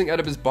just oozing out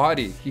of his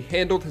body. He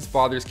handled his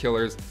father's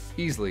killers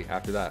easily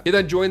after that. He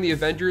then joined the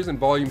Avengers in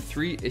Volume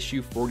 3,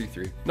 Issue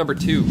 43. Number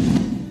 2,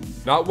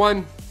 not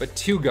one, but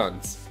 2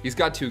 guns. He's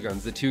got 2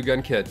 guns, the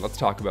 2-gun kid. Let's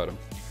talk about him.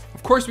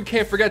 Of course, we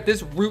can't forget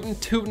this rootin'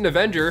 tootin'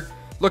 Avenger.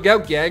 Look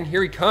out, gang,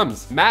 here he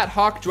comes. Matt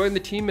Hawk joined the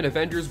team in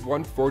Avengers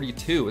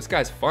 142. This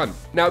guy's fun.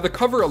 Now, the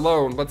cover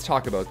alone, let's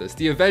talk about this.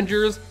 The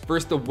Avengers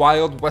versus the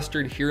wild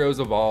Western heroes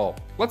of all.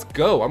 Let's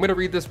go, I'm gonna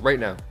read this right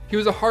now. He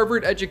was a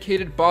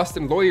Harvard-educated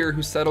Boston lawyer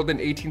who settled in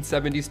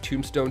 1870s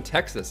Tombstone,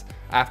 Texas,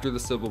 after the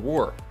Civil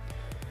War.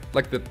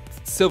 Like the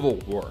Civil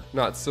War,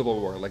 not Civil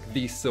War, like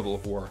the Civil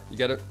War. You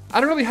get it? I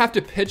don't really have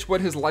to pitch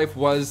what his life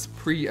was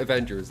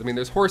pre-Avengers. I mean,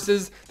 there's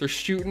horses, there's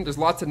shooting, there's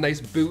lots of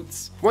nice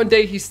boots. One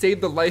day he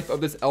saved the life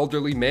of this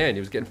elderly man. He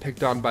was getting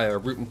picked on by a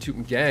rootin'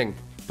 tootin' gang.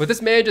 But this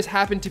man just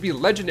happened to be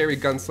legendary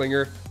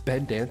gunslinger,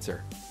 Ben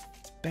Dancer.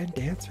 It's Ben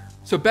Dancer.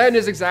 So Ben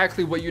is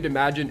exactly what you'd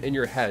imagine in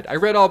your head. I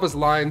read all of his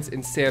lines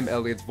in Sam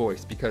Elliott's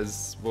voice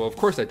because, well, of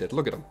course I did,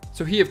 look at him.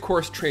 So he of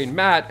course trained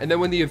Matt, and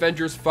then when the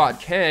Avengers fought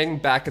Kang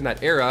back in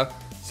that era,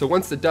 so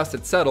once the dust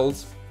had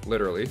settled,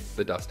 literally,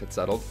 the dust had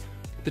settled,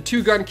 the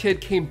 2-gun kid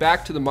came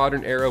back to the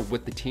modern era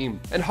with the team.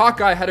 And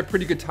Hawkeye had a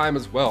pretty good time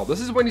as well.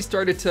 This is when he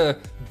started to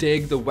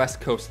dig the West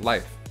Coast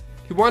life.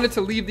 He wanted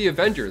to leave the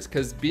Avengers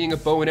because being a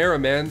bow and arrow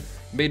man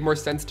made more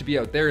sense to be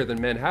out there than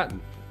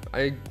Manhattan.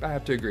 I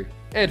have to agree.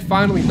 And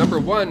finally, number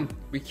 1,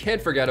 we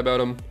can't forget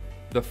about him,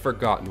 the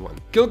Forgotten One.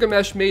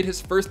 Gilgamesh made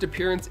his first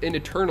appearance in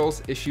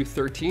Eternals issue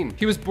 13.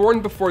 He was born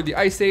before the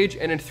Ice Age,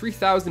 and in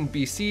 3000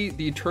 BC,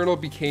 the Eternal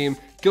became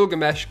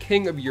Gilgamesh,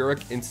 king of Uruk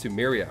in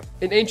Sumeria.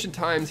 In ancient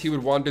times, he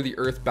would wander the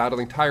earth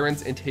battling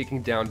tyrants and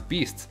taking down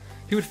beasts.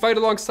 He would fight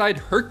alongside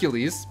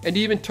Hercules, and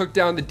he even took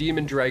down the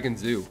demon dragon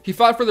Zeus. He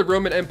fought for the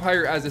Roman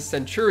Empire as a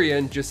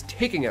centurion, just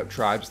taking out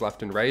tribes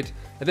left and right,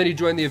 and then he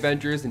joined the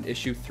Avengers in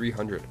issue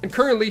 300. And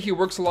currently, he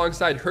works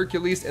alongside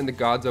Hercules and the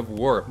gods of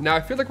war. Now,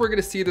 I feel like we're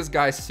gonna see this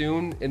guy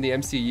soon in the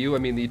MCU. I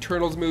mean, the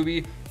Eternals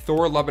movie,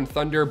 Thor, Love and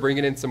Thunder,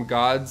 bringing in some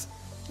gods.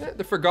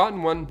 The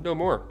Forgotten One, no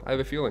more, I have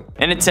a feeling.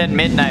 And it said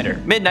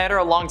Midnighter. Midnighter,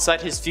 alongside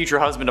his future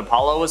husband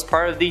Apollo, was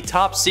part of the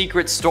top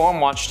secret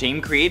Stormwatch team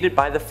created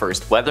by the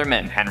first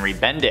Weatherman, Henry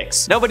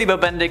Bendix. Nobody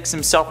but Bendix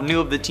himself knew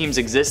of the team's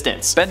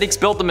existence. Bendix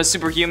built them as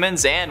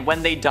superhumans, and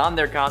when they donned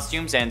their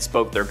costumes and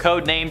spoke their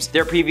code names,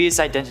 their previous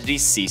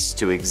identities ceased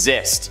to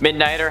exist.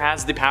 Midnighter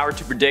has the power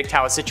to predict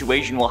how a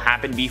situation will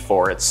happen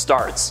before it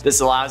starts. This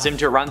allows him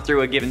to run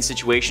through a given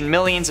situation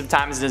millions of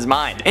times in his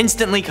mind,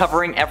 instantly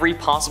covering every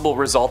possible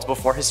result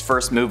before his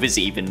first move is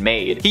even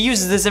made. He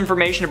uses this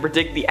information to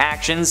predict the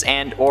actions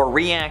and or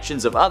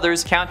reactions of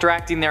others,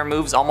 counteracting their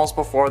moves almost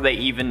before they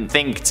even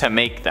think to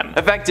make them,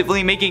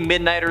 effectively making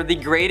Midnighter the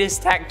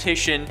greatest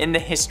tactician in the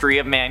history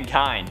of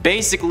mankind.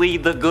 Basically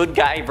the good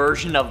guy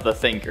version of the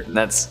Thinker.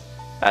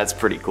 That's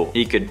pretty cool.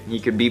 He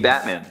could be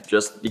Batman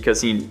just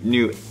because he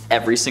knew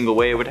every single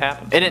way it would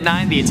happen. And at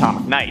 9, the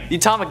Atomic Knight. The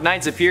Atomic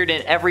Knights appeared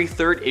in every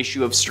 3rd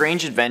issue of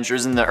Strange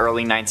Adventures in the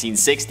early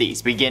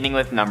 1960s, beginning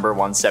with number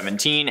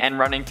 117 and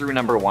running through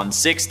number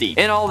 160.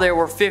 In all, there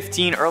were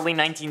 15 early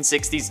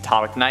 1960s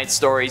Atomic Knight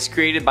stories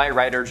created by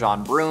writer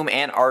John Broome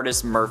and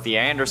artist Murphy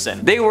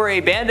Anderson. They were a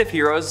band of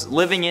heroes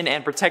living in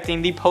and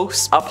protecting the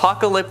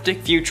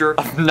post-apocalyptic future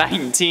of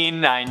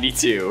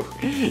 1992.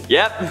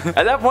 Yep,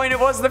 at that point it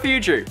was the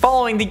future.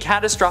 Following following the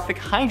catastrophic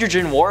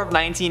Hydrogen War of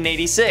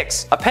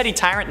 1986. A petty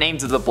tyrant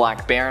named the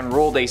Black Baron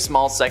ruled a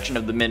small section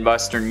of the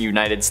Midwestern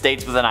United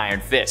States with an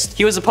iron fist.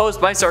 He was opposed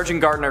by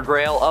Sergeant Gardner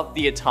Grail of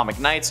the Atomic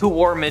Knights, who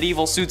wore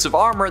medieval suits of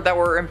armor that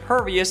were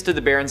impervious to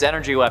the Baron's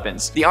energy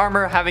weapons, the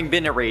armor having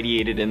been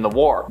irradiated in the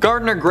war.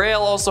 Gardner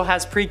Grail also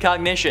has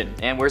precognition,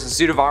 and wears a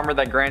suit of armor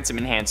that grants him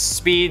enhanced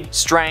speed,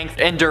 strength,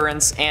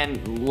 endurance,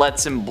 and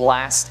lets him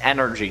blast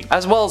energy,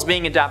 as well as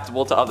being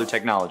adaptable to other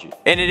technology.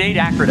 In innate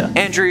Acrita,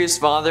 Andrea's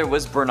father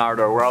was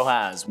Bernardo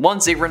Rojas,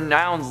 once a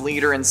renowned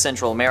leader in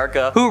Central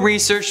America who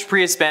researched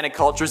pre-Hispanic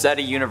cultures at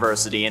a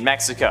university in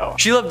Mexico.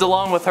 She lived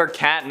alone with her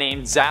cat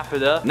named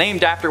Zapata,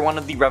 named after one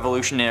of the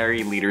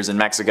revolutionary leaders in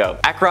Mexico.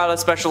 Acrita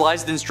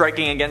specialized in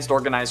striking against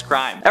organized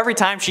crime. Every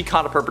time she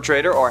caught a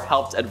perpetrator or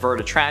helped avert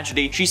a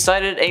tragedy, she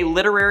cited a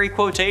literary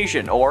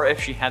quotation, or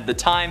if she had the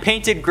time,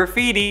 painted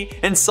graffiti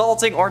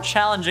insulting or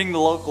challenging the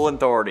local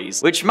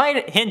authorities, which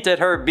might hint at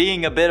her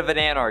being a bit of an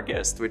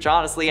anarchist, which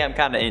honestly I'm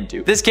kinda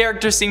into. This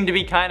character seemed to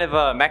be kind of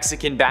a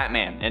Mexican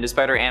Batman, and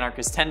despite her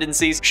anarchist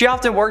tendencies, she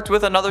often worked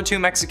with another two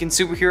Mexican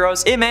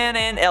superheroes, Iman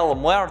and El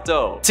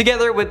Muerto.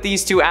 Together with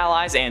these two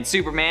allies and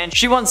Superman,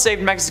 she once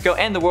saved Mexico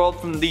and the world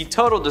from the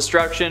total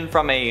destruction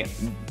from a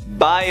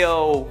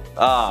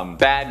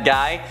bad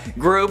guy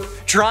group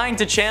trying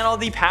to channel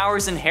the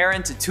powers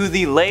inherent to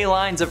the ley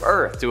lines of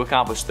Earth to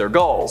accomplish their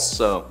goals.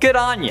 So good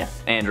on ya,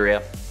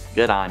 Andrea.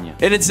 Good on you.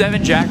 In its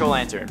 7th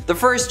Jack-o'-lantern. The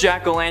first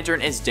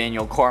Jack-o'-lantern is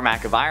Daniel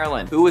Cormac of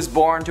Ireland, who was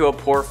born to a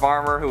poor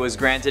farmer who was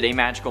granted a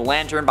magical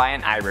lantern by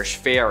an Irish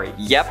fairy.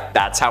 Yep,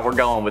 that's how we're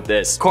going with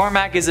this.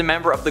 Cormac is a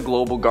member of the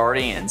Global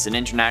Guardians, an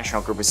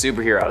international group of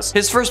superheroes.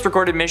 His first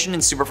recorded mission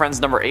in Super Friends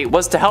number 8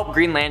 was to help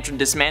Green Lantern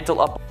dismantle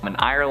a bomb in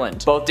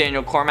Ireland. Both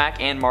Daniel Cormac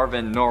and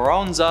Marvin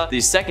Noronza,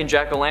 the second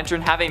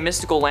Jack-o'-lantern, have a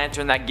mystical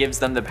lantern that gives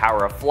them the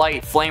power of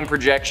flight, flame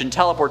projection,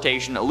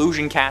 teleportation,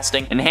 illusion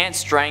casting, enhanced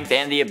strength,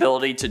 and the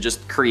ability to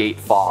just create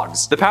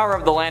fogs. The power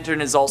of the lantern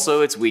is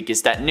also its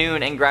weakest at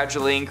noon and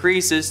gradually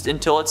increases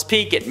until its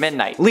peak at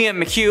midnight. Liam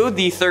McHugh,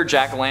 the third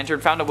Jack-o'-lantern,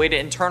 found a way to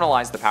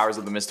internalize the powers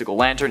of the mystical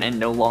lantern and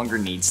no longer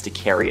needs to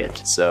carry it.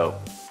 So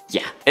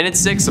yeah. In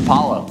its 6th,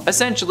 Apollo.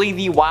 Essentially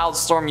the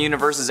Wildstorm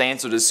universe's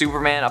answer to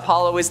Superman,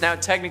 Apollo is now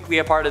technically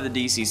a part of the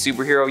DC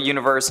superhero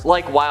universe,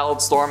 like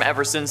Wildstorm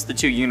ever since the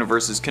two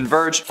universes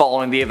converged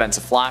following the events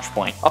of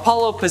Flashpoint.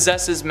 Apollo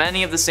possesses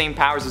many of the same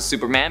powers as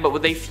Superman, but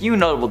with a few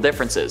notable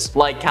differences.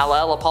 Like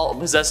Kal-El, Apollo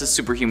possesses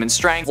superhuman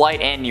strength,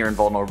 flight, and near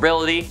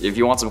invulnerability. If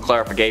you want some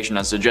clarification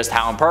as to just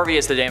how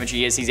impervious to damage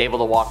he is, he's able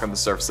to walk on the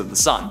surface of the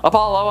sun.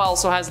 Apollo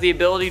also has the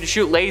ability to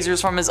shoot lasers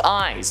from his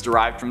eyes,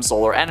 derived from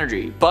solar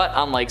energy, but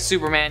unlike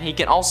Superman, he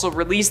can also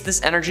release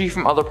this energy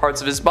from other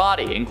parts of his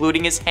body,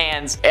 including his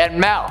hands and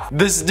mouth.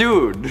 This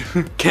dude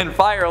can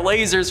fire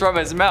lasers from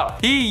his mouth.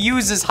 He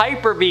uses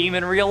hyper beam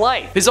in real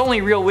life. His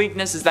only real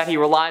weakness is that he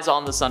relies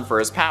on the sun for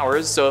his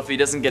powers, so if he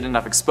doesn't get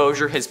enough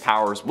exposure, his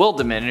powers will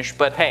diminish,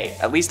 but hey,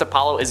 at least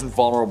Apollo isn't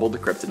vulnerable to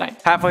kryptonite.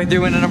 Halfway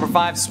through into number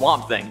 5,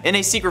 Swamp Thing. In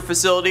a secret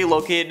facility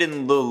located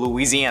in the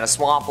Louisiana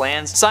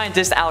swamplands,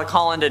 scientist Alec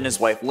Holland and his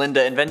wife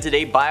Linda invented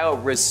a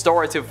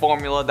bio-restorative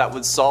formula that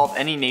would solve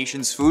any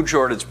nation's food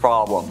shortage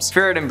problems.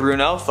 Ferret and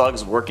Bruno,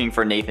 thugs working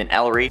for Nathan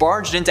Ellery,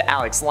 barged into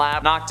Alec's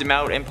lab, knocked him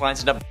out, and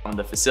planted a bomb in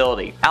the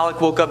facility.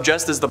 Alec woke up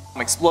just as the bomb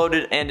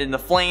exploded, and in the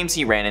flames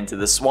he ran into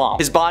the swamp.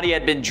 His body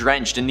had been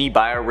drenched in the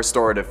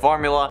bio-restorative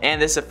formula,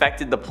 and this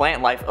affected the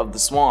plant life of the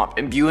swamp,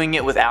 imbuing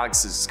it with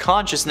Alex's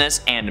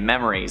consciousness and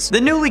memories. The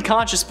newly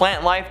conscious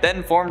plant life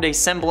then formed a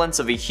semblance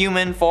of a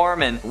human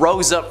form and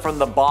rose up from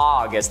the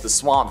bog as the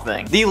Swamp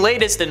Thing, the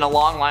latest in a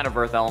long line of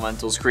Earth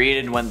elementals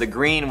created when the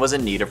Green was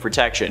in need of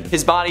protection.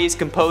 His body is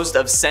composed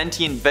of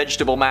sentient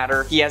vegetable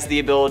matter, he has the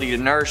ability to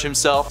nourish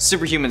himself,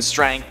 superhuman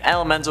strength,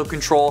 elemental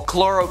control,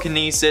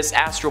 chlorokinesis,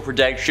 astral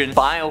projection,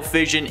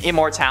 biofission,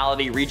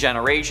 immortality,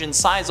 regeneration,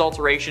 size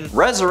alteration,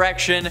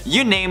 resurrection,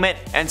 you name it,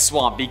 and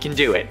Swampy can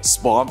do it.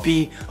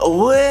 Swampy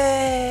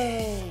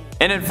away!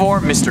 And in 4,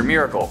 Mr.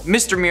 Miracle.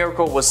 Mr.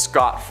 Miracle was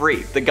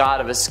scot-free, the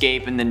god of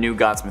escape in the New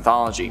Gods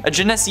mythology. A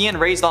Genesian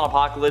raised on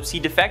Apocalypse, he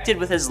defected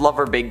with his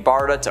lover Big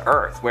Barda to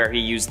Earth, where he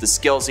used the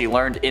skills he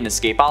learned in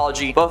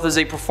escapology, both as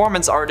a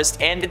performance artist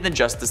and in the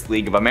Justice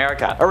League of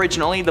America.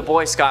 Originally, the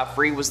boy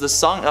scot-free was the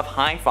son of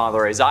High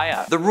Father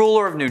Isaiah, the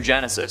ruler of New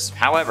Genesis.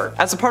 However,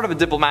 as a part of a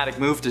diplomatic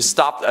move to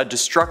stop a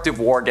destructive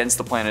war against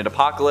the planet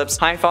Apocalypse,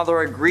 High Father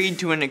agreed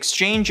to an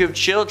exchange of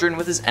children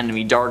with his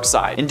enemy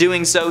Darkseid. In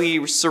doing so,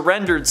 he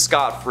surrendered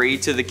scot-free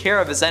to the care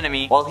of his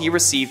enemy while he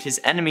received his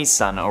enemy's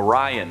son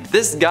Orion.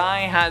 This guy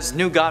has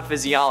new god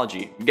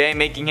physiology, okay,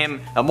 making him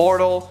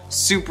immortal,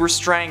 super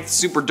strength,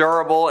 super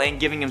durable, and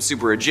giving him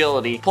super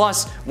agility.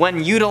 Plus,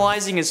 when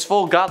utilizing his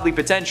full godly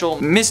potential,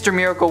 Mr.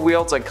 Miracle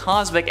wields a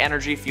cosmic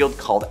energy field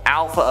called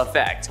Alpha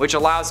Effect, which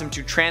allows him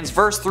to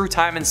transverse through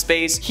time and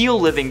space, heal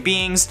living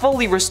beings,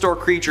 fully restore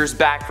creatures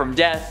back from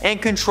death,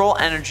 and control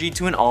energy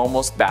to an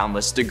almost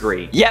boundless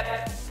degree.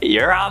 Yep,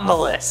 you're on the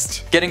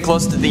list. Getting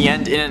close to the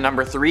end in at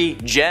number 3,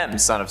 Jem,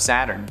 son of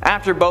Saturn.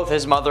 After both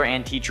his mother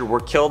and teacher were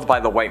killed by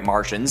the White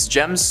Martians,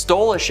 Jem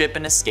stole a ship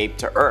and escaped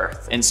to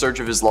Earth, in search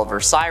of his lover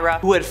Syra,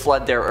 who had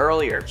fled there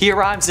earlier. He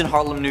arrives in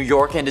Harlem, New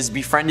York and is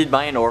befriended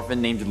by an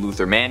orphan named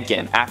Luther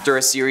Mankin. After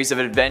a series of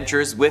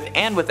adventures with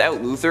and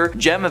without Luther,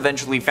 Jem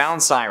eventually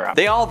found Syra.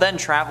 They all then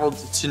traveled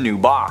to New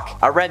Bok,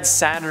 a red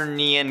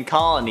Saturnian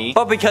colony,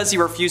 but because he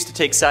refused to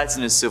take sides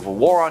in a civil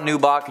war on New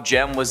Bok,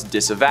 Jem was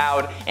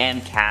disavowed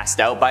and cast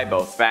out by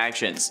both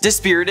factions.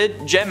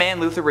 Dispirited, Jem and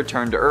Luther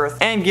returned to Earth,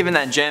 and given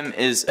that Jem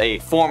is a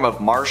form of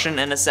Martian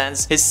in a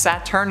sense, his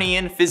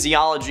Saturnian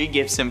physiology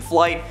gives him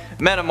flight,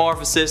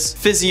 metamorphosis,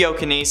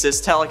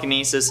 physiokinesis,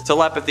 telekinesis,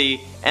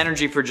 telepathy,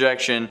 energy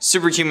projection,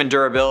 superhuman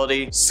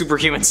durability,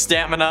 superhuman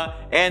stamina,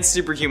 and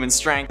superhuman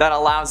strength that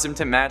allows him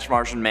to match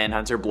Martian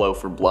Manhunter blow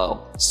for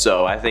blow.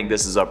 So I think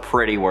this is a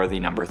pretty worthy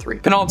number 3.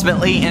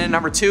 Penultimately, in at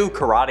number 2,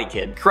 Karate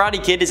Kid.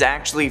 Karate Kid is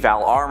actually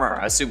Val Armour,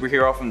 a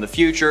superhero from the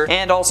future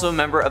and also a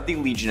member of the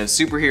Legion of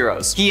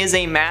Superheroes. He is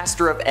a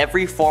master of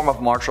every form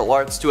of martial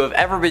arts to have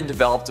ever been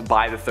developed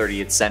by the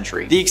 30th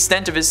century. The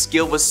extent of his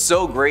skill was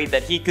so great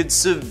that he could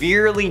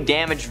severely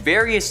damage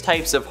various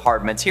types of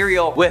hard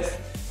material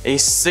with a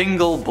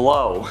single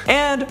blow,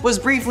 and was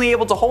briefly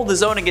able to hold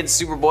his own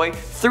against Superboy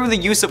through the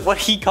use of what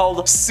he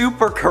called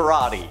super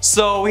karate.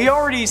 So he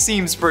already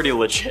seems pretty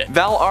legit.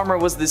 Val Armour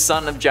was the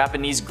son of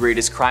Japanese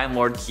greatest crime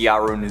lord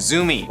Kiaru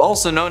Nozumi,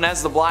 also known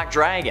as the Black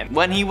Dragon.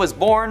 When he was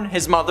born,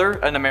 his mother,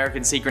 an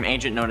American secret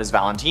agent known as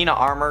Valentina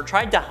Armour,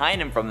 tried to hide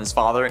him from his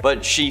father,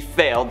 but she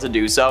failed to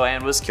do so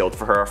and was killed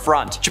for her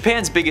affront.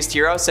 Japan's biggest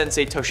hero,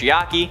 Sensei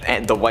Toshiaki,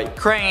 and the White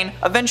Crane,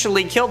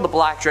 eventually killed the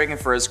Black Dragon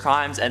for his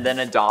crimes and then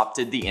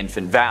adopted the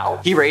infant Val.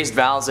 He raised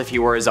Val as if he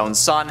were his own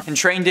son and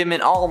trained him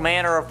in all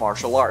manner of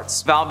martial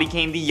arts. Val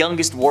became the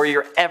youngest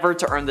warrior ever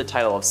to earn the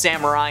title of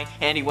samurai,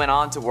 and he went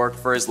on to work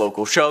for his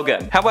local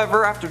shogun.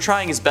 However, after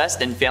trying his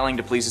best and failing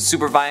to please his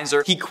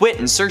supervisor, he quit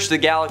and searched the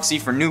galaxy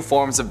for new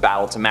forms of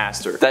battle to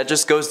master. That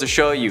just goes to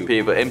show you,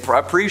 people,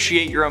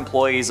 appreciate your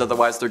employees,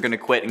 otherwise they're gonna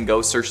quit and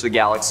go search the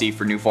galaxy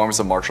for new forms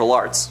of martial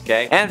arts,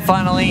 okay? And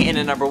finally, in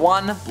at number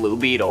 1, Blue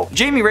Beetle.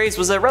 Jamie Reyes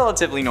was a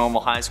relatively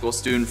normal high school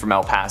student from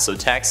El Paso,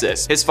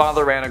 Texas. His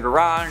father ran a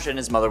garage and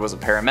his mother was a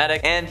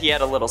paramedic, and he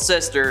had a little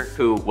sister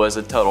who was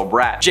a total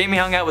brat. Jamie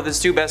hung out with his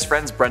 2 best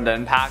friends, Brenda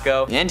and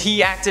Paco, and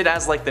he acted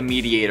as like the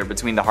mediator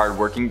between the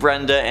hardworking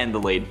Brenda and the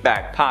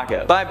laid-back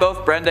Paco. By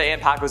both Brenda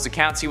and Paco's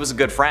accounts, he was a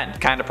good friend,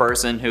 kind of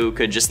person who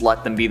could just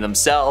let them be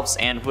themselves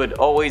and would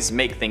always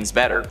make things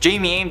better.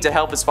 Jamie aimed to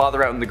help his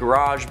father out in the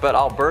garage, but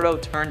Alberto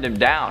turned him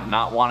down,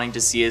 not wanting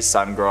to see his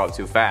son grow up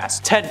too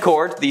fast. Ted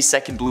Cord, the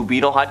second Blue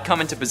Beetle, had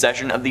come into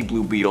possession of the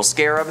Blue Beetle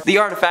Scarab, the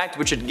artifact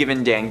which had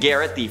given Dan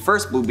Garrett, the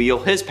first Blue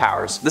Beetle, his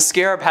powers. The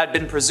Scarab had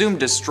been presumed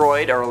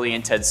destroyed early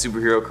in Ted's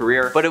superhero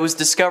career, but it was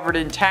discovered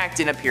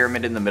intact in a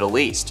pyramid in the Middle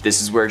East.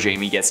 This is where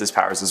Jamie gets his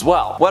powers as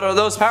well. What are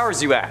those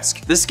powers, you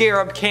ask? The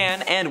Scarab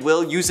can and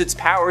will use its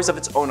powers of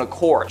its own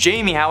accord.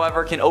 Jamie,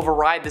 however, can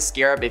override the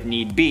Scarab if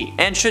need be,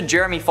 and should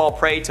Jeremy fall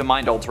prey to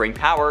mind-altering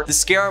power, the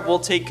Scarab will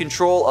take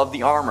control of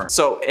the armor.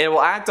 So it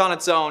will act on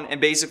its own,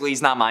 and basically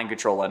he's not mind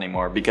control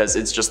anymore because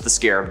it's just the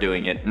Scarab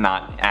doing it,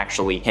 not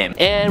actually him.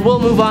 And we'll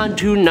move on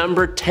to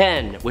number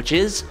 10, which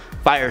is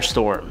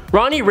Firestorm.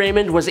 Ronnie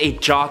Raymond was a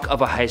jock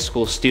of a high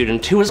school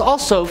student who was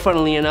also,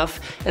 funnily enough,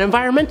 an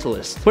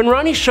environmentalist. When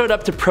Ronnie showed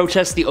up to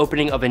protest the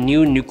opening of a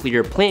new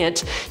nuclear plant,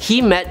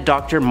 he met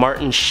Dr.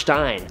 Martin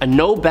Stein, a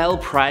Nobel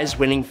Prize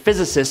winning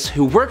physicist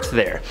who worked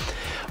there.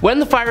 When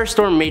the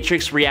Firestorm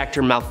Matrix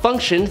reactor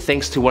malfunctioned,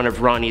 thanks to one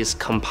of Ronnie's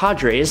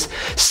compadres,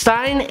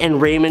 Stein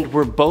and Raymond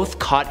were both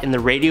caught in the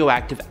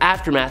radioactive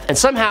aftermath and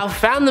somehow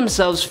found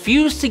themselves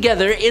fused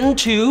together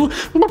into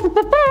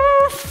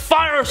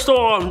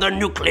Firestorm, the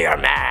Nuclear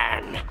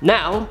Man.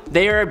 Now,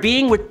 they are a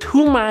being with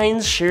 2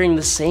 minds sharing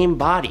the same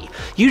body,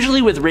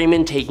 usually with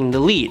Raymond taking the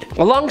lead.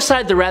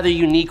 Alongside the rather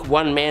unique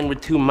 1 man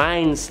with 2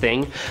 minds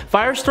thing,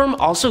 Firestorm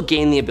also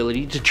gained the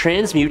ability to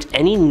transmute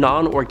any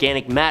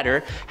non-organic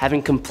matter,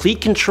 having complete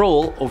control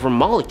over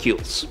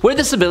molecules. With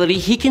this ability,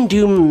 he can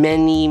do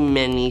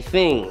many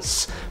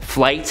things.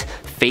 Flight,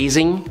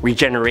 phasing,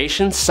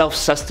 regeneration,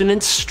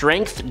 self-sustenance,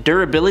 strength,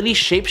 durability,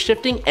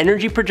 shapeshifting,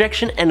 energy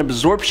projection, and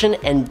absorption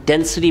and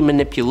density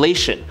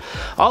manipulation.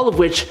 All of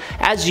which,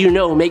 as you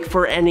know, make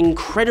for an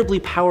incredibly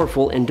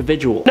powerful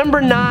individual.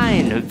 Number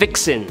 9,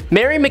 Vixen.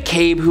 Mary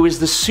McCabe, who is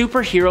the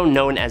superhero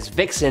known as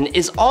Vixen,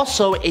 is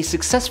also a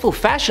successful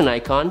fashion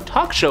icon,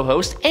 talk show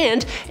host,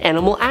 and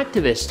animal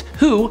activist,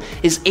 who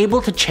is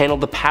able to channel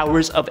the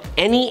powers of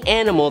any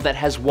animal that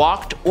has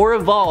walked or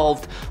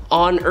evolved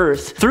on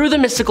Earth through the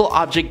mystical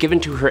object given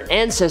to her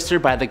ancestor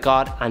by the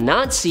god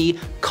Anansi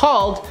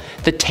called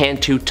the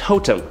Tantu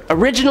Totem.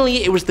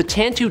 Originally, it was the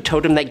Tantu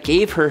Totem that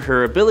gave her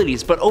her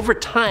abilities, but over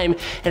time,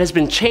 it has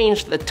been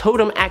changed. The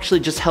totem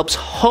actually just helps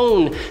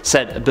hone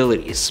said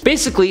abilities.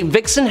 Basically,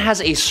 Vixen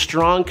has a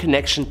strong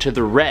connection to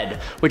the Red,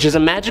 which is a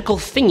magical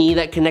thingy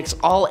that connects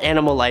all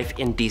animal life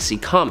in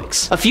DC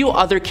Comics. A few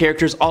other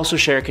characters also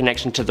share a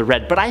connection to the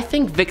Red, but I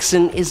think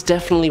Vixen is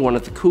definitely one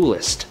of the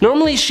coolest.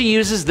 Normally, she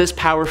uses this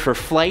power for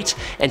flight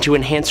and to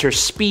enhance her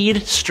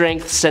speed,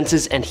 strength,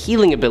 senses, and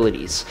healing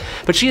abilities.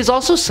 But she has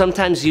also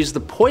sometimes used the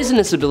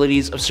poisonous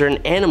abilities of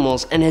certain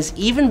animals and has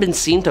even been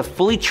seen to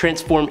fully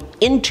transform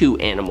into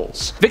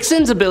animals.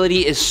 Vixen's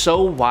ability is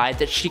so wide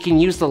that she can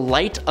use the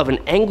light of an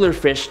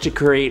anglerfish to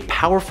create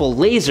powerful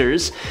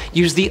lasers,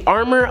 use the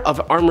armor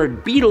of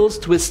armored beetles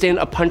to withstand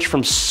a punch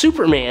from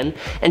Superman,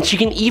 and she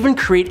can even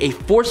create a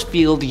force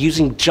field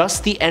using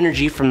just the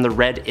energy from the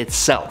Red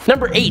itself.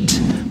 Number 8.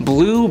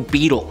 Blue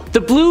Beetle.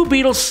 The Blue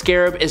Beetle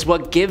Scarab is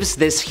what gives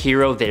this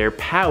hero their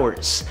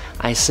powers.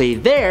 I say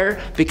there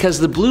because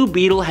the Blue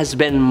Beetle has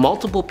been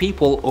multiple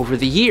people over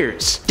the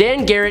years.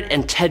 Dan Garrett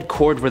and Ted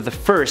Kord were the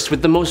first,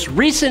 with the most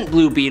recent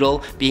Blue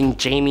Beetle being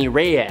Jamie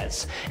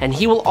Reyes, and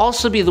he will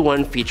also be the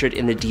one featured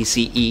in the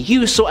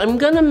DCEU, so I'm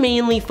gonna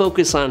mainly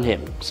focus on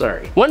him,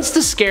 sorry. Once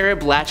the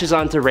Scarab latches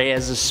onto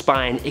Reyes'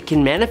 spine, it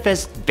can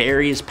manifest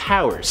various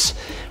powers.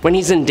 When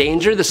he's in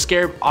danger, the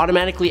Scarab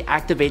automatically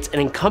activates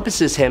and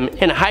encompasses him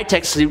in a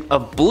high-tech suit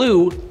of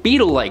blue,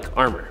 beetle-like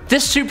armor.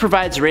 This suit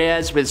provides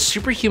Reyes with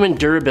superhuman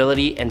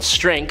durability and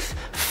strength,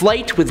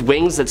 flight with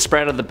wings that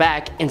spread out of the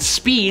back, and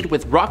speed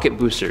with rocket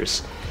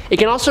boosters. It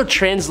can also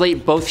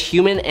translate both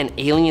human and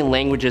alien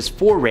languages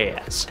for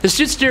Reyes. The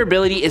suit's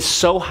durability is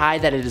so high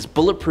that it is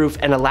bulletproof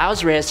and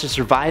allows Reyes to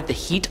survive the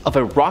heat of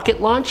a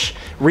rocket launch,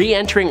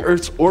 re-entering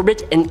Earth's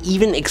orbit, and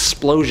even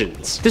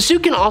explosions. The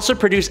suit can also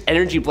produce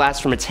energy blasts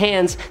from its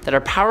hands that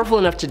are powerful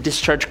enough to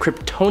discharge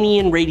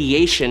Kryptonian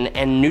radiation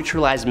and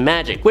neutralize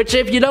magic, which,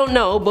 if you don't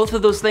know, both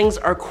of those things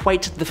are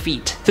quite the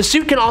feat. The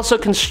suit can also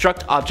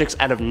construct objects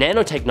out of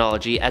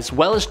nanotechnology as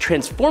well as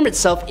transform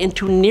itself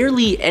into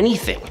nearly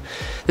anything.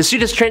 The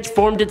suit has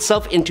transformed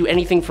itself into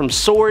anything from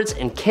swords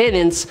and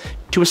cannons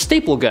to a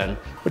staple gun,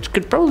 which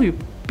could probably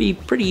be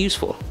pretty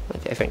useful,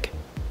 I think.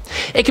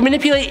 It can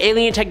manipulate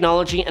alien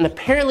technology and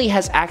apparently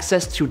has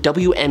access to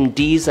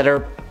WMDs that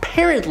are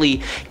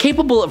apparently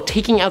capable of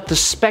taking out the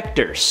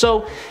Spectre,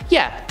 so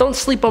yeah, don't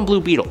sleep on Blue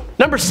Beetle.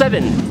 Number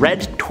 7.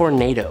 Red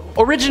Tornado.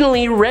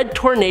 Originally, Red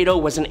Tornado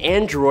was an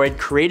android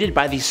created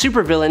by the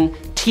supervillain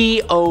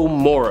T.O.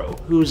 Morrow,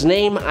 whose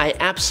name I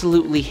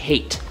absolutely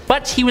hate.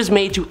 But he was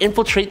made to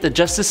infiltrate the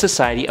Justice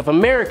Society of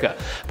America.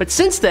 But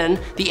since then,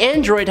 the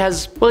android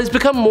has, well, he's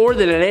become more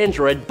than an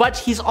android, but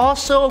he's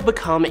also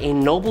become a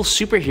noble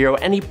superhero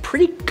and a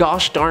pretty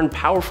gosh darn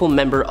powerful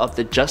member of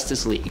the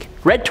Justice League.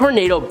 Red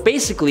Tornado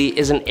basically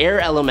is an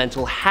air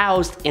elemental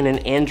housed in an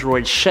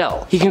android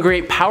shell. He can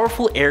create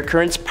powerful air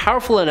currents,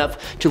 powerful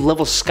enough to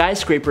level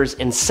skyscrapers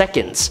in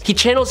seconds. He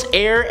channels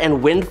air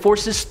and wind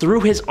forces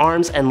through his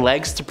arms and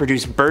legs to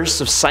produce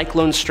bursts of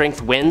cyclone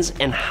strength winds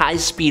and high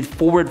speed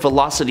forward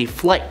velocity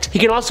flight. He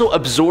can also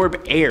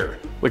absorb air,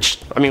 which,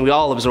 I mean, we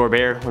all absorb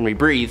air when we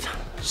breathe,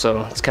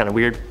 so it's kind of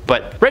weird.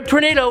 But Red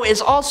Tornado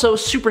is also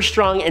super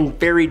strong and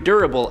very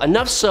durable,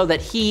 enough so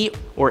that he,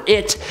 or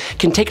it,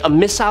 can take a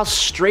missile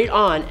straight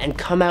on and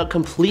come out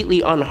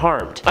completely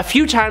unharmed. A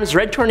few times,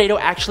 Red Tornado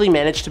actually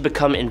managed to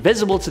become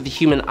invisible to the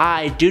human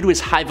eye due to his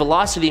high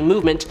velocity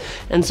movement,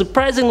 and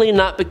surprisingly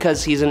not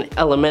because he's an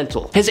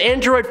elemental. His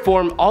android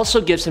form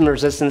also gives him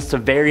resistance to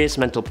various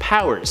mental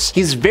powers.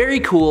 He's very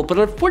cool, but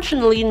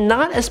unfortunately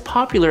not as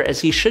popular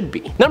as he should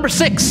be. Number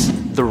 6.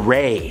 The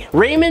Ray.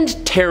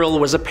 Raymond Terrell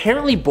was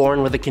apparently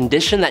born with a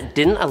condition that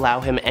didn't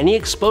allow him any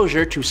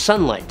exposure to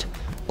sunlight.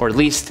 Or at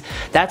least,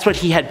 that's what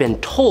he had been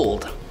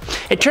told.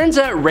 It turns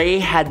out Ray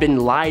had been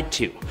lied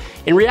to.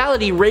 In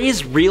reality,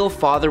 Ray's real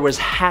father was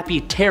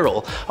Happy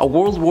Terrell, a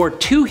World War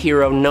II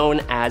hero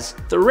known as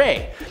the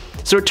Ray.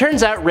 So it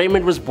turns out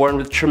Raymond was born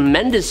with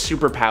tremendous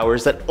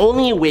superpowers that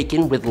only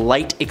awaken with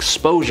light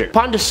exposure.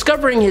 Upon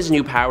discovering his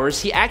new powers,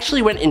 he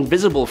actually went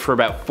invisible for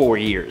about 4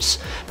 years,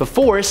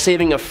 before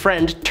saving a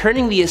friend,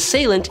 turning the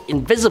assailant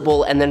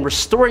invisible, and then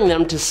restoring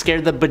them to scare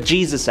the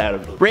bejesus out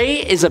of them. Ray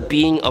is a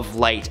being of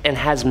light and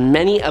has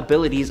many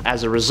abilities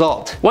as a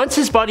result. Once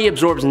his body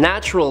absorbs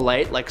natural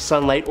light, like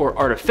sunlight or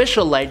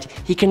artificial light,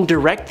 he can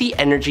direct the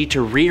energy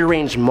to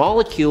rearrange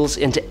molecules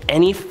into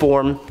any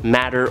form,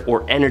 matter,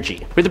 or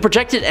energy. With the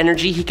projected energy,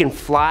 he can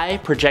fly,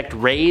 project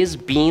rays,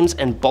 beams,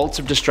 and bolts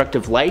of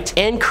destructive light,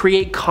 and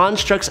create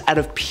constructs out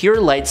of pure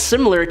light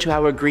similar to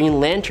how a Green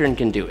Lantern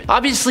can do it.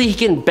 Obviously, he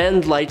can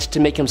bend light to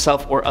make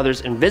himself or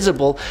others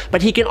invisible,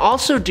 but he can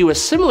also do a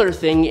similar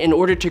thing in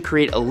order to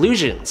create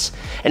illusions.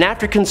 And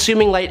after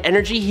consuming light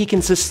energy, he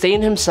can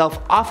sustain himself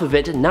off of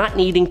it, not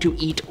needing to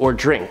eat or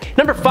drink.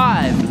 Number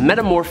 5.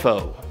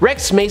 Metamorpho.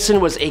 Rex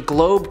Mason was a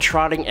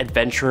globe-trotting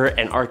adventurer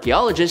and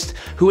archaeologist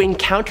who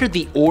encountered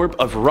the Orb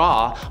of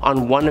Ra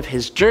on one of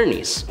his journeys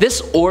attorneys.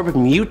 This orb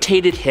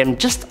mutated him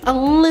just a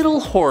little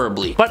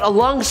horribly, but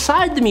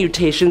alongside the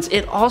mutations,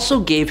 it also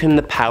gave him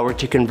the power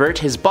to convert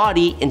his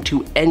body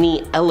into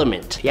any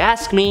element. If you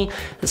ask me,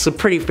 it's a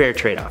pretty fair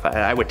trade-off.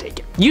 I would take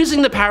it.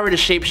 Using the power to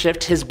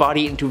shapeshift his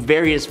body into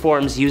various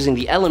forms using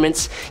the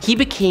elements, he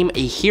became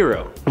a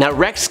hero. Now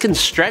Rex can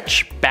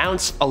stretch,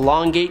 bounce,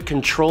 elongate,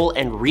 control,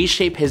 and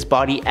reshape his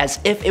body as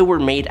if it were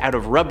made out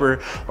of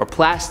rubber or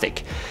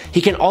plastic.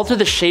 He can alter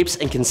the shapes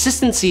and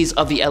consistencies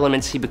of the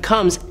elements he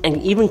becomes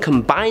and even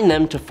combine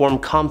them to form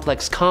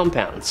complex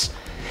compounds.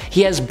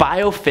 He has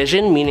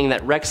biofission, meaning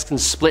that Rex can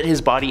split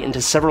his body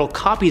into several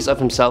copies of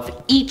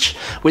himself, each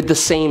with the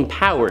same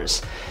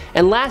powers.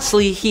 And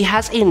lastly, he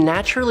has a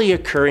naturally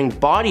occurring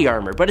body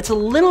armor, but it's a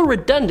little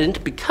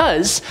redundant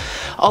because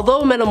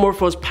although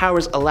Metamorpho's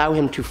powers allow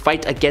him to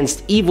fight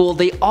against evil,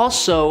 they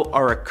also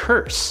are a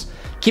curse,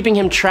 keeping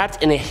him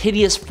trapped in a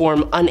hideous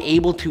form,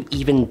 unable to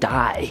even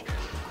die.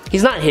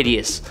 He's not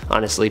hideous,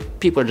 honestly.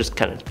 People are just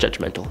kind of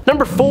judgmental.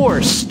 Number 4,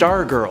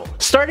 Stargirl.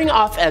 Starting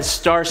off as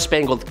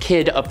Star-Spangled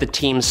Kid of the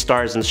team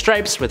Stars and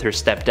Stripes with her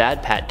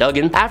stepdad, Pat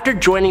Duggan, after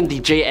joining the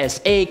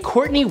JSA,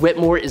 Courtney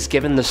Whitmore is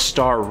given the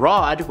Star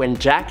Rod when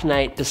Jack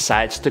Knight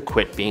decides to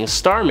quit being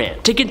Starman.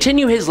 To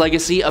continue his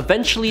legacy,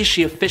 eventually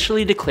she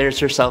officially declares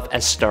herself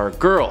as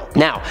Stargirl.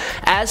 Now,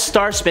 as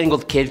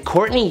Star-Spangled Kid,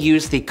 Courtney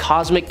used the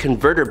Cosmic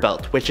Converter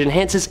Belt, which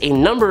enhances a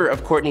number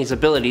of Courtney's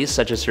abilities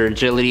such as her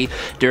agility,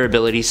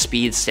 durability,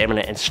 speed,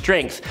 stamina, and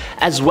strength,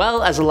 as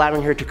well as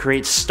allowing her to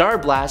create Star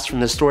Blast from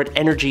the stored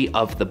energy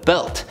of the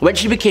belt. When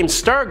she became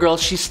Stargirl,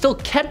 she still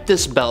kept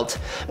this belt,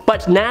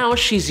 but now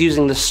she's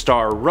using the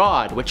Star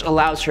Rod, which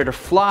allows her to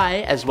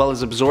fly as well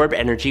as absorb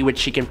energy which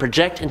she can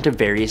project into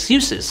various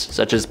uses,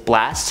 such as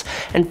blasts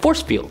and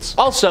force fields.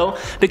 Also,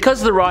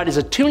 because the rod is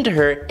attuned to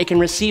her, it can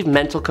receive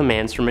mental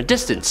commands from a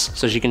distance,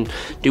 so she can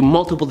do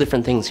multiple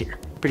different things here.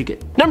 Pretty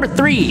good. Number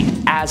 3,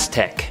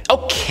 Aztec.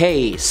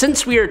 Okay,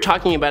 since we are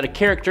talking about a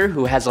character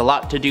who has a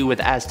lot to do with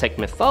Aztec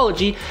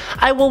mythology,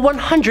 I will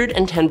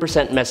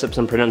 110% mess up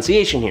some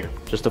pronunciation here,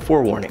 just a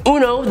forewarning.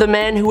 Uno, the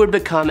man who would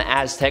become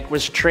Aztec,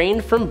 was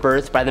trained from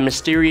birth by the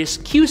mysterious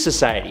Q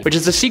Society, which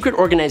is a secret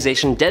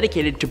organization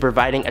dedicated to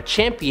providing a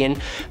champion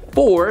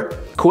for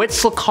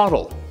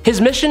Quetzalcoatl. His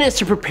mission is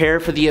to prepare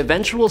for the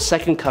eventual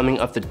second coming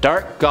of the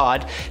dark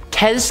god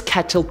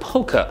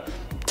Tezcatlipoca.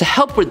 To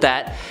help with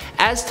that,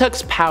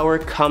 Aztec's power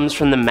comes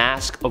from the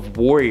Mask of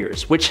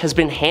Warriors, which has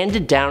been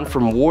handed down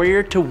from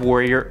warrior to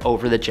warrior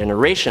over the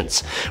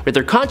generations, with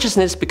their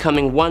consciousness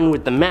becoming one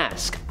with the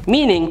mask,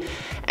 meaning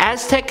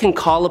Aztec can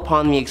call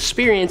upon the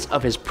experience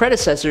of his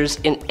predecessors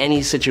in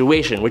any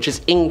situation, which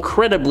is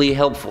incredibly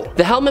helpful.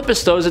 The helmet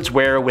bestows its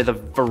wearer with a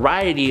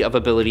variety of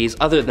abilities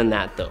other than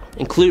that though,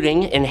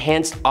 including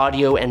enhanced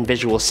audio and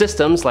visual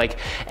systems like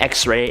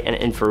X-ray and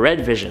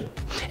infrared vision.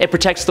 It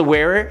protects the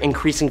wearer,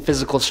 increasing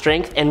physical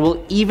strength, and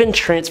will even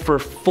transfer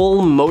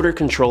full motor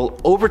control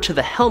over to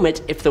the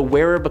helmet if the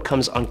wearer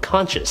becomes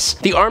unconscious.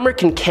 The armor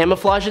can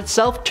camouflage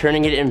itself,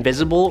 turning it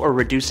invisible or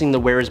reducing the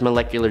wearer's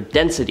molecular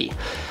density.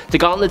 The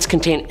gauntlets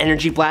contain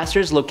energy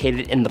blasters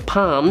located in the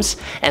palms,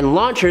 and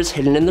launchers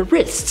hidden in the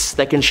wrists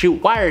that can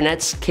shoot wire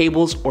nets,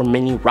 cables, or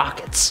mini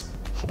rockets.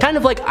 Kind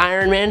of like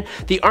Iron Man,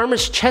 the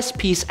armor's chest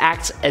piece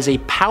acts as a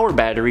power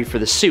battery for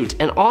the suit,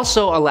 and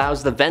also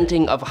allows the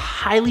venting of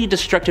highly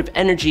destructive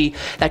energy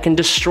that can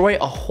destroy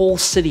a whole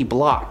city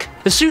block.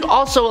 The suit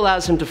also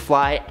allows him to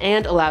fly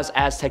and allows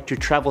Aztec to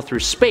travel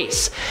through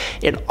space.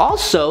 It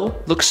also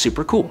looks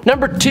super cool.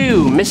 Number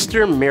 2,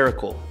 Mr.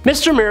 Miracle.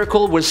 Mr.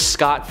 Miracle was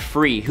Scott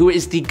Free, who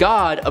is the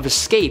god of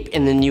escape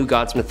in the New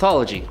Gods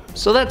mythology.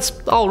 So that's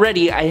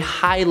already a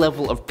high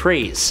level of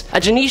praise. A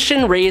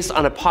Genetian raised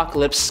on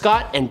Apocalypse,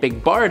 Scott and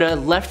Big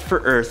Barda left for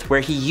Earth, where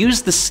he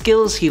used the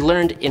skills he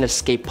learned in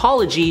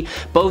escapology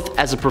both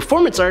as a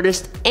performance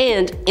artist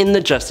and in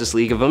the Justice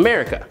League of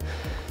America.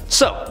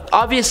 So,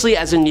 obviously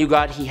as a new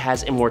god he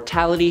has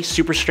immortality,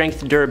 super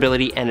strength,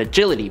 durability, and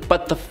agility,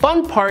 but the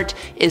fun part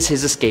is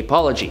his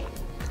escapology.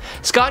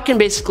 Scott can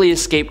basically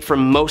escape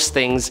from most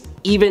things,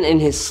 even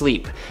in his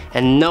sleep,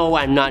 and no,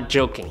 I'm not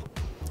joking.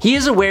 He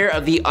is aware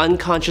of the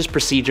unconscious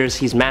procedures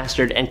he's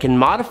mastered and can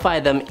modify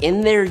them in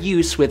their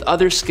use with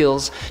other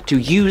skills to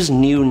use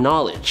new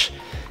knowledge.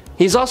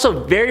 He's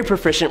also very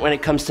proficient when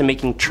it comes to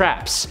making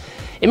traps.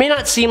 It may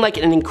not seem like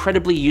an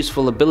incredibly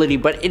useful ability,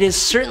 but it is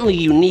certainly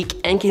unique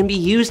and can be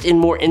used in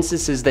more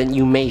instances than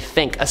you may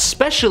think,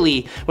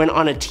 especially when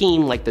on a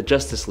team like the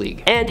Justice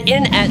League. And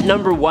in at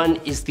number 1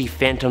 is the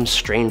Phantom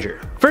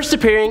Stranger. First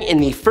appearing in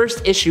the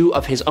first issue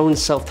of his own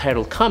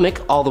self-titled comic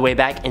all the way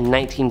back in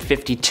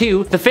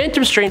 1952, the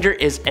Phantom Stranger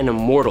is an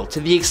immortal, to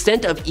the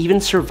extent of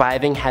even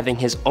surviving having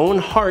his own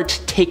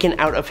heart taken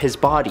out of his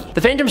body.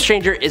 The Phantom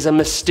Stranger is a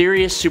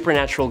mysterious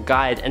supernatural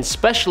guide and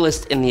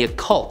specialist in the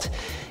occult.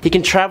 He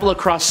can travel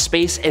across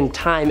space and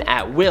time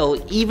at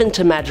will, even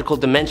to magical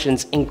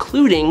dimensions,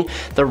 including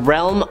the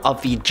realm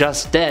of the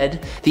just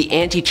dead, the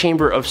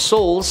antechamber of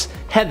souls,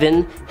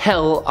 heaven,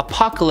 hell,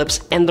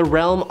 apocalypse, and the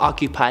realm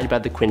occupied by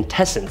the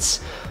Quintessence.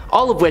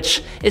 all of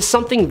which is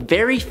something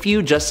very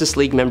few Justice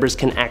League members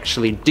can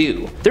actually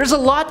do. There's a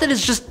lot that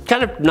is just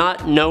kind of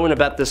not known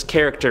about this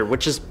character,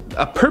 which is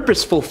a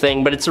purposeful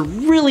thing, but it's a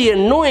really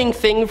annoying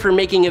thing for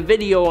making a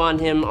video on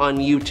him on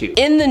YouTube.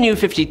 In the New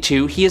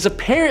 52, he is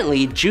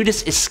apparently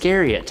Judas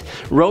Iscariot,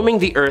 roaming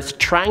the earth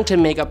trying to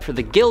make up for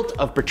the guilt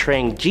of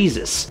betraying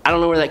Jesus. I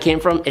don't know where that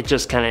came from, it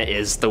just kinda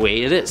is the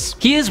way it is.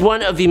 He is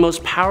one of the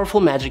most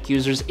powerful magic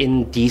users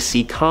in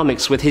DC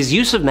Comics, with his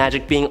use of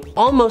magic being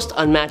almost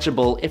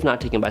unmatchable if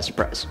not taken by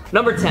surprise.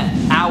 Number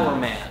 10, Our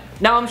Man.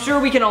 Now I'm sure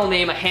we can all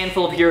name a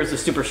handful of heroes of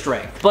super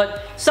strength,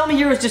 but some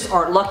heroes just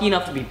aren't lucky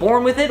enough to be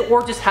born with it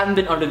or just haven't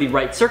been under the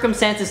right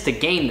circumstances to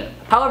gain them.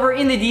 However,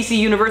 in the DC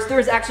universe, there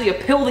is actually a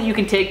pill that you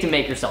can take to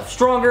make yourself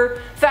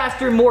stronger,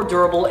 faster, more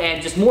durable,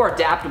 and just more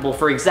adaptable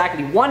for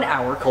exactly 1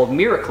 hour called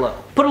Miraclo.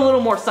 Put a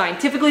little more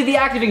scientifically, the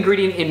active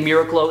ingredient in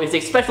Miraclo is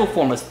a special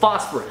form of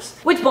phosphorus,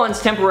 which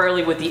bonds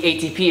temporarily with the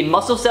ATP in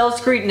muscle cells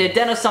to create an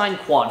adenosine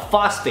quad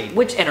phosphate,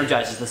 which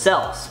energizes the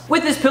cells.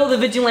 With this pill, the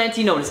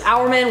vigilante known as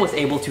Our Man was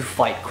able to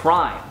fight crime.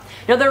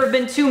 Now there have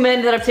been 2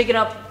 men that have taken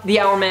up the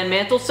Our Man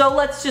mantle, so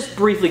let's just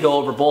briefly go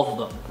over both of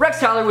them. Rex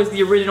Tyler was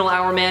the original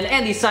Our Man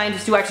and the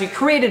scientist who actually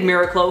created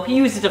Miraclo. He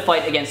used it to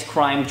fight against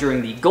crime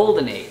during the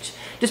Golden Age.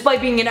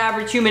 Despite being an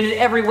average human in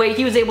every way,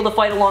 he was able to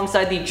fight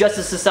alongside the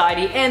Justice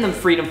Society and the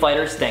Freedom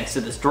Fighters thanks to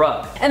this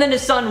drug. And then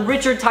his son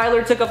Richard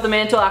Tyler took up the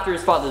mantle after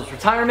his father's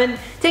retirement,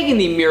 taking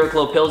the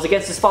Miraclo pills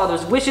against his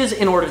father's wishes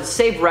in order to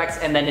save Rex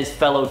and then his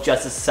fellow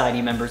Justice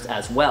Society members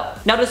as well.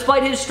 Now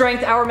despite his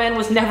strength, Our Man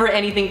was never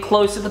anything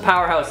close to the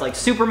powerhouse like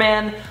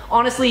Superman.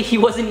 Honestly, he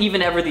wasn't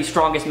even ever the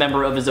strongest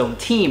member of his own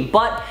team,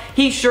 but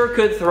he sure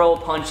could throw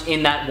a punch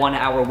in that 1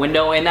 hour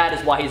window, and that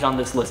is why he's on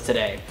this list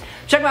today.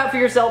 Check him out for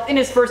yourself in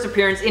his first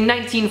appearance in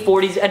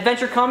 1940's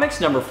Adventure Comics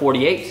number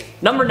 48.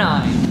 Number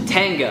 9,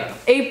 Tanga.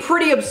 A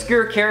pretty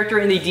obscure character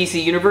in the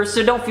DC universe,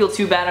 so don't feel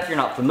too bad if you're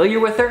not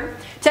familiar with her.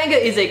 Tanga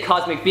is a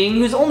cosmic being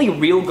whose only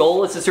real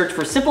goal is to search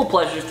for simple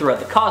pleasures throughout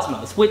the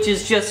cosmos, which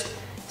is just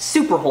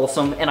super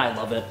wholesome, and I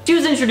love it. She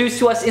was introduced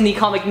to us in the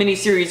comic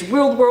miniseries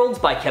World Worlds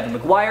by Kevin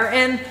Maguire,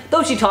 and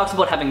though she talks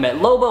about having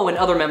met Lobo and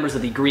other members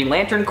of the Green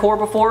Lantern Corps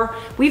before,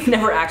 we've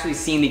never actually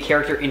seen the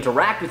character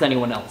interact with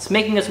anyone else,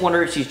 making us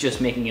wonder if she's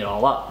just making it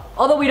all up.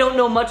 Although we don't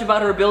know much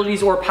about her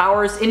abilities or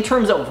powers, in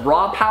terms of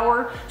raw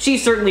power, she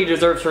certainly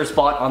deserves her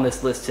spot on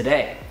this list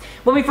today.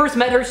 When we first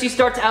met her, she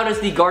starts out as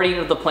the guardian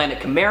of the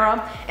planet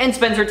Chimera, and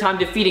spends her time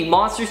defeating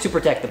monsters to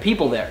protect the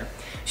people there.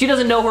 She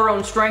doesn't know her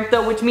own strength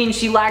though, which means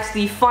she lacks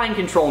the fine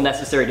control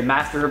necessary to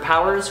master her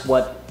powers,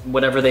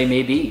 whatever they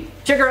may be.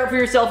 Check her out for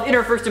yourself in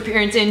her first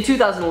appearance in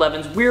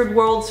 2011's Weird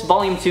Worlds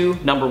Volume 2,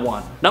 Number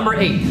 1. Number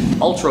 8,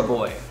 Ultra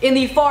Boy. In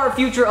the far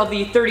future of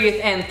the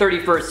 30th and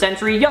 31st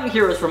century, young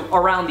heroes from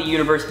around the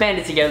universe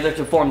banded together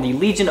to form the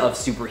Legion of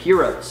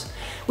Superheroes.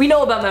 We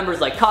know about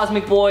members like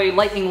Cosmic Boy,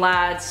 Lightning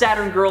Lad,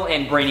 Saturn Girl,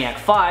 and Brainiac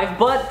 5,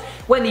 but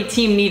when the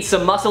team needs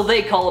some muscle,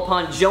 they call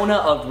upon Jonah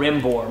of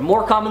Rimbor,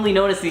 more commonly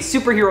known as the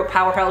superhero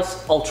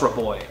powerhouse Ultra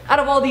Boy. Out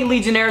of all the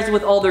Legionnaires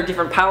with all their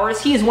different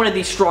powers, he is one of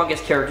the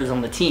strongest characters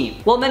on the team.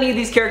 While many of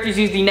these characters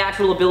use the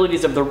natural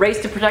abilities of the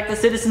race to protect the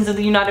citizens of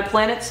the United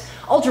Planets,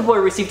 Ultra Boy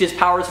received his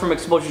powers from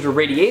exposure to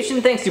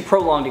radiation thanks to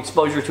prolonged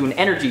exposure to an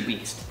energy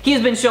beast. He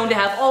has been shown to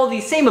have all of the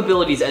same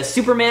abilities as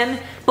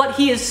Superman, but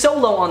he is so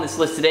low on this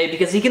list today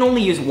because he can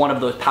only use one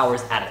of those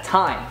powers at a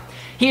time.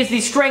 He has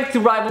the strength to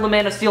rival the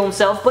Man of Steel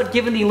himself, but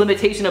given the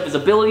limitation of his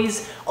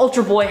abilities,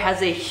 Ultra Boy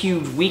has a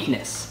huge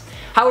weakness.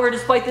 However,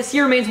 despite this, he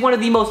remains one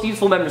of the most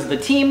useful members of the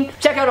team.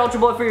 Check out Ultra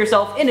Boy for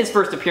yourself in his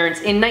first appearance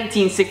in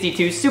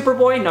 1962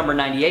 Superboy number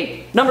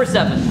 98. Number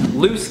 7,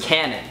 Loose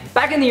Cannon.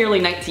 Back in the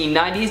early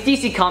 1990s,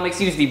 DC Comics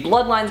used the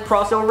Bloodlines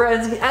crossover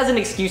as an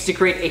excuse to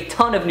create a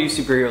ton of new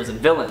superheroes and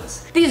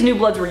villains. These new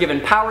bloods were given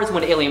powers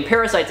when alien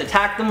parasites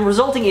attacked them,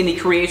 resulting in the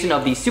creation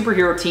of the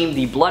superhero team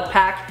the Blood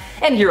Pack,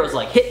 and heroes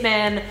like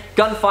Hitman,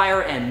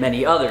 Gunfire, and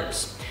many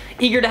others.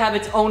 Eager to have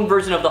its own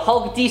version of the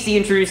Hulk, DC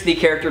introduced the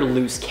character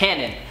Loose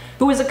Cannon,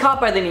 who was a cop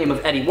by the name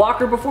of Eddie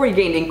Walker before he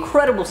gained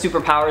incredible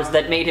superpowers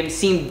that made him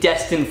seem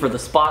destined for the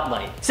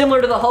spotlight.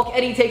 Similar to the Hulk,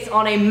 Eddie takes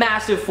on a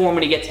massive form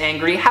when he gets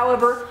angry.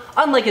 However,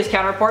 unlike his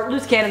counterpart,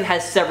 Loose Cannon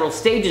has several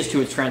stages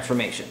to its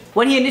transformation.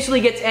 When he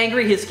initially gets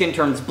angry, his skin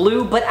turns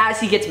blue, but as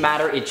he gets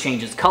madder, it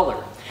changes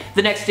color.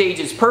 The next stage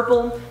is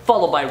purple,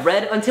 followed by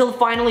red, until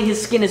finally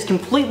his skin is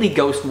completely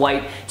ghost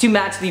white to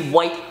match the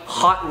white,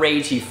 hot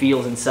rage he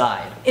feels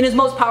inside. In his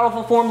most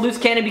powerful form, Loose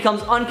Cannon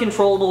becomes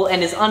uncontrollable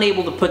and is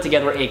unable to put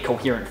together a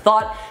coherent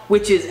thought,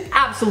 which is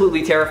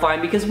absolutely terrifying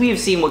because we have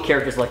seen what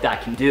characters like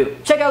that can do.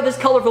 Check out this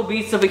colorful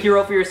beast of a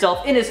hero for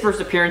yourself in his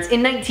first appearance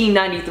in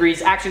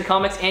 1993's Action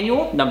Comics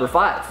Annual number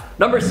 5.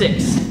 Number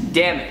 6,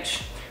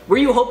 Damage. Were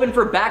you hoping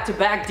for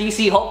back-to-back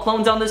DC Hulk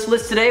clones on this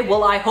list today?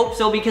 Well, I hope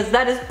so, because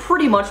that is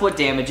pretty much what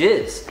Damage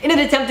is. In an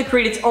attempt to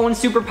create its own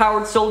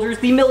superpowered soldiers,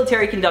 the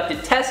military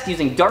conducted tests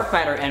using dark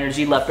matter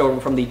energy left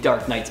over from the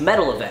Dark Knight's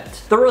Metal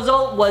event. The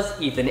result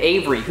was Ethan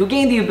Avery, who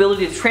gained the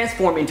ability to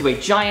transform into a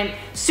giant,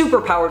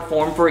 superpowered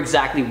form for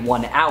exactly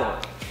 1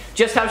 hour.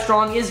 Just how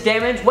strong is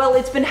Damage? Well,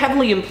 it's been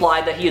heavily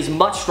implied that he is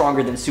much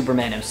stronger than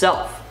Superman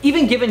himself.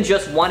 Even given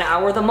just 1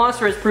 hour, the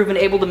monster has proven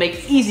able to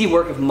make easy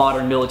work of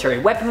modern military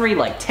weaponry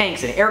like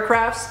tanks and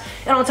aircrafts,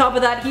 and on top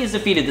of that, he has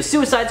defeated the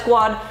Suicide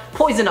Squad,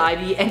 Poison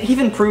Ivy, and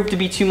even proved to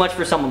be too much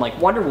for someone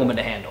like Wonder Woman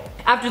to handle.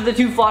 After the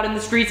two fought in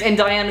the streets and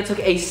Diana took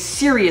a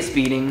serious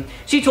beating,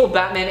 she told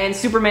Batman and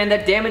Superman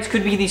that Damage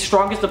could be the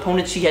strongest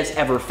opponent she has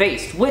ever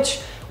faced, which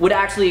would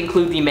actually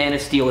include the Man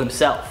of Steel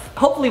himself.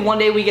 Hopefully one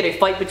day we get a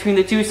fight between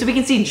the two so we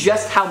can see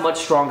just how much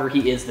stronger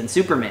he is than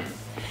Superman.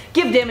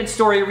 Give Damage's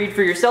story a read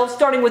for yourself,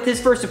 starting with his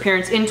first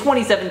appearance in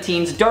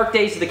 2017's Dark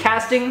Days of the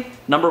Casting,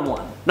 number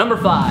 1. Number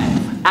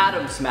 5.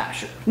 Atom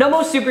Smasher. Now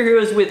most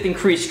superheroes with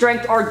increased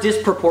strength are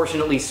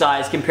disproportionately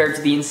sized compared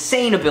to the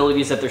insane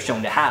abilities that they're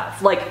shown to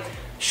have. Like,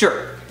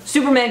 sure,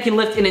 Superman can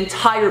lift an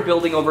entire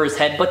building over his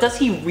head, but does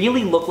he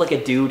really look like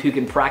a dude who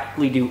can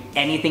practically do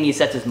anything he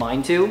sets his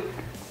mind to?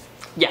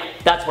 Yeah,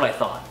 that's what I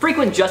thought.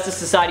 Frequent Justice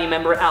Society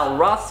member Al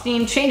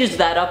Rothstein changes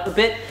that up a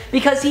bit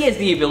because he has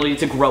the ability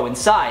to grow in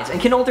size and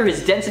can alter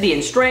his density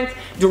and strength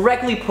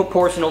directly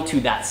proportional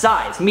to that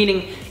size,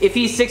 meaning if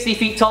he's 60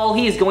 feet tall,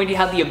 he is going to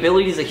have the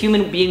abilities a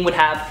human being would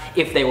have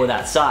if they were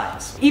that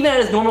size. Even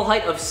at his normal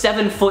height of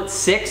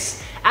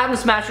 7'6", Atom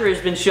Smasher has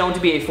been shown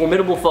to be a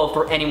formidable foe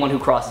for anyone who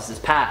crosses his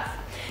path.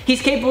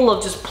 He's capable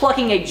of just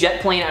plucking a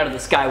jet plane out of the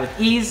sky with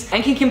ease,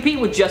 and can compete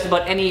with just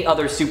about any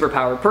other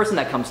superpowered person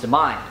that comes to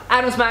mind.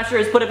 Atom Smasher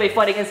has put up a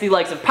fight against the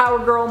likes of Power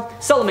Girl,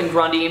 Solomon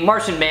Grundy,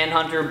 Martian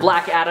Manhunter,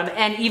 Black Adam,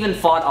 and even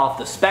fought off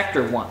the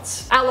Spectre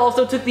once. Al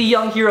also took the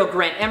young hero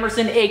Grant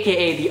Emerson,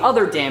 aka the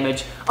other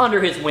Damage,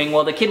 under his wing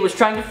while the kid was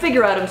trying to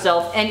figure out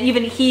himself, and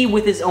even he,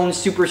 with his own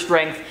super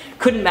strength,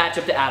 couldn't match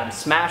up to Atom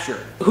Smasher,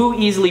 who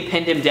easily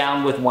pinned him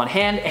down with one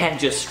hand and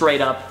just straight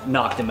up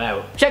knocked him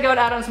out. Check out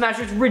Atom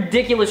Smasher's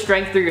ridiculous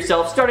strength for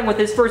yourself, starting with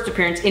his first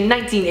appearance in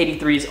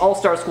 1983's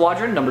All-Star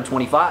Squadron, number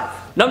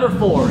 25. Number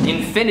 4.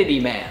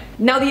 Infinity Man.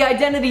 Now the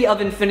identity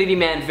of Infinity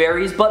Man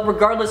varies, but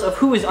regardless of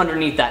who is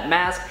underneath that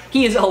mask,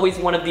 he is always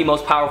one of the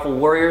most powerful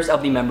warriors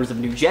of the members of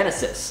New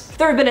Genesis.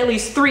 There have been at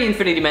least 3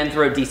 Infinity Men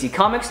throughout DC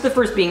Comics, the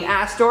first being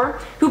Astor,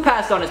 who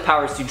passed on his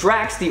powers to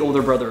Drax, the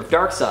older brother of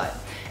Darkseid.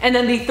 And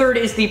then the third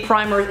is the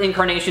primer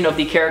incarnation of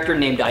the character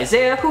named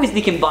Isaiah, who is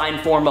the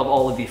combined form of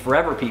all of the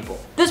Forever People.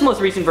 This most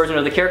recent version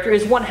of the character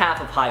is one half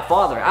of High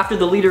Father, after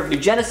the leader of New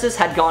Genesis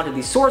had gone to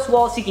the Source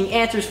Wall seeking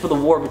answers for the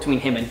war between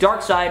him and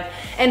Darkseid,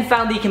 and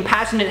found the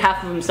compassionate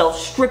half of himself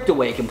stripped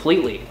away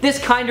completely. This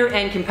kinder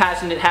and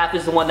compassionate half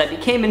is the one that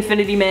became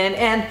Infinity Man,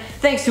 and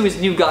thanks to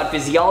his new god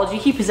physiology,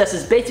 he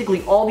possesses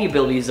basically all the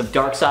abilities of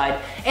Darkseid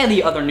and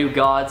the other new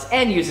gods,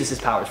 and uses his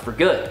powers for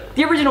good.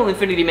 The original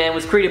Infinity Man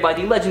was created by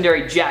the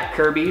legendary Jack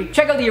Kirby.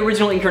 Check out the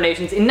original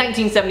incarnations in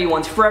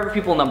 1971's Forever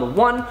People number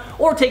 1,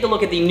 or take a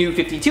look at the new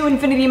 52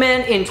 Infinity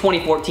Man in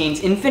 2014's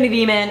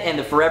Infinity Man and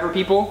the Forever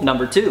People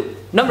number 2.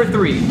 Number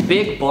 3.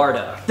 Big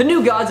Barda. The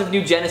new gods of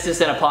New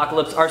Genesis and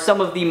Apocalypse are some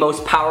of the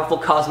most powerful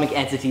cosmic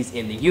entities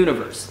in the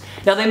universe.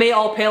 Now they may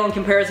all pale in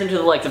comparison to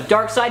the likes of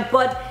Darkseid,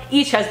 but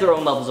each has their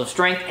own levels of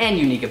strength and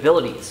unique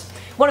abilities.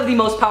 One of the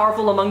most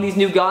powerful among these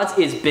new gods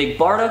is Big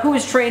Barda, who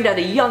was trained at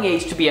a young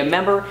age to be a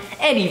member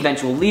and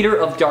eventual leader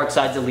of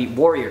Darkseid's elite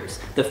warriors,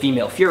 the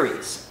Female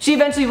Furies. She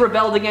eventually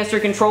rebelled against her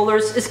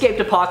controllers, escaped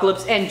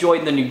Apocalypse, and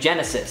joined the New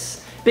Genesis.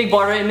 Big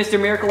Barda and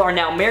Mr. Miracle are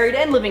now married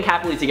and living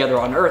happily together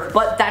on Earth,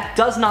 but that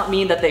does not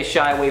mean that they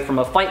shy away from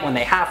a fight when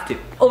they have to.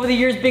 Over the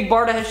years, Big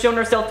Barda has shown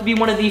herself to be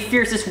one of the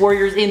fiercest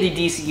warriors in the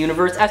DC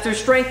universe, as her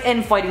strength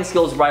and fighting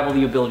skills rival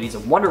the abilities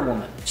of Wonder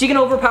Woman. She can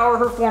overpower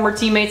her former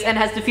teammates and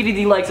has defeated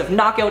the likes of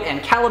Knockout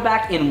and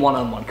Calabac in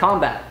one-on-one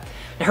combat.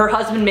 Her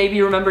husband may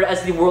be remembered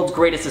as the world's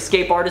greatest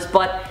escape artist,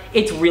 but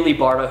it's really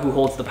Barda who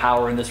holds the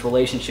power in this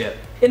relationship.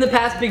 In the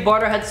past, Big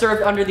Barda had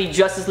served under the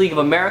Justice League of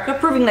America,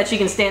 proving that she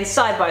can stand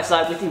side by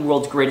side with the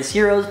world's greatest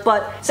heroes,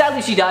 but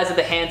sadly she dies at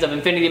the hands of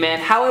Infinity Man.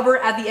 However,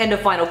 at the end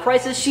of Final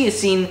Crisis, she is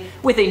seen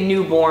with a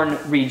newborn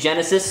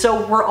Regenesis,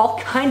 so we're all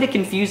kinda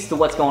confused to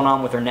what's going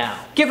on with her now.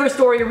 Give her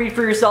story a read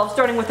for yourself,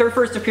 starting with her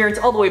first appearance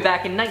all the way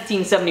back in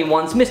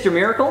 1971's Mr.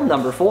 Miracle,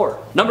 number 4.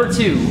 Number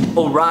 2.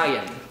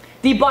 Orion.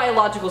 The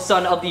biological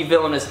son of the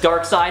villainous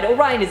Darkseid,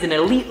 Orion is an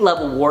elite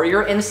level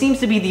warrior and seems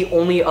to be the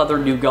only other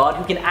new god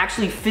who can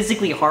actually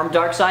physically harm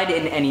Darkseid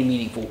in any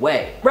meaningful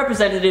way.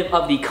 Representative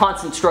of the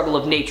constant struggle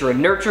of nature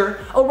and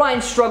nurture,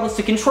 Orion struggles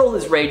to control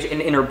his rage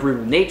and inner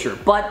brutal nature,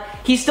 but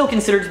he's still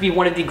considered to be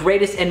one of the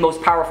greatest and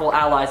most powerful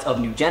allies of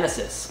New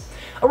Genesis.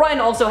 Orion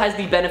also has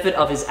the benefit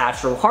of his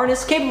Astro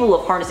Harness, capable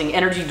of harnessing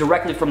energy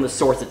directly from the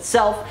source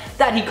itself,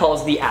 that he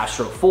calls the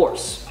Astro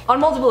Force. On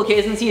multiple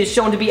occasions, he is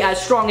shown to be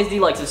as strong as the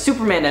likes of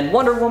Superman and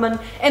Wonder Woman,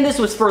 and this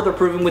was further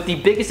proven with the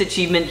biggest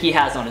achievement he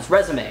has on his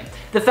resume,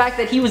 the fact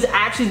that he was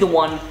actually the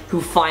one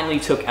who finally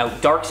took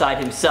out Darkseid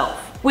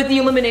himself. With the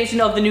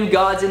elimination of the new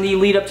gods in the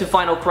lead up to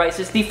Final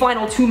Crisis, the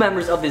final two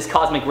members of this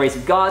cosmic race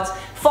of gods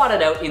fought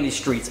it out in the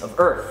streets of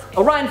Earth.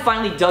 Orion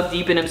finally dug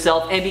deep in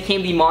himself and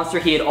became the monster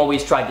he had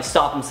always tried to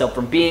stop himself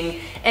from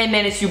being, and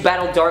managed to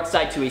battle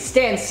Darkseid to a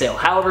standstill.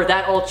 However,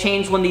 that all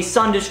changed when the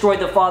sun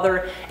destroyed the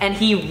father, and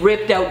he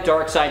ripped out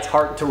Darkseid's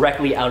heart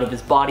directly out of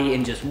his body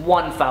in just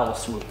one foul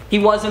swoop. He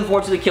was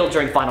unfortunately killed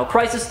during Final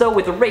Crisis though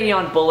with a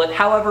Radion bullet.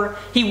 However,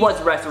 he was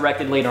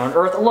resurrected later on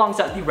Earth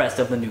alongside the rest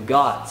of the new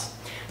gods.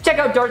 Check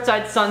out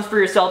Darkseid's sons for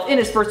yourself in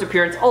his first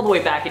appearance all the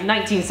way back in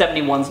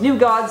 1971's New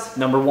Gods,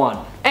 number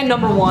 1. And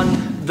number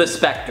 1, the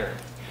Spectre.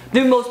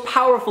 The most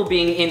powerful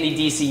being in the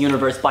DC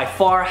universe by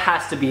far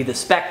has to be the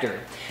Spectre.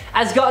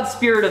 As God's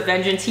spirit of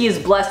vengeance, he is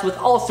blessed with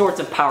all sorts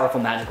of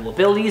powerful magical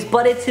abilities,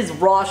 but it's his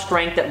raw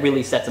strength that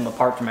really sets him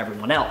apart from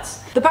everyone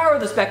else. The power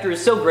of the Spectre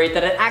is so great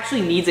that it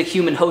actually needs a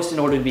human host in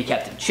order to be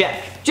kept in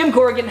check. Jim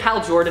Corrigan,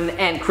 Hal Jordan,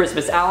 and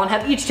Crispus Allen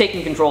have each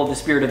taken control of the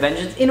spirit of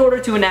vengeance in order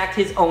to enact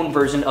his own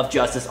version of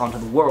justice onto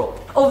the world.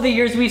 Over the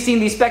years, we've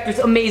seen the Spectre's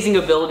amazing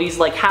abilities,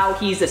 like how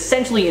he's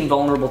essentially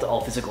invulnerable to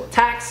all physical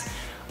attacks.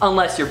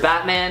 Unless you're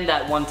Batman,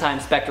 that one time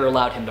Spectre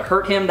allowed him to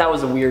hurt him. That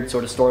was a weird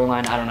sort of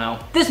storyline, I don't know.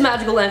 This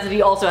magical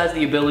entity also has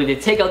the ability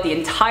to take out the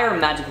entire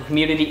magical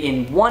community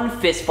in one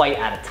fist fight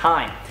at a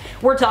time.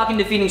 We're talking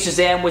defeating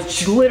Shazam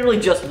with literally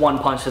just one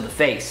punch to the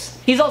face.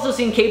 He's also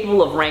seen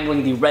capable of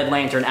wrangling the Red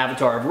Lantern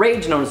Avatar of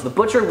Rage known as the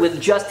Butcher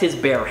with just his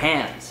bare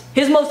hands.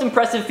 His most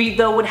impressive feat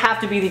though would have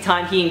to be the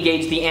time he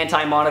engaged the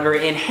Anti-Monitor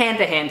in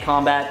hand-to-hand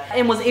combat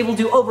and was able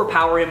to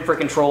overpower him for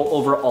control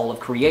over all of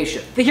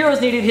creation. The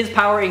heroes needed his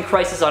power in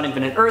Crisis on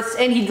Infinite Earths,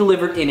 and he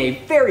delivered in a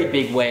very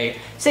big way,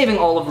 saving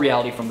all of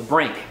reality from the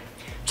brink.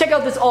 Check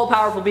out this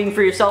all-powerful being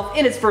for yourself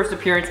in its first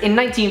appearance in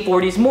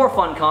 1940's More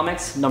Fun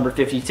Comics, number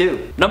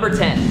 52. Number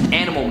 10,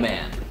 Animal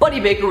Man. Buddy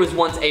Baker was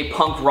once a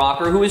punk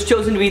rocker who was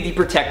chosen to be the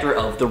protector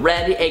of the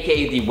Red,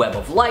 aka the Web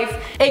of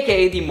Life,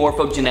 aka the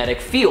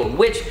morphogenetic field,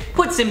 which,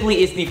 put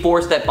simply, is the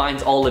force that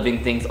binds all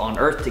living things on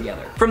Earth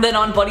together. From then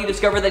on, Buddy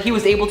discovered that he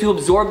was able to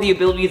absorb the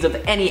abilities of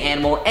any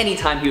animal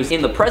anytime he was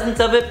in the presence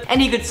of it, and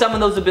he could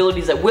summon those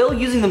abilities at will,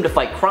 using them to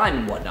fight crime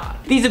and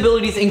whatnot. These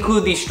abilities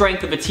include the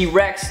strength of a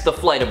T-Rex, the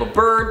flight of a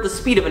bird, the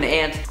speed of an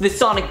ant, the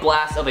sonic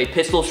blast of a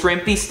pistol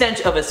shrimp, the stench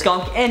of a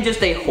skunk, and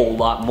just a whole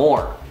lot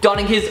more.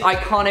 Donning his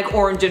iconic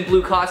orange and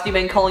blue costume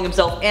and calling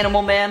himself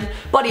Animal Man,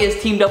 Buddy has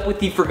teamed up with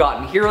the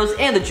Forgotten Heroes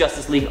and the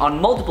Justice League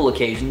on multiple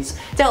occasions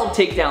to help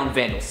take down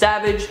Vandal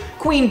Savage,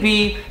 Queen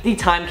Bee, the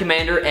Time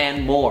Commander,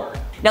 and more.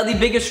 Now the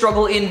biggest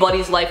struggle in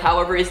Buddy's life,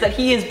 however, is that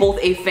he is both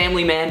a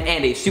family man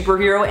and a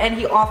superhero, and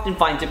he often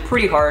finds it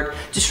pretty hard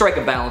to strike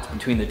a balance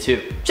between the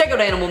two. Check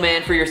out Animal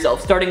Man for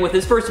yourself, starting with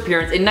his first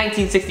appearance in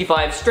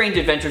 1965's Strange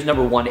Adventures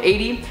number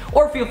 180,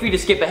 or feel free to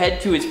skip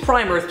ahead to his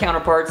Prime Earth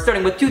counterpart,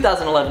 starting with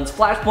 2011's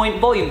Flashpoint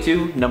Volume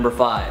 2, number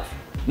 5.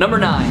 Number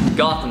 9,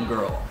 Gotham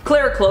Girl.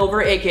 Clara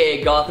Clover,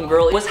 aka Gotham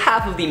Girl, was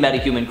half of the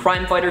metahuman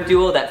crime fighter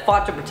duo that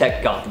fought to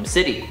protect Gotham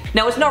City.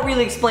 Now, it's not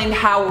really explained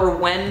how or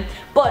when,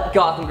 but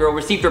Gotham Girl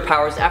received her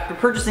powers after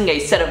purchasing a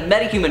set of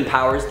metahuman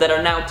powers that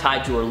are now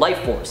tied to her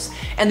life force,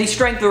 and the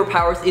strength of her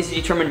powers is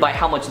determined by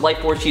how much life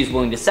force she is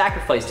willing to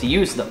sacrifice to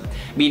use them,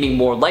 meaning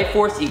more life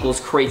force equals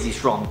crazy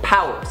strong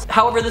powers.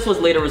 However, this was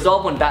later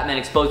resolved when Batman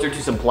exposed her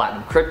to some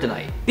platinum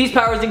kryptonite. These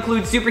powers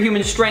include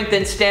superhuman strength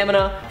and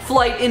stamina,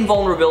 flight,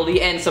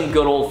 invulnerability, and some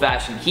good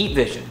old-fashioned heat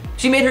vision.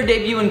 She made her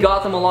debut in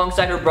Gotham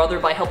alongside her brother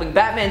by helping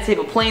Batman save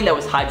a plane that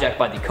was hijacked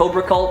by the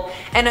Cobra cult,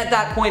 and at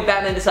that point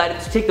Batman decided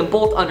to take them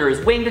both under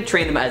his wing to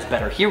train them as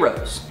better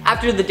heroes.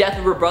 After the death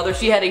of her brother,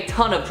 she had a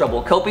ton of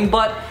trouble coping,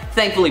 but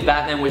thankfully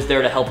Batman was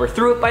there to help her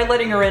through it by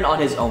letting her in on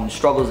his own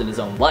struggles in his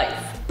own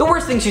life. The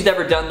worst thing she's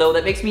ever done though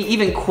that makes me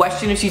even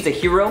question if she's a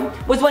hero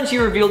was when she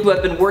revealed to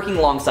have been working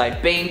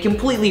alongside Bane,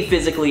 completely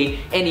physically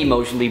and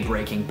emotionally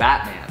breaking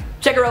Batman.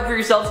 Check her out for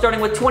yourself, starting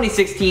with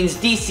 2016's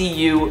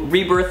DCU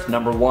Rebirth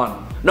number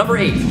 1. Number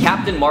 8,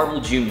 Captain Marvel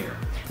Jr.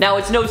 Now,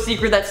 it's no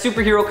secret that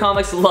superhero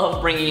comics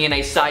love bringing in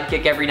a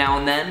sidekick every now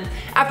and then.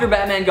 After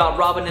Batman got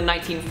Robin in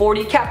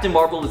 1940, Captain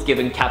Marvel was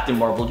given Captain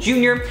Marvel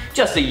Jr.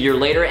 just a year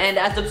later, and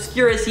as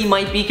obscure as he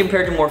might be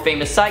compared to more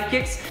famous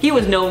sidekicks, he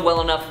was known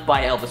well enough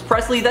by Elvis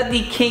Presley that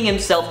the King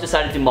himself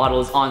decided to model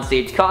his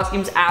onstage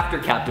costumes after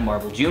Captain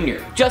Marvel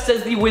Jr. Just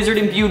as the Wizard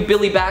imbued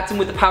Billy Batson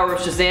with the power of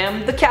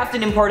Shazam, the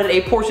Captain imparted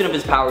a portion of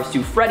his powers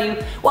to Freddy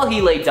while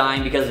he lay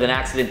dying because of an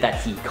accident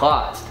that he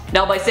caused.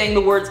 Now, by saying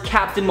the words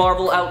Captain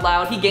Marvel out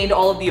loud, he gained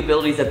all of the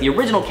abilities that the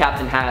original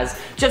Captain has,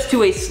 just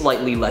to a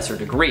slightly lesser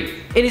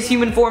degree. In his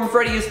human form,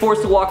 Freddy is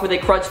forced to walk with a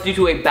crutch due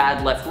to a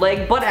bad left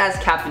leg, but as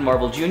Captain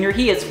Marvel Jr.,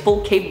 he has full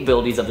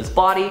capabilities of his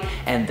body,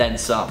 and then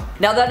some.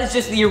 Now, that is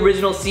just the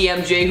original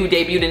CMJ who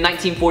debuted in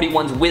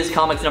 1941's Wiz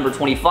Comics number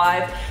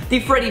 25. The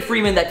Freddie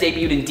Freeman that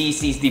debuted in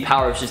DC's The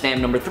Power of Shazam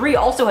number 3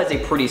 also has a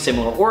pretty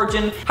similar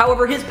origin.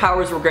 However, his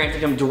powers were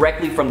granted him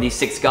directly from the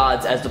Six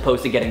Gods as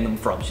opposed to getting them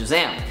from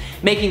Shazam.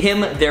 making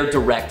him their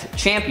direct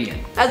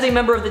champion. As a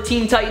member of the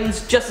Teen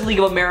Titans, Justice League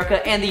of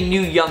America, and the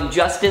New Young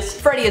Justice,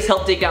 Freddy has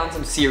helped take down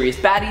some serious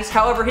baddies.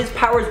 However, his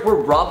powers were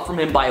robbed from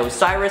him by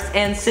Osiris,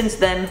 and since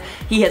then,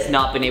 he has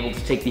not been able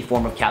to take the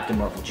form of Captain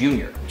Marvel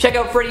Jr. Check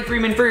out Freddie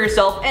Freeman for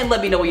yourself and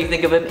let me know what you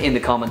think of him in the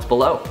comments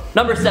below.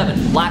 Number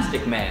 7.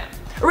 Plastic Man.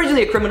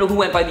 Originally a criminal who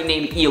went by the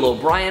name Eel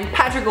O'Brien,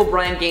 Patrick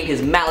O'Brien gained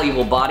his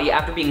malleable body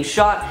after being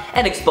shot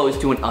and exposed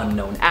to an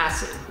unknown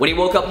acid. When he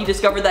woke up, he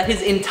discovered that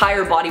his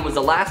entire body was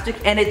elastic,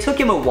 and it took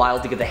him a while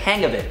to get the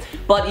hang of it,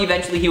 but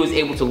eventually he was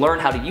able to learn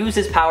how to use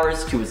his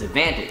powers to his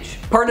advantage.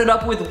 Partnered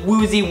up with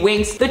Woozy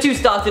Winks, the two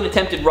stopped an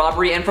attempted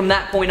robbery, and from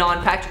that point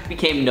on, Patrick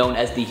became known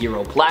as the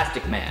hero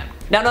Plastic Man.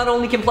 Now, not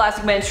only can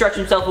Plastic Man stretch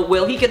himself at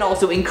will, he can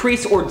also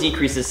increase or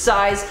decrease his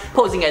size,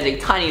 posing as a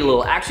tiny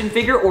little action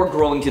figure or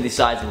growing to the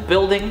size of a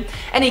building,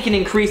 and he can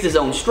increase his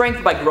own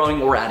strength by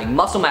growing or adding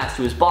muscle mass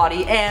to his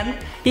body, and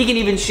he can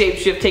even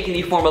shapeshift, taking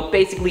the form of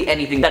basically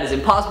anything that is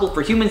impossible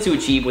for humans to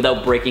achieve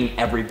without breaking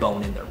every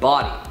bone in their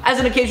body. As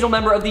an occasional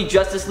member of the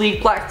Justice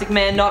League, Plastic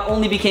Man not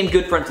only became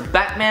good friends with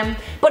Batman,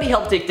 but he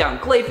helped take down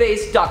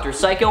Clayface, Dr.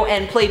 Psycho,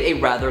 and played a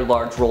rather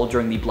large role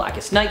during the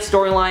Blackest Night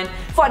storyline,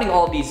 fighting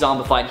all of these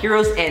zombified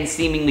heroes and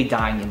seemingly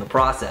dying in the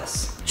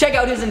process. Check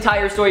out his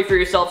entire story for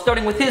yourself,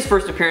 starting with his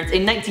first appearance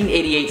in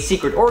 1988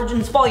 Secret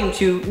Origins Volume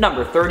 2,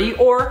 number 30,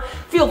 or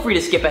feel free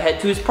to skip ahead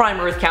to his Prime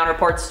Earth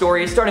counterpart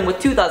story, starting with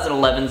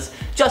 2011's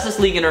Justice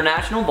League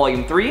International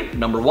Volume 3,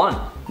 number 1.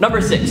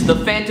 Number 6. The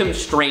Phantom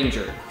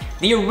Stranger.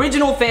 The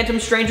original Phantom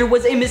Stranger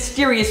was a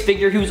mysterious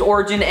figure whose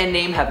origin and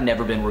name have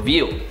never been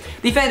revealed.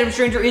 The Phantom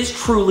Stranger is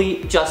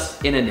truly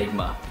just an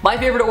enigma. My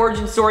favorite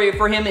origin story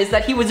for him is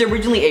that he was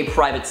originally a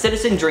private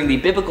citizen during the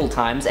biblical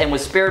times and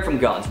was spared from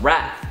God's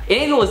wrath. An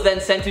angel was then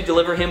sent to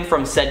deliver him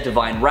from said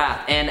divine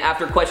wrath, and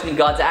after questioning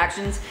God's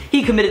actions,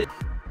 he committed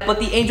but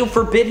the angel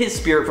forbid his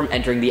spirit from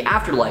entering the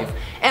afterlife,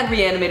 and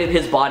reanimated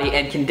his body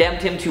and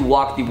condemned him to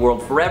walk the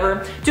world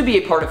forever, to be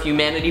a part of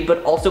humanity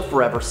but also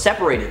forever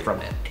separated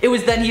from it. It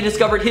was then he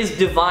discovered his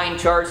divine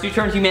charge to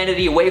turn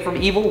humanity away from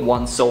evil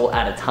one soul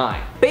at a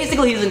time.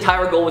 Basically, his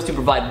entire goal was to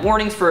provide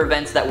warnings for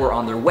events that were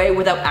on their way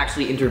without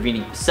actually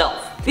intervening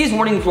himself. These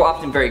warnings were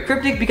often very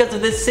cryptic because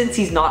of this, since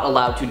he's not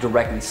allowed to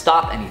directly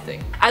stop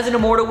anything. As an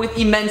immortal with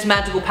immense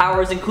magical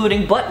powers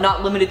including, but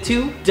not limited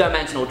to,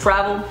 dimensional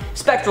travel,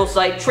 spectral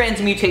sight,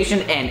 transmutation,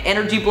 and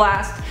energy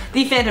blast,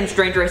 the Phantom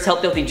Stranger has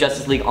helped out the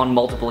Justice League on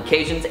multiple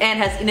occasions and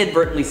has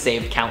inadvertently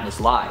saved countless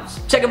lives.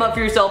 Check him out for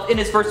yourself in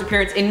his first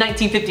appearance in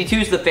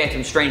 1952's The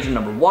Phantom Stranger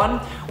number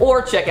 1,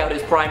 or check out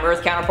his Prime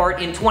Earth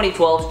counterpart in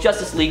 2012's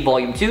Justice League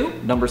Volume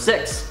 2, number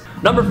 6.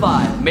 Number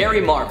 5. Mary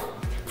Marvel.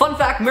 Fun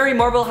fact, Mary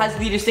Marvel has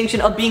the distinction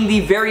of being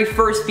the very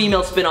first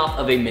female spin-off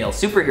of a male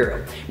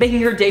superhero,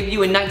 making her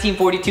debut in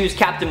 1942's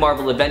Captain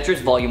Marvel Adventures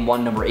Volume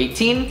 1 number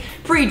 18,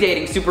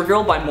 predating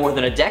Supergirl by more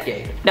than a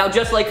decade. Now,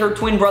 just like her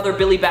twin brother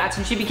Billy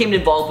Batson, she became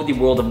involved with the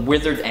world of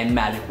wizards and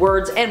magic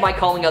words, and by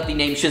calling out the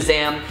name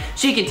Shazam,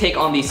 she can take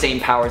on the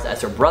same powers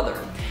as her brother.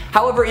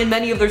 However, in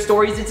many of their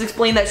stories, it's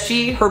explained that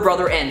she, her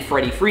brother, and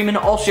Freddie Freeman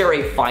all share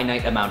a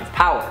finite amount of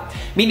power,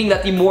 meaning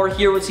that the more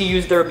heroes who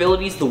use their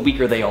abilities, the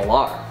weaker they all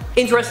are.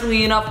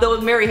 Interestingly enough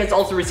though, Mary has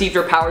also received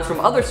her powers from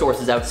other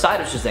sources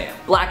outside of Shazam.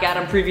 Black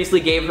Adam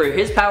previously gave her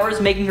his powers,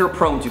 making her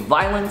prone to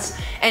violence,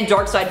 and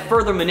Darkseid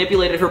further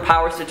manipulated her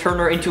powers to turn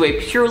her into a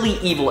purely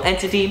evil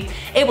entity,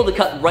 able to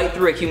cut right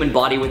through a human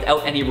body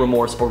without any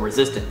remorse or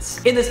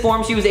resistance. In this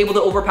form, she was able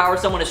to overpower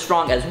someone as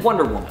strong as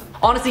Wonder Woman.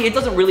 Honestly, it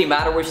doesn't really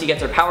matter where she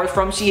gets her powers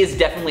from, she is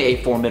definitely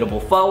a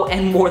formidable foe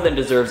and more than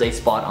deserves a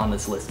spot on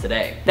this list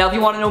today. Now, if you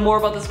want to know more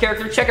about this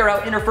character, check her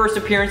out in her first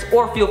appearance,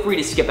 or feel free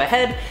to skip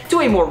ahead to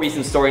a more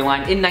recent storyline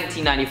in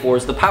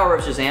 1994's The Power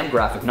of Shazam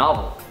graphic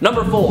novel.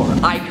 Number 4.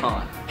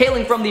 Icon.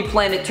 Hailing from the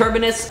planet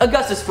Turbinus,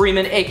 Augustus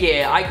Freeman,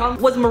 aka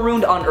Icon, was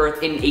marooned on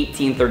Earth in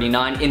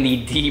 1839 in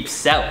the Deep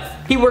South.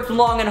 He worked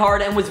long and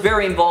hard and was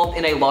very involved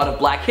in a lot of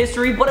black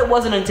history, but it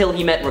wasn't until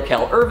he met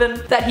Raquel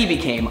Irvin that he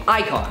became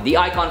Icon, the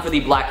icon for the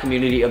black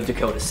community of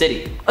Dakota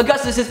City.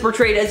 Augustus is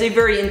portrayed as a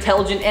very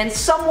intelligent and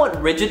somewhat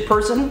rigid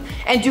person,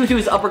 and due to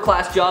his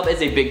upper-class job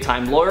as a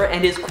big-time lawyer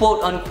and his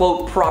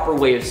quote-unquote proper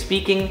way of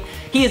speaking,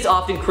 he is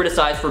often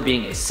criticized for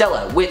being a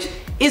sellout, which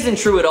isn't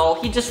true at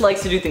all. He just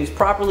likes to do things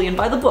properly and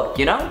by the book,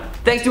 you know?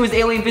 Thanks to his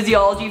alien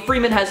physiology,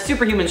 Freeman has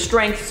superhuman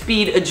strength,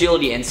 speed,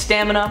 agility, and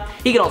stamina.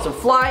 He can also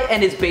fly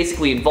and is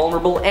basically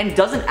invulnerable and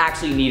doesn't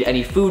actually need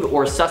any food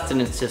or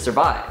sustenance to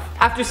survive.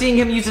 After seeing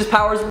him use his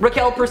powers,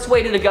 Raquel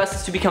persuaded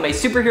Augustus to become a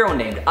superhero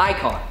named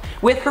Icon,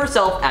 with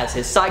herself as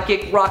his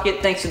sidekick,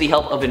 Rocket, thanks to the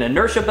help of an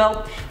inertia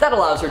belt that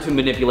allows her to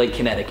manipulate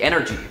kinetic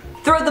energy.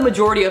 Throughout the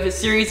majority of his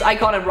series,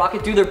 Icon and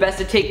Rocket do their best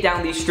to take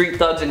down these street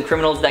thugs and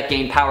criminals that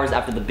gained powers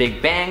after the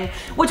Big Bang,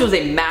 which was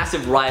a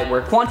massive riot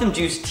where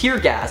quantum-juiced tear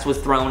gas was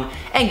thrown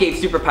and gave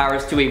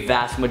superpowers to a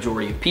vast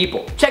majority of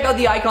people. Check out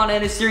the Icon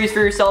and his series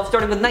for yourself,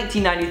 starting with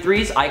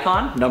 1993's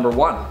Icon number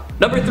 1.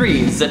 Number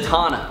 3.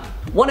 Zatanna.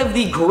 One of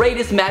the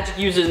greatest magic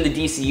users in the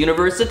DC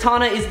universe,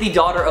 Zatanna is the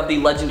daughter of the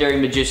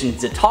legendary magician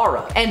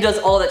Zatara, and does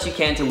all that she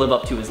can to live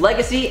up to his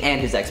legacy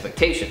and his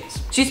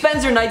expectations. She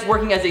spends her nights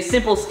working as a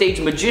simple stage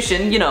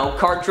magician, you know,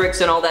 card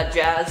tricks and all that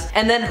jazz,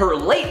 and then her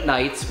late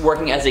nights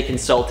working as a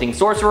consulting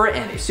sorcerer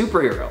and a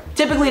superhero.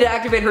 Typically, to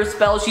activate her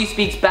spells, she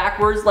speaks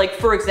backwards, like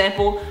for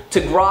example,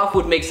 Tagroff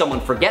would make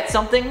someone forget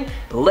something,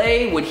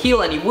 Lay would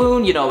heal any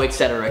wound, you know,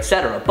 etc,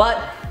 etc.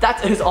 But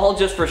that is all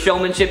just for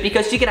showmanship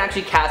because she can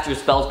actually cast her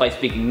spells by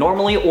speaking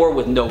normally or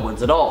with no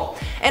words at all,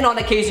 and on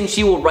occasion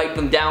she will write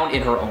them down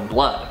in her own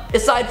blood.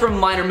 Aside from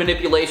minor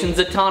manipulations,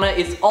 Zatanna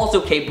is also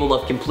capable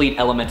of complete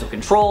elemental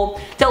control,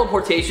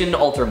 teleportation,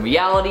 altering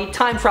reality,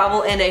 time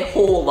travel, and a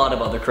whole lot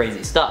of other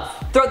crazy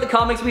stuff. Throughout the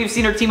comics, we have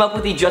seen her team up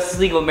with the Justice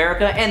League of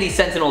America and the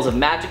Sentinels of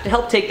Magic to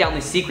help take down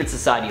the Secret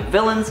Society of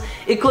Villains,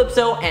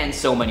 Eclipso, and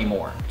so many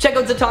more. Check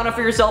out Zatanna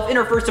for yourself in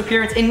her first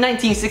appearance in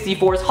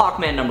 1964's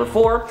Hawkman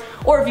 #4,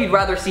 or if you'd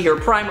rather see her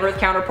Prime Earth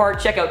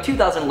counterpart, check out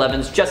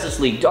 2011's Justice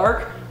League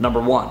Dark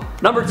 #1.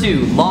 Number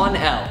 2,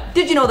 Mon-El.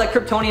 Did you know that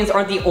Kryptonians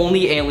aren't the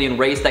only alien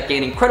race that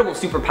gain incredible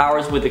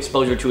superpowers with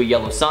exposure to a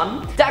yellow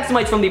sun?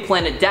 Daxamites from the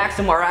planet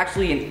Daxam are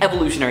actually an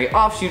evolutionary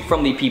offshoot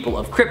from the people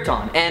of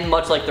Krypton, and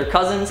much like their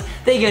cousins,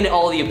 they gain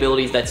all the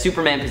abilities that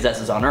Superman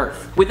possesses on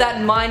Earth. With that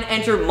in mind,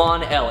 enter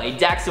Mon-El, a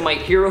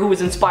Daxamite hero who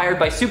was inspired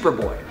by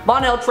Superboy.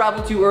 Mon-El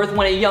traveled to Earth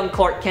when a young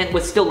Clark Kent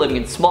was still living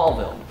in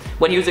Smallville.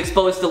 When he was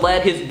exposed to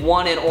lead, his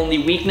one and only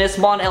weakness,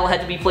 Mon-El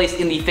had to be placed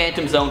in the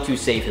Phantom Zone to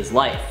save his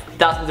life.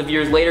 Thousands of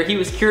years later, he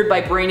was cured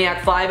by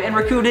Brainiac 5 and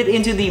recruited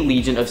into the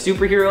Legion of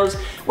Superheroes,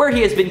 where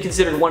he has been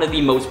considered one of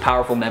the most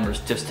powerful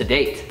members just to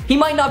date. He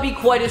might not be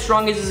quite as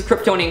strong as his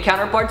Kryptonian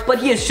counterparts, but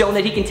he has shown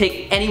that he can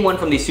take anyone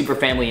from the super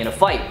family in a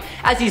fight,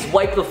 as he's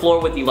wiped the floor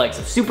with the likes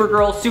of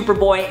Supergirl,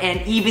 Superboy,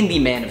 and even the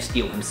Man of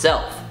Steel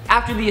himself.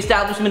 After the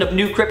establishment of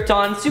New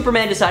Krypton,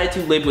 Superman decided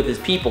to live with his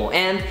people,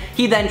 and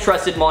he then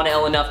trusted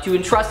Mon-El enough to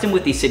entrust him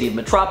with the city of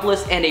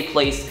Metropolis and a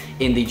place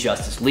in the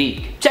Justice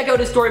League. Check out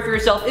his story for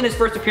yourself in his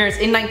first appearance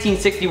in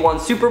 1961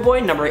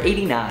 Superboy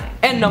 #89.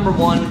 And number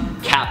 1,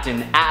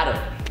 Captain Atom.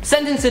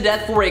 Sentenced to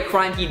death for a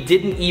crime he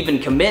didn't even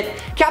commit,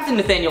 Captain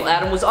Nathaniel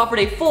Atom was offered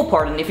a full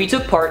pardon if he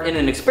took part in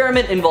an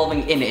experiment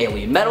involving an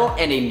alien metal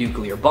and a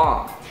nuclear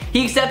bomb.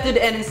 He accepted,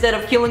 and instead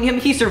of killing him,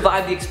 he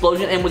survived the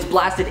explosion and was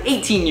blasted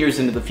 18 years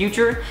into the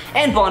future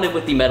and bonded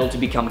with the metal to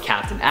become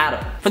Captain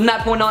Atom. From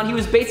that point on, he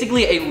was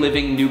basically a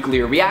living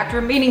nuclear reactor,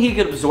 meaning he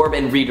could absorb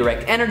and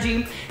redirect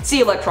energy,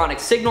 see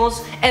electronic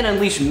signals, and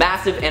unleash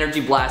massive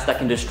energy blasts that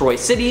can destroy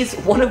cities,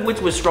 one of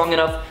which was strong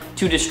enough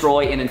to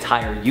destroy an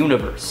entire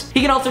universe. He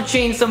can also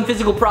change some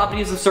physical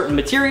properties of certain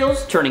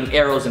materials, turning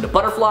arrows into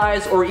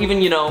butterflies, or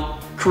even, you know,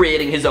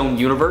 creating his own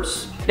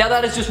universe. Now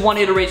that is just one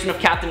iteration of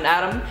Captain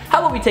Atom. How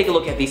about we take a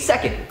look at the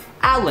second,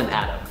 Alan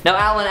Atom. Now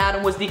Alan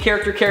Atom was the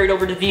character carried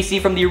over to DC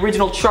from the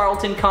original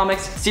Charlton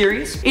Comics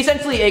series.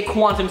 Essentially a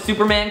quantum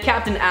Superman,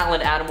 Captain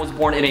Alan Atom was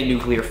born in a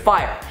nuclear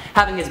fire.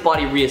 Having his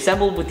body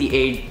reassembled with the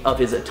aid of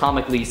his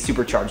atomically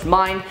supercharged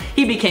mind,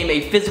 he became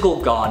a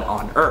physical god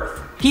on Earth.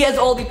 He has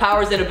all the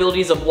powers and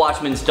abilities of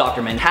Watchmen's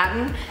Dr.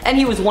 Manhattan, and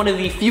he was one of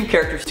the few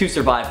characters to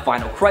survive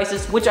Final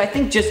Crisis, which I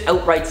think just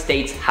outright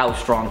states how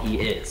strong he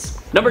is.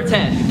 Number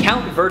 10,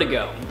 Count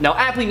Vertigo. Now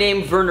aptly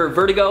named Werner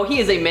Vertigo, he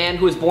is a man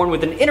who was born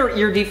with an inner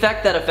ear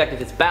defect that affected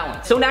his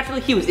balance. So naturally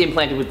he was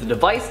implanted with a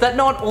device that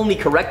not only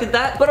corrected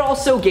that, but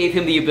also gave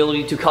him the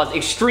ability to cause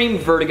extreme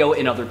vertigo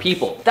in other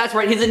people. That's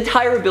right, his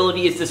entire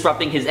ability is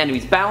disrupting his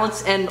enemy's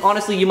balance, and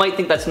honestly you might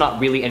think that's not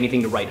really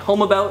anything to write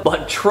home about,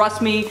 but trust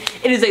me,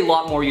 it is a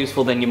lot more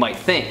useful than you might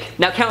think.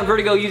 Now Count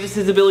Vertigo uses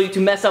his ability to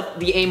mess up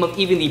the aim of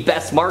even the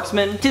best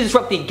marksmen, to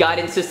disrupt the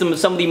guidance system of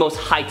some of the most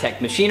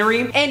high-tech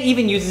machinery, and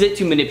even uses it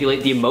to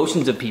manipulate the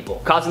emotions of people,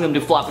 causing them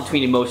to flop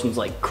between emotions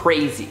like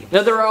crazy.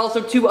 Now there are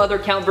also 2 other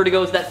Count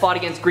Vertigos that fought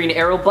against Green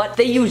Arrow, but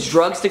they use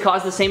drugs to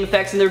cause the same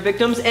effects in their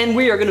victims, and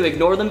we are going to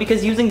ignore them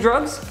because using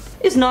drugs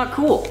is not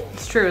cool.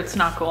 It's true, it's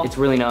not cool. It's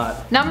really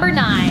not. Number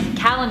 9,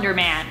 Calendar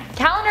Man.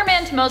 Calendar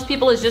Man to most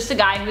people is just a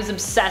guy who's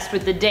obsessed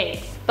with the date.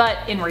 But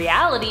in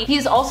reality, he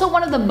is also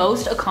one of the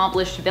most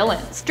accomplished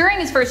villains. During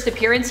his first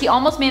appearance, he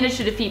almost managed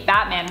to defeat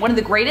Batman, one of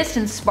the greatest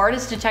and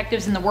smartest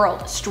detectives in the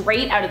world,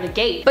 straight out of the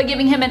gate, by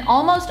giving him an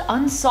almost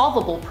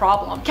unsolvable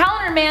problem.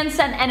 Calendar Man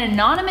sent an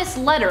anonymous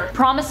letter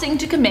promising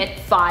to commit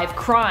 5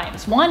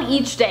 crimes, one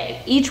each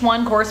day, each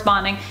one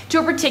corresponding to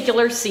a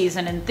particular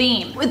season and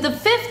theme, with the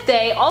 5th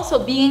day also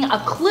being a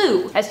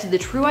clue as to the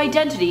true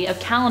identity of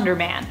Calendar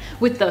Man,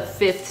 with the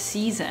 5th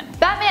season.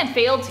 Batman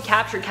failed to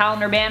capture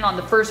Calendar Man on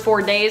the first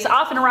 4 days,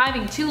 often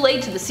arriving too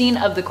late to the scene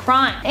of the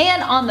crime.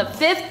 And on the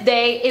 5th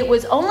day, it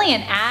was only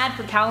an ad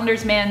for Calendar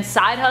Man's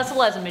side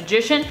hustle as a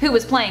magician who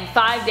was playing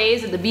 5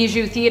 days at the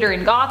Bijou Theater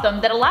in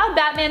Gotham that allowed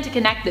Batman to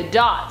connect the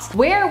dots.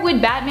 Where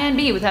would Batman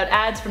be without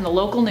ads from the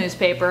local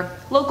newspaper?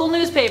 Local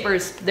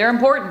newspapers, they're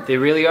important. They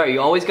really are. You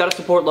always gotta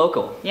support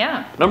local.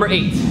 Yeah. Number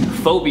 8,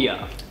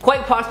 Phobia.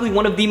 Quite possibly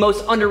one of the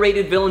most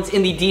underrated villains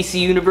in the DC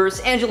universe,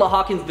 Angela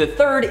Hawkins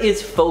III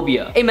is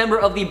Phobia, a member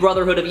of the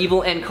Brotherhood of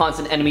Evil and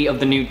constant enemy of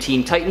the new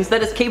Teen Titans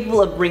that is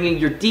capable of bringing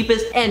your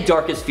deepest and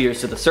darkest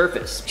fears to the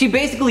surface. She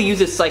basically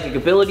uses psychic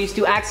abilities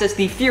to access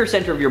the fear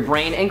center of your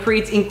brain and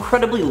creates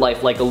incredibly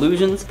lifelike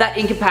illusions that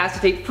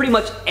incapacitate pretty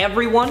much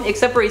everyone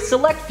except for a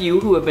select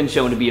few who have been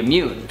shown to be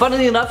immune.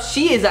 Funnily enough,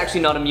 she is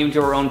actually not immune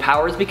to her own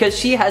powers because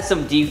she has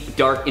some deep,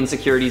 dark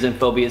insecurities and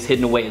phobias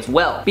hidden away as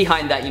well,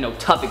 behind that,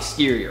 tough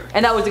exterior.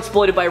 And that was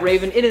exploited by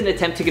Raven in an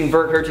attempt to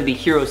convert her to the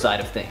hero side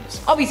of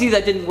things. Obviously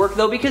that didn't work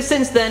though, because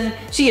since then,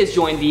 she has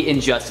joined the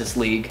Injustice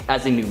League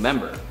as a new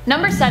member.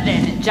 Number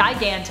 7.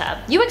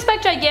 Giganta. You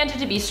expect Giganta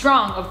to be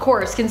strong, of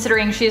course,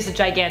 considering she is a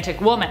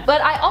gigantic woman, but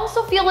I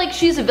also feel like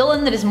she's a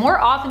villain that is more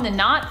often than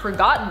not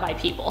forgotten by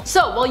people.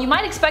 So while you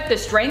might expect the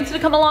strength to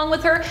come along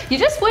with her, you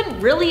just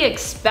wouldn't really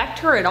expect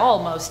her at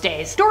all most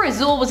days. Dora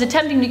Azul was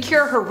attempting to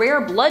cure her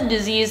rare blood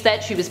disease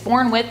that she was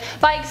born with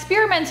by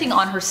experimenting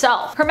on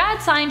herself. Her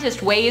mad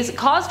scientist ways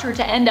caused her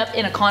to end up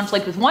in a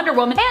conflict with Wonder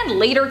Woman and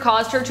later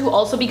caused her to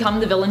also become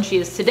the villain she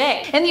is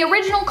today. In the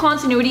original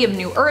continuity of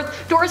New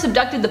Earth, Doris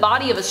abducted the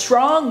body of a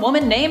strong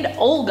woman named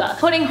Olga,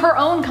 putting her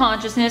own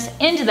consciousness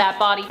into that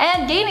body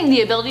and gaining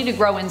the ability to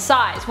grow in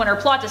size when her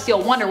plot to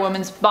steal Wonder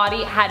Woman's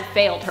body had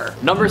failed her.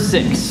 Number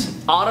 6.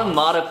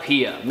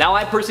 Automatopoeia. Now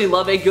I personally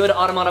love a good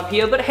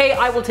automatopoeia, but hey,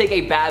 I will take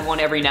a bad one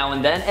every now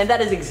and then, and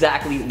that is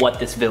exactly what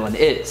this villain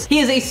is. He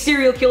is a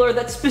serial killer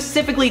that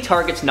specifically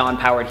targets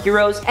non-powered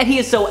heroes, and he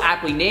is so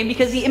aptly named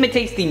because he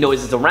imitates the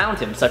noises around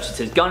him, such as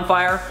his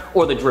gunfire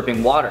or the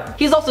dripping water.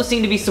 He is also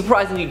seen to be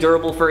surprisingly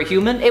durable for a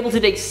human, able to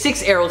take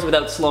 6 arrows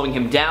without slowing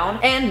him down,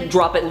 and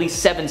drop at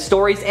least 7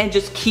 stories and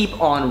just keep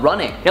on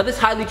running. Now this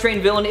highly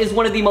trained villain is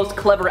one of the most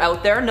clever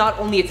out there, not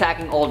only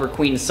attacking Oliver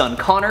Queen's son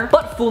Connor,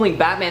 but fooling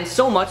Batman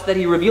so much that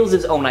he reveals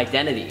his own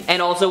identity.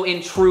 And also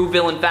in true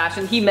villain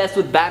fashion, he messed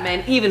with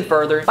Batman even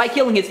further by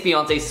killing his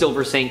fiancée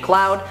Silver St.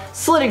 Cloud,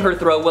 slitting her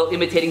throat while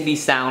imitating the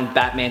sound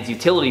Batman's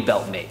utility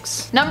belt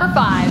makes. Number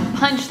 5.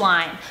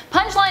 Punchline.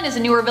 Punchline is a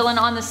newer villain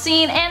on the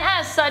scene and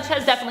as such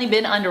has definitely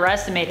been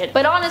underestimated.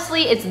 But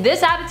honestly, it's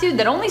this attitude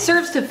that only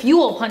serves to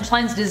fuel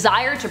Punchline's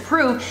desire to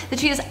prove that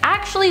she is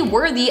actually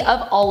worthy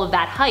of all of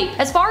that hype.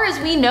 As far as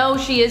we know,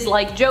 she is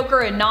like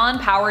Joker, a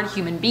non-powered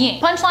human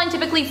being. Punchline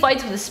typically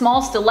fights with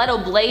small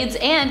stiletto blades,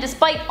 and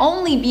despite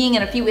only being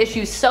in a few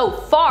issues so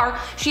far,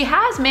 she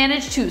has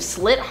managed to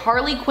slit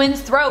Harley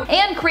Quinn's throat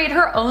and create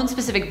her own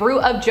specific brew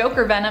of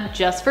Joker venom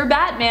just for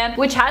Batman,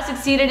 which has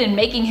succeeded in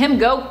making him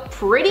go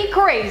pretty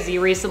crazy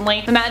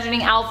recently.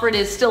 Imagining Alfred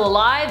is still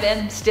alive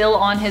and still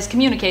on his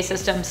communique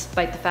systems,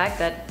 despite the fact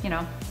that,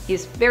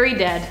 he's very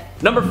dead.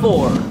 Number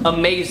 4.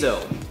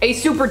 Amazo. A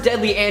super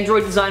deadly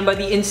android designed by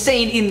the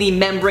insane in the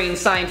membrane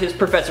scientist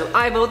Professor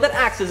Ivo that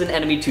acts as an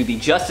enemy to the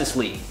Justice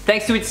League.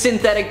 Thanks to its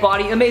synthetic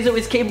body, Amazo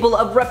is capable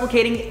of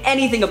replicating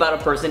anything about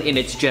a person in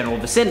its general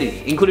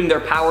vicinity, including their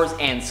powers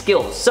and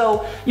skills,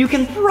 so you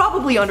can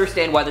probably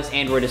understand why this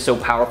android is so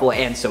powerful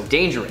and so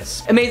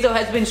dangerous. Amazo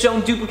has been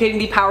shown duplicating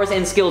the powers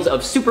and skills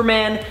of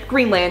Superman,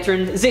 Green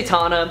Lantern,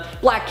 Zatanna,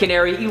 Black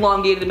Canary,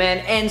 Elongated Man,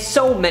 and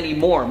so many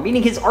more,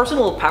 meaning his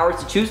arsenal of powers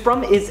to choose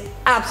from is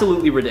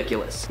absolutely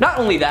ridiculous. Not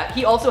only that,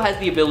 he also has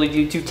the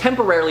ability to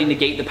temporarily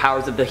negate the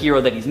powers of the hero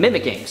that he's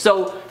mimicking.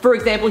 So, for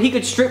example, he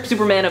could strip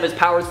Superman of his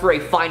powers for a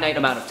finite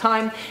amount of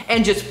time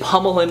and just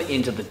pummel him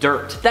into the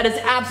dirt. That is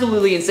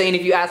absolutely insane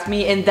if you ask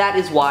me, and that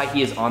is why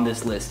he is on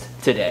this list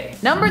today.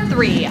 Number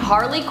 3.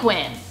 Harley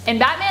Quinn. In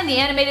Batman the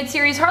Animated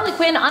Series, Harley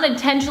Quinn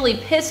unintentionally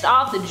pissed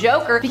off the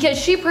Joker because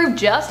she proved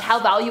just how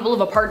valuable of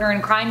a partner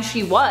in crime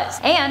she was,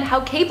 and how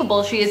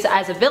capable she is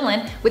as a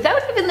villain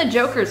without even the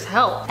Joker's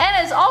help, and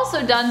has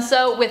also done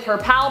so with her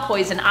pal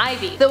Poison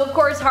Ivy. Though of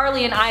course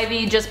Harley and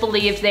Ivy just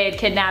believed they had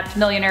kidnapped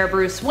millionaire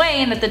Bruce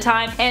Wayne at the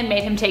time and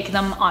made him take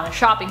them on a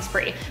shopping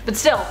spree. But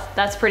still,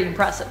 that's pretty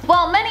impressive.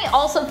 While many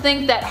also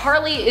think that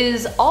Harley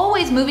is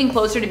always moving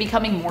closer to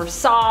becoming more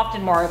soft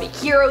and more of a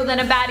hero than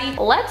a baddie,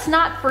 let's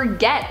not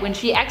forget when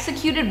she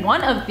executed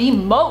one of the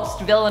most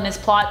villainous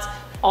plots,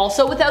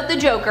 also without the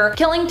Joker,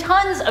 killing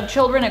tons of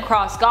children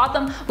across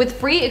Gotham with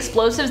free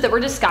explosives that were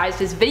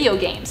disguised as video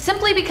games,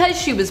 simply because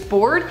she was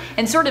bored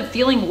and sort of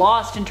feeling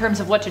lost in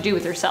terms of what to do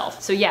with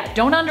herself. So yeah,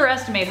 don't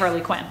underestimate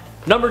Harley Quinn.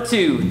 Number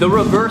 2. The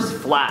Reverse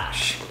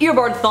Flash.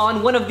 Eobard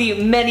Thawne, one of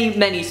the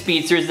many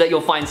speedsters that you'll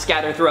find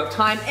scattered throughout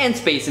time and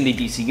space in the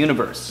DC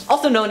universe.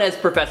 Also known as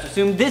Professor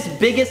Zoom, this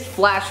biggest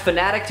Flash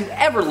fanatic to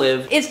ever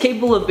live is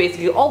capable of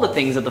basically all the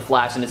things that the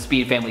Flash and his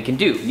Speed family can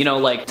do,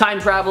 like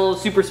time travel,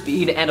 super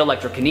speed, and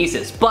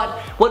electrokinesis. But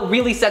what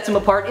really sets him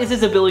apart is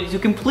his ability to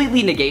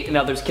completely negate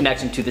another's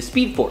connection to the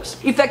Speed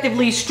Force,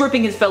 effectively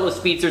stripping his fellow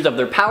speedsters of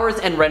their powers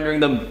and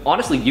rendering them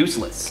honestly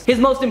useless. His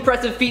most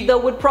impressive feat though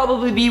would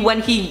probably be when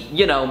he,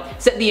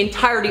 set the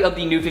entirety of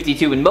the New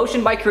 52 in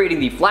motion by creating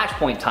the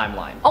Flashpoint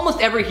timeline. Almost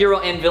every hero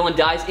and villain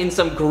dies in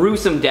some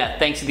gruesome death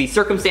thanks to the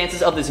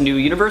circumstances of this new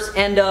universe,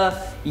 and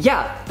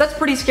yeah, that's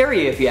pretty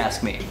scary if you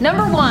ask me.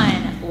 Number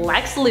 1.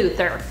 Lex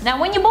Luthor.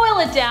 Now when you boil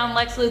it down,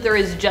 Lex Luthor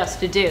is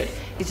just a dude.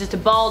 He's just a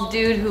bald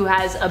dude who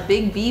has a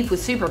big beef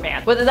with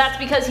Superman. Whether that's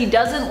because he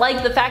doesn't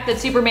like the fact that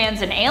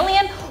Superman's an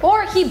alien,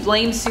 or he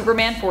blames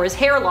Superman for his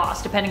hair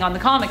loss, depending on the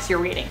comics you're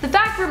reading. The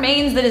fact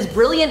remains that his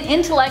brilliant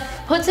intellect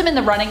puts him in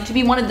the running to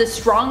be one of the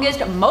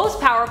strongest,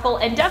 most powerful,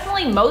 and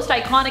definitely most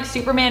iconic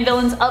Superman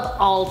villains of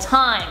all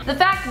time. The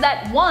fact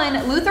that 1.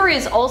 Luthor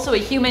is also a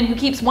human who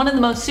keeps one of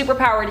the most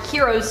superpowered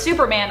heroes,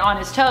 Superman, on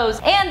his toes,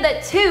 and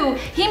that 2.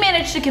 He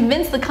managed to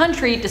convince the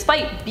country,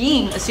 despite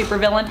being a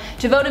supervillain,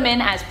 to vote him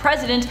in as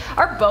president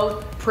are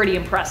both pretty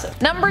impressive.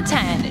 Number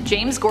 10.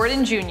 James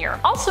Gordon Jr.,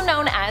 also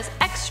known as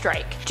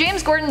X-Strike.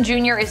 James Gordon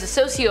Jr. is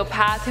a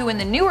sociopath who in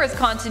the New Earth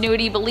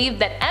continuity believed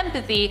that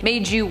empathy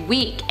made you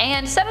weak,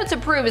 and set out to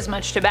prove as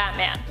much to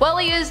Batman. While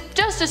he is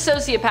just a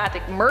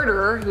sociopathic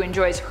murderer who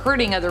enjoys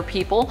hurting other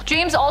people,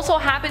 James also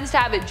happens to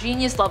have a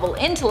genius level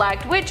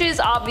intellect, which is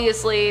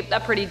obviously a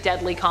pretty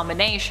deadly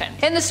combination.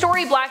 In the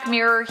story Black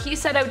Mirror, he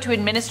set out to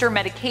administer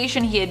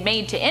medication he had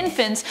made to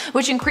infants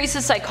which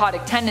increases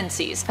psychotic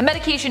tendencies, a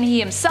medication he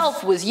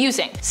himself was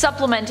using,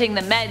 supplementing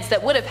the meds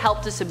that would have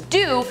helped to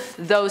subdue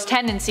those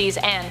tendencies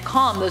and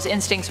calm those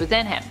instincts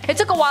within him. It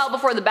took a while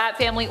before the Bat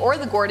family or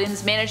the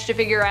Gordons managed to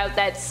figure out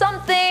that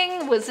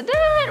something was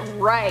not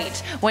right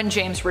when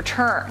James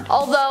returned.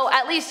 Although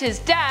at least his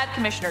dad,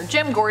 Commissioner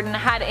Jim Gordon,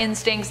 had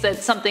instincts that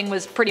something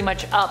was pretty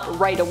much up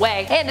right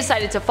away and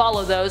decided to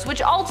follow those,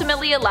 which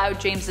ultimately allowed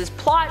James's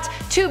plot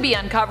to be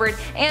uncovered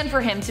and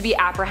for him to be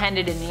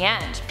apprehended in the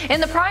end. In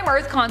the Prime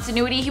Earth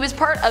continuity, he was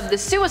part of the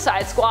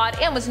Suicide Squad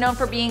and was known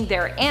for being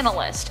their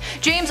analyst.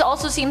 James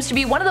also seems to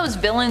be one of those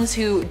villains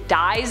who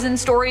dies in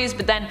stories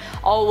but then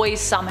always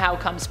somehow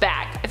comes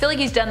back. I feel like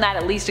he's done that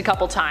at least a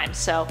couple times,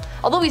 so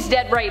although he's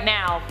dead right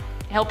now,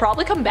 he'll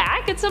probably come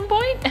back at some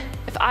point.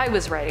 If I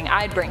was writing,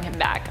 I'd bring him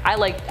back. I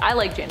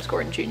like James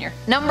Gordon Jr.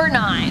 Number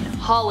 9.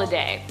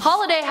 Holiday.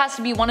 Holiday has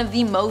to be one of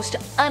the most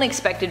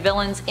unexpected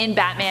villains in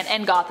Batman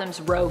and Gotham's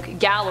rogue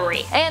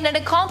gallery, and an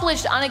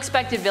accomplished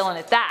unexpected villain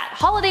at that.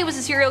 Holiday was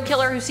a serial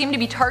killer who seemed to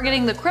be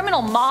targeting the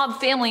criminal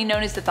mob family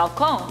known as the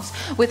Falcones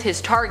with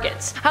his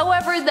targets.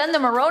 However, then the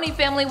Maroni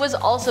family was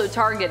also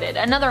targeted,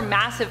 another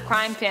massive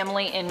crime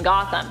family in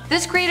Gotham.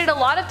 This created a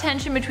lot of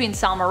tension between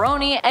Sal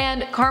Maroni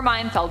and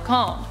Carmine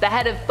Falcone, the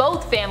head of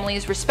both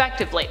families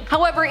respectively.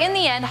 However, in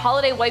the end,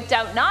 Holiday wiped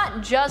out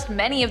not just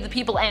many of the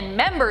people and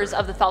members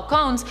of the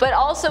Falcones, but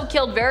also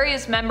killed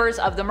various members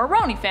of the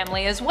Maroni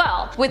family as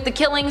well, with the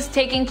killings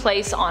taking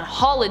place on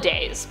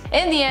holidays.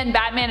 In the end,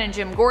 Batman and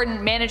Jim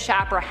Gordon managed to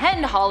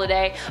apprehend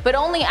Holiday, but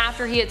only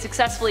after he had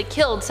successfully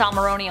killed Sal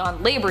Maroni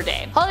on Labor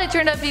Day. Holiday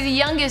turned out to be the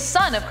youngest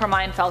son of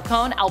Carmine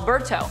Falcone,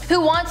 Alberto,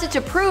 who wanted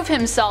to prove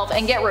himself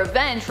and get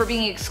revenge for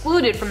being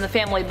excluded from the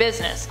family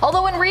business.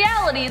 Although in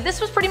reality, this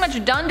was pretty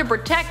much done to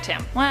protect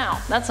him. Wow,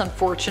 that's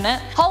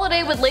unfortunate.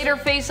 Holiday would later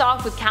face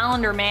off with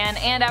Calendar Man,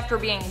 and after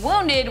being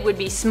wounded would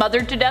be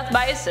smothered to death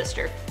by his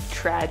sister.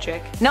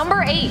 Tragic.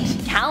 Number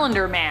 8.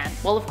 Calendar Man.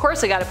 Well, of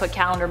course I gotta put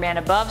Calendar Man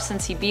above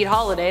since he beat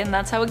Holiday, and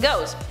that's how it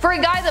goes. For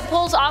a guy that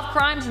pulls off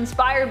crimes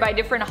inspired by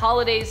different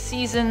holidays,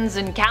 seasons,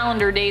 and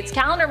calendar dates,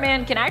 Calendar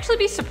Man can actually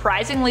be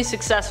surprisingly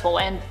successful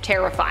and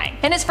terrifying.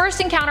 In his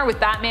first encounter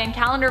with Batman,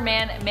 Calendar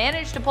Man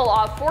managed to pull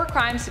off 4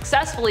 crimes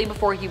successfully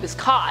before he was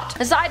caught.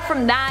 Aside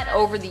from that,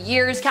 over the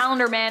years,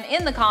 Calendar Man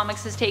in the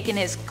comics has taken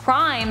his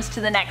crimes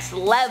to the next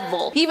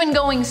level, even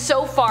going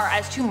so far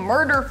as to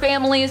murder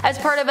families as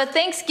part of a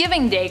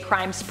Thanksgiving Day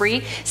crime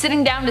spree,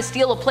 sitting down to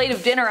steal a plate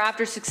of dinner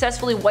after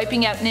successfully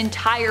wiping out an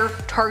entire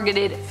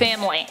targeted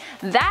family.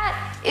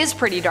 That is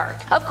pretty dark.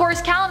 Of course,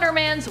 Calendar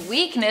Man's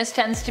weakness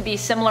tends to be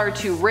similar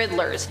to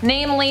Riddler's,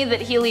 namely that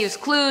he leaves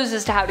clues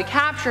as to how to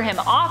capture him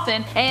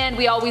often, and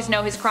we always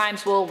know his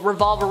crimes will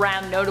revolve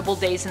around notable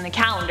days in the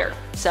calendar,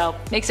 so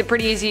makes it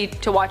pretty easy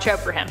to watch out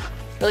for him.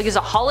 Like, is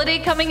a holiday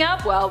coming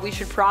up? Well, we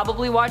should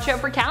probably watch out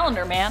for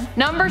Calendar Man.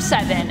 Number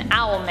 7.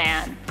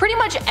 Owlman. Pretty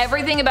much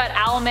everything about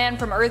Owlman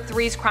from Earth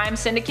 3's crime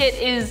syndicate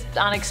is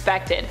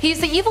unexpected.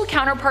 He's the evil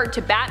counterpart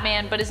to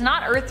Batman, but is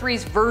not Earth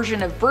 3's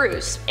version of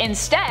Bruce.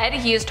 Instead,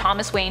 he is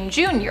Thomas Wayne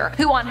Jr.,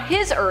 who on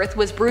his Earth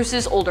was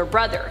Bruce's older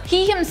brother.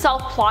 He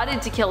himself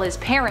plotted to kill his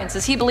parents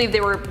as he believed they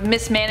were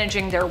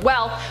mismanaging their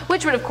wealth,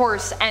 which would of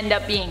course end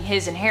up being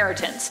his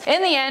inheritance.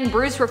 In the end,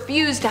 Bruce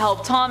refused to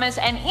help Thomas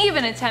and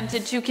even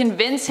attempted to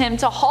convince him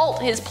to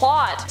halt his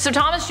plot. So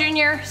Thomas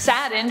Jr.,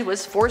 saddened,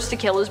 was forced to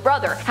kill his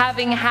brother,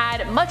 having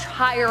had much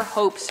higher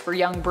hopes for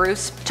young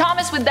Bruce.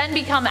 Thomas would then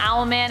become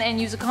Owlman and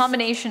use a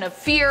combination of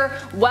fear,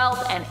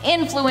 wealth, and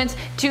influence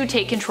to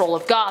take control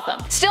of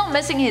Gotham. Still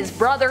missing his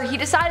brother, he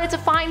decided to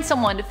find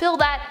someone to fill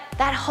that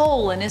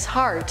hole in his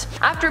heart.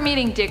 After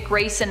meeting Dick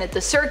Grayson at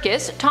the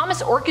circus,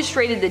 Thomas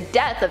orchestrated the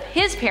death of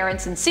his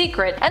parents in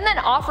secret and then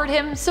offered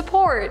him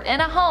support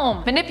and a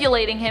home,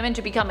 manipulating him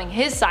into becoming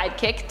his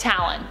sidekick,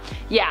 Talon.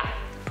 Yeah,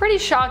 pretty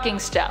shocking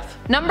stuff.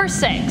 Number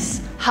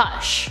 6.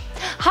 Hush.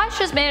 Hush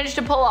has managed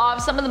to pull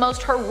off some of the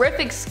most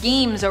horrific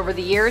schemes over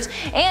the years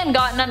and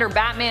gotten under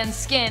Batman's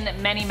skin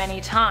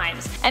many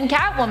times, and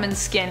Catwoman's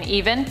skin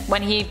even,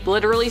 when he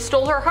literally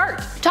stole her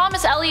heart.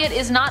 Thomas Elliot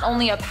is not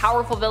only a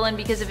powerful villain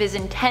because of his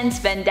intense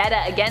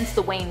vendetta against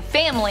the Wayne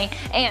family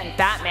and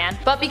Batman,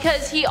 but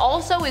because he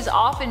also is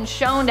often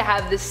shown to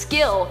have the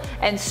skill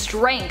and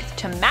strength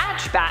to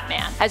match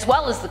Batman, as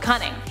well as the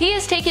cunning. He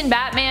has taken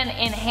Batman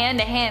in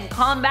hand-to-hand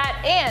combat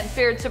and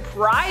fared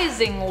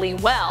surprisingly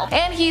well,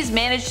 and he's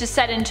managed to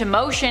set into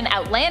motion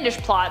outlandish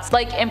plots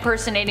like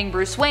impersonating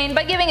Bruce Wayne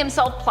by giving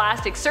himself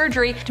plastic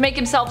surgery to make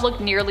himself look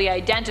nearly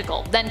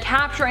identical, then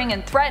capturing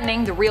and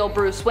threatening the real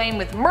Bruce Wayne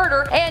with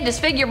murder and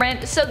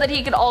disfigurement so that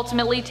he could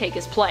ultimately take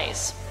his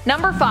place.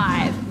 Number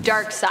 5.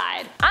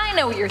 Darkseid. I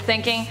know what you're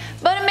thinking,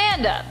 but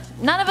Amanda,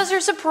 none of us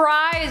are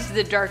surprised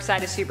that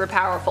Darkseid is super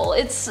powerful.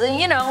 It's,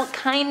 you know,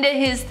 kinda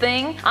his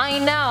thing. I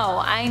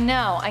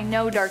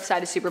know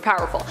Darkseid is super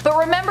powerful. But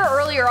remember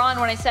earlier on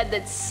when I said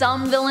that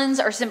some villains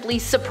are simply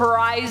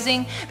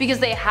surprising because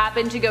they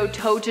happen to go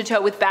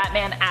toe-to-toe with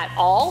Batman at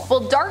all?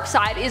 Well,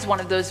 Darkseid is one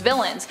of those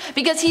villains.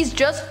 Because he's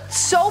just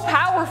so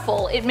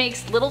powerful, it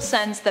makes little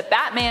sense that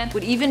Batman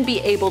would even be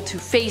able to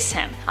face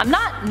him. I'm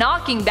not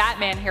knocking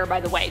Batman here, by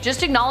the way,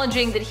 just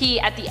acknowledging that he,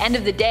 at the end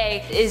of the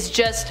day, is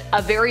just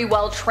a very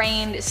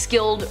well-trained,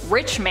 skilled,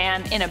 rich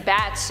man in a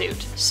bat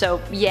suit.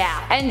 So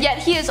yeah. And yet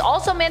he has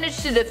also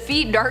managed to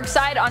defeat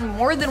Darkseid on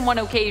more than one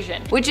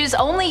occasion, which is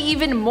only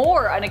even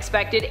more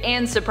unexpected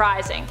and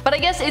surprising. But I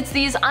guess it's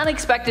these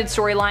unexpected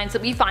storylines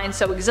that we find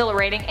so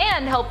exhilarating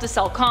and help to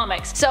sell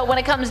comics. So when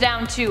it comes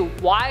down to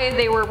why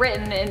they were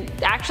written, it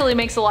actually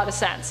makes a lot of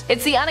sense.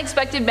 It's the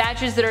unexpected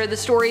matches that are the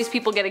stories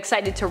people get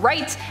excited to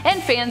write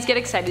and fans get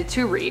excited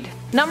to read.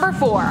 Number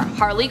 4.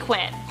 Harley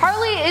Quinn.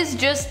 Harley is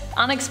just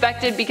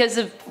unexpected because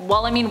of,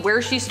 well, I mean,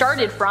 where she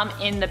started from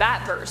in the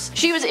Batverse.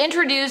 She was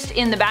introduced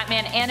in the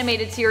Batman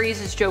animated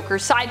series as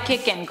Joker's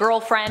sidekick and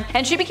girlfriend,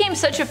 and she became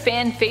such a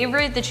fan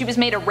favorite that she was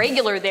made a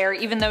regular there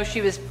even though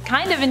she was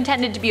kind of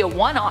intended to be a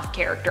one-off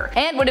character,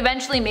 and would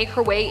eventually make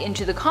her way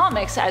into the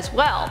comics as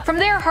well. From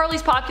there,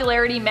 Harley's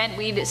popularity meant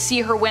we'd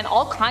see her win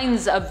all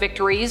kinds of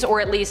victories,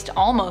 or at least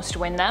almost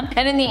win them,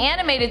 and in the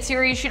animated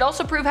series she'd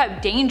also prove how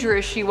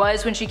dangerous she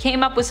was when she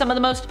came up with some of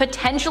the most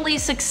potentially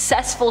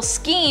successful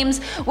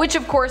schemes, which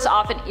of course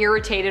often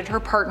irritated her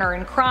partner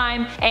in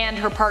crime and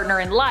her partner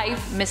in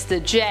life,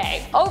 Mr.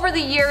 J. Over the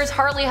years,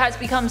 Harley has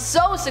become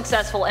so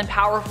successful and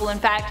powerful in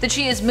fact that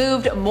she has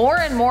moved more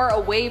and more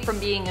away from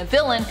being a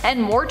villain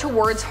and more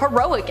towards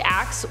heroic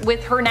acts,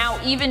 with her now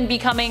even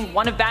becoming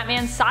one of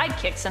Batman's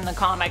sidekicks in the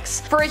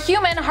comics. For a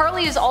human,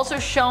 Harley is also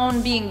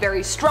shown being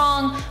very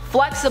strong,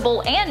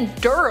 flexible, and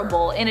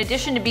durable in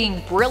addition to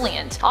being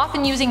brilliant,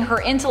 often using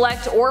her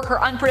intellect or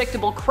her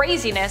unpredictable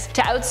craziness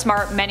to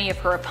outsmart many of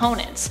her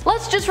opponents.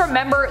 Let's just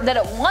remember that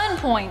at one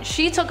point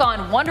she took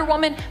on Wonder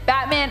Woman,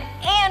 Batman,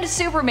 and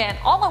Superman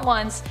all at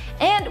once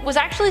and was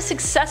actually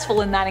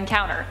successful in that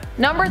encounter.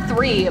 Number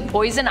 3.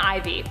 Poison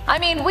Ivy. I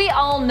mean, we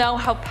all know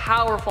how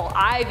powerful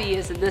Ivy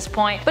is at this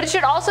point, but it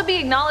should also be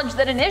acknowledged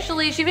that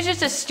initially she was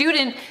just a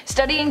student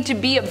studying to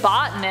be a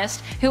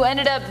botanist who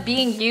ended up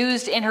being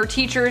used in her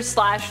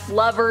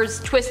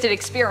teacher's/lover's twisted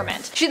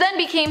experiment. She then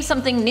became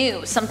something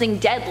new, something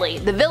deadly,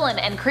 the villain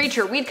and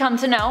creature we'd come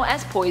to know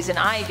as Poison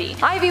Ivy.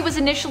 Ivy was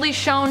initially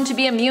shown to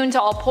be immune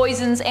to all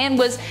poisons and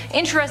was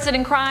interested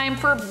in crime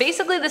for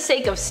basically the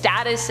sake of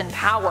status and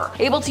power,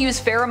 able to use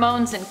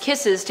pheromones and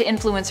kisses to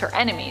influence her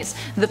enemies.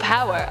 The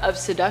power of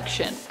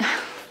seduction.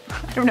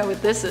 I don't know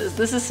what this is.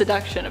 This is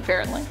seduction,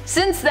 apparently.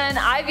 Since then,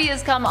 Ivy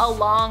has come a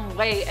long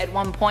way at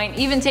one point,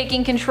 even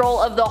taking control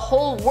of the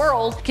whole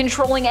world,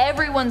 controlling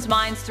everyone's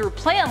minds through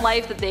plant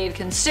life that they had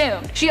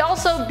consumed. She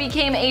also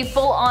became a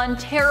full-on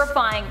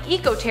terrifying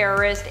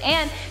eco-terrorist,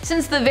 and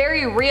since the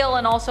very real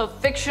and also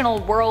fictional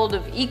world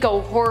of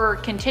eco-horror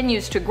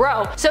continues to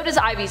grow, so does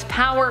Ivy's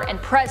power and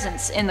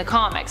presence in the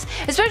comics,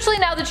 especially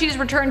now that she's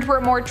returned to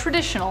her more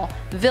traditional,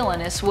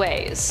 villainous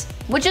ways.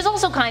 Which is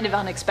also kind of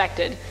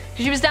unexpected.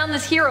 She was down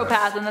this hero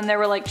path and then they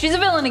were like, she's a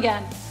villain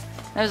again.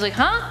 And I was like,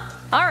 huh?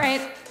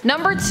 Alright.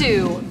 Number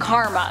 2.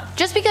 Karma.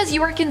 Just because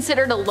you are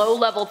considered a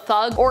low-level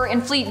thug, or in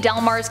Fleet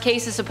Delmar's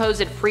case a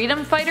supposed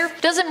freedom fighter,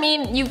 doesn't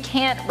mean you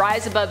can't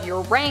rise above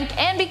your rank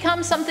and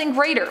become something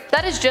greater.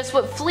 That is just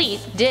what Fleet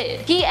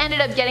did. He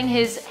ended up getting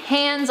his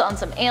hands on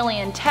some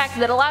alien tech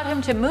that allowed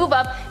him to move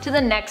up to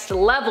the next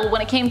level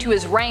when it came to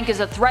his rank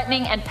as a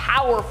threatening and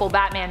powerful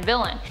Batman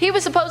villain. He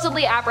was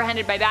supposedly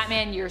apprehended by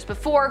Batman years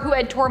before, who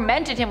had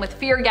tormented him with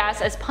fear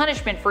gas as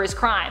punishment for his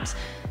crimes.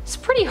 It's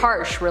pretty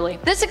harsh, really.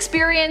 This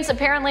experience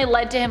apparently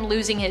led to him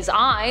losing his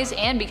eyes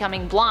and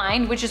becoming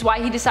blind, which is why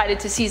he decided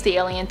to seize the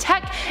alien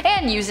tech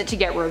and use it to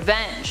get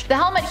revenge. The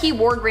helmet he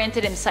wore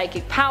granted him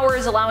psychic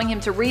powers, allowing him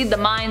to read the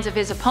minds of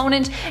his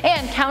opponent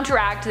and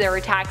counteract their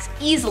attacks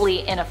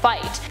easily in a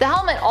fight. The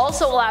helmet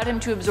also allowed him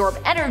to absorb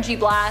energy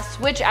blasts,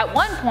 which at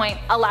one point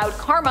allowed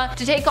Karma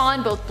to take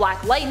on both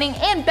Black Lightning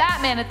and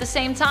Batman at the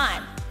same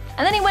time.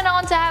 And then he went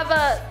on to have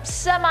a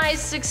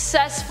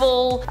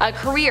semi-successful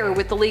career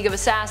with the League of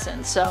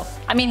Assassins, so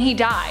I mean he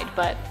died,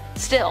 but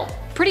still.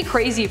 pretty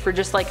crazy for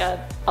just like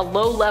a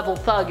low-level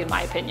thug in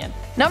my opinion.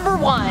 Number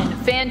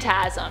 1.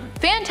 Phantasm.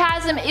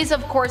 Phantasm is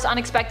of course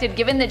unexpected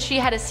given that she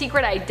had a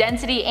secret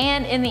identity,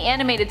 and in the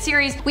animated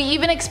series we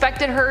even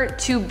expected her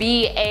to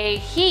be a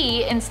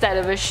he instead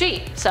of a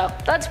she, so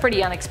that's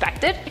pretty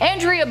unexpected.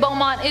 Andrea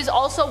Beaumont is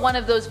also one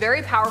of those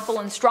very powerful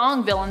and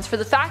strong villains for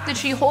the fact that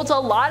she holds a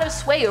lot of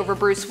sway over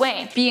Bruce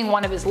Wayne, being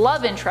one of his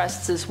love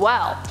interests as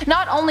well.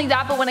 Not only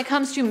that, but when it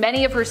comes to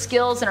many of her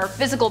skills and her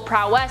physical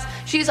prowess,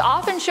 she's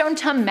often shown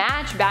to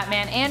match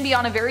Batman and be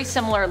on a very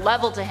similar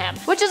level to him,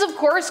 which is of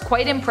course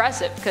quite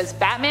impressive because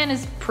Batman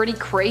is pretty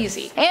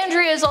crazy.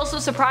 Andrea is also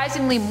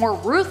surprisingly more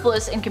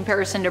ruthless in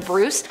comparison to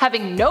Bruce,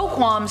 having no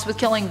qualms with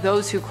killing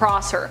those who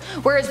cross her,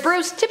 whereas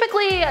Bruce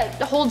typically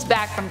holds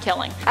back from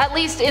killing, at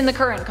least in the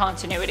current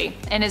continuity.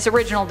 In his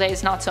original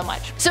days, not so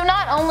much. So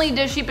not only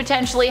does she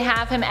potentially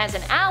have him as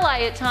an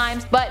ally at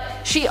times, but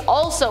she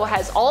also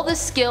has all the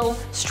skill,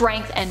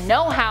 strength, and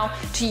know-how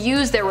to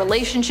use their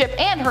relationship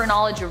and her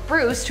knowledge of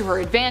Bruce to her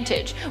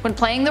advantage when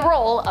playing the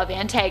role of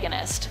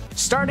antagonist.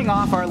 Starting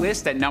off our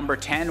list at number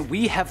 10,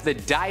 we have the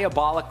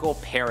diabolical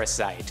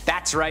Parasite.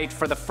 That's right,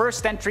 for the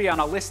first entry on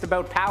a list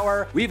about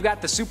power, we've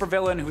got the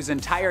supervillain whose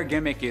entire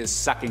gimmick is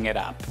sucking it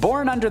up.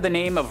 Born under the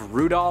name of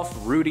Rudolph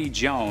Rudy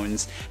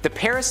Jones, the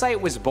Parasite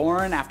was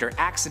born after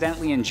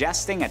accidentally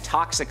ingesting a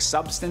toxic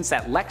substance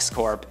at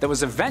LexCorp that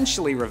was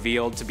eventually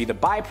revealed to be the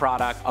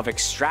byproduct of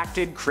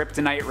extracted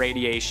kryptonite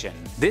radiation.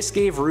 This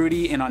gave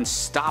Rudy an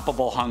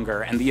unstoppable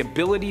hunger and the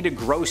ability to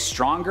grow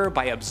stronger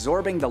by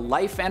absorbing the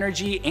life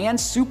energy and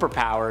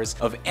superpowers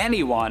of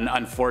anyone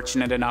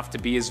unfortunate enough to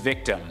be his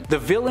victim. The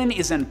villain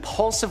is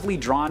impulsively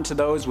drawn to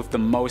those with the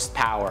most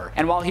power,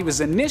 and while he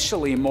was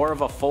initially more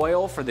of a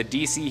foil for the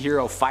DC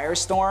hero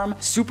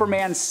Firestorm,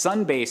 Superman's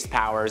sun-based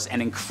powers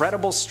and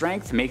incredible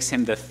strength makes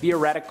him the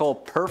theoretical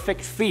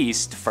perfect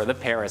feast for the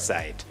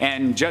Parasite.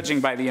 And judging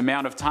by the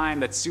amount of time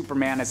that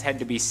Superman has had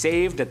to be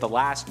saved at the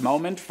last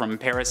moment from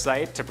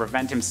Parasite to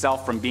prevent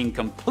himself from being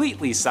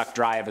completely sucked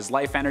dry of his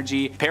life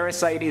energy,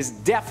 Parasite is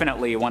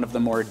definitely one of the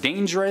more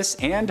dangerous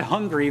and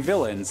hungry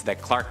villains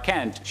that Clark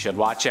Kent should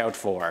watch out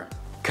for.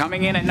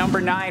 Coming in at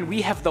number 9,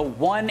 we have the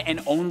one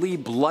and only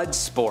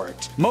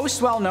Bloodsport.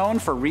 Most well known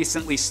for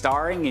recently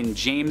starring in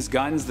James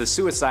Gunn's The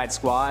Suicide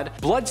Squad,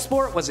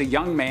 Bloodsport was a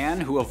young man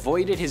who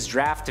avoided his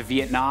draft to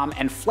Vietnam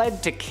and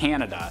fled to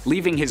Canada,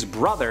 leaving his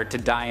brother to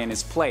die in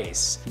his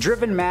place.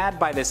 Driven mad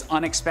by this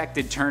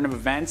unexpected turn of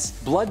events,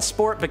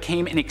 Bloodsport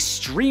became an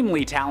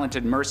extremely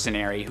talented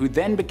mercenary who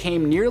then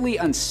became nearly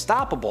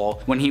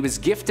unstoppable when he was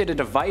gifted a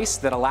device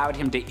that allowed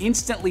him to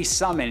instantly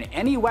summon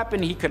any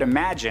weapon he could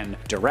imagine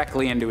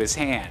directly into his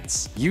hands.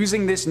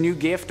 Using this new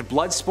gift,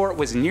 Bloodsport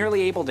was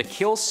nearly able to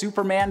kill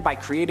Superman by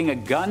creating a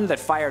gun that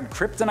fired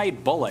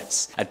kryptonite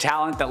bullets, a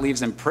talent that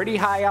leaves him pretty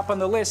high up on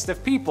the list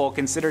of people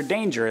considered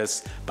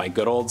dangerous by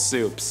good old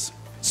Supes.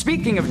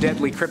 Speaking of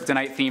deadly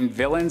kryptonite-themed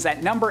villains,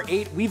 at number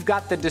 8 we've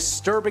got the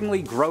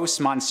disturbingly gross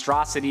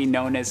monstrosity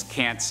known as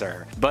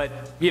Cancer.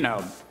 But, you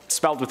know,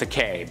 spelled with a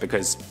K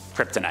because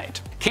kryptonite.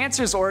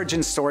 Cancer's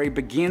origin story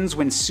begins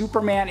when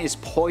Superman is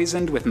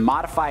poisoned with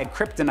modified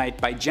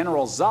kryptonite by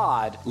General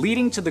Zod,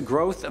 leading to the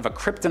growth of a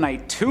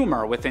kryptonite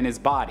tumor within his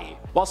body.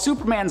 While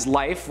Superman's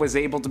life was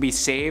able to be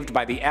saved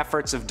by the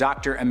efforts of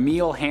Dr.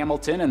 Emil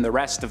Hamilton and the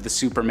rest of the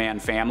Superman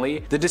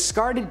family, the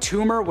discarded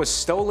tumor was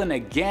stolen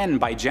again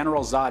by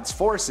General Zod's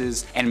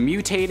forces and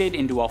mutated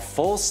into a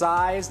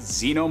full-sized,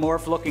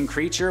 xenomorph-looking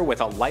creature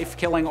with a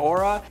life-killing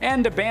aura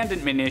and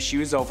abandonment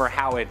issues over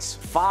how its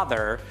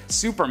father,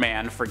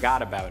 Superman,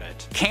 forgot about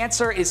it.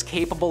 Cancer is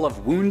capable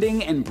of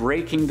wounding and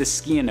breaking the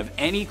skin of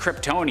any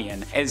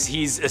Kryptonian, as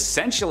he's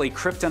essentially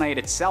kryptonite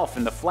itself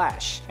in the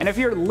flesh. And if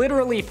you're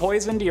literally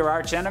poisoned to your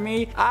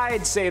archenemy,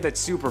 I'd say that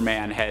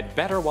Superman had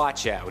better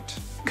watch out.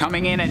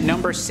 Coming in at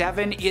number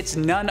 7, it's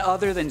none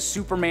other than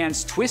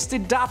Superman's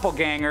twisted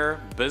doppelganger,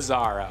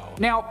 Bizarro.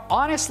 Now,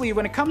 honestly,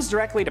 when it comes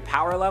directly to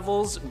power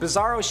levels,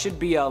 Bizarro should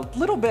be a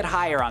little bit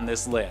higher on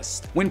this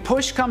list. When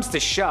push comes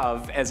to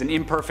shove, as an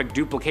imperfect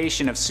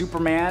duplication of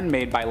Superman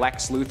made by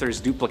Lex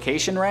Luthor's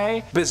duplication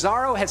ray,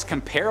 Bizarro has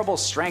comparable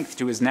strength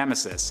to his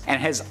nemesis,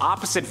 and has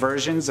opposite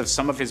versions of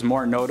some of his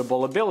more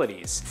notable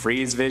abilities.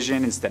 Freeze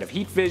vision instead of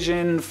heat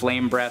vision,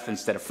 flame breath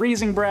instead of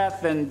freezing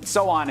breath, and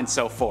so on and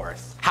so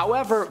forth.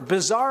 However,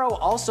 Bizarro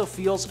also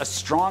feels a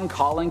strong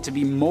calling to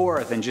be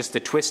more than just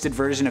a twisted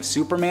version of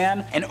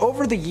Superman, and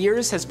over the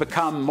years has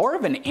become more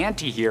of an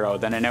anti-hero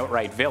than an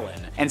outright villain,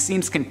 and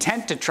seems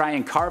content to try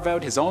and carve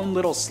out his own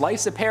little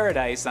slice of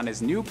paradise on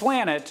his new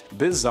planet,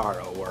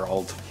 Bizarro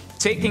World.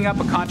 Taking up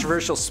a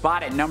controversial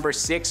spot at number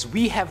 6,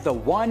 we have the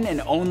one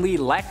and only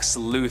Lex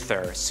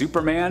Luthor,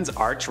 Superman's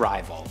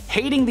arch-rival.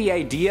 Hating the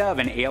idea of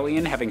an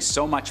alien having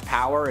so much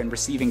power and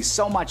receiving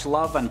so much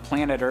love on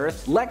planet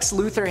Earth, Lex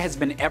Luthor has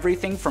been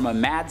everything from a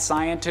mad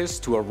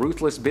scientist to a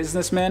ruthless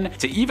businessman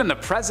to even the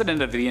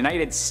President of the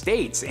United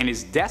States in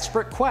his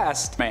desperate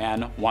quest,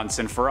 man, once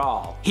and for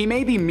all. He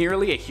may be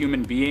merely a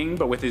human being,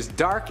 but with his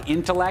dark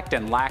intellect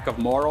and lack of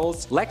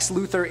morals, Lex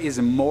Luthor is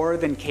more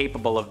than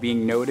capable of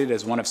being noted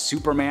as one of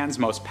Superman's Superman's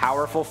most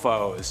powerful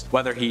foes,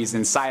 whether he's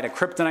inside a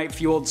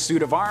kryptonite-fueled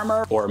suit of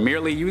armor or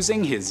merely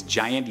using his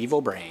giant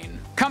evil brain.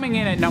 Coming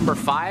in at number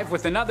 5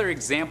 with another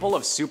example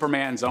of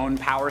Superman's own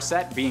power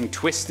set being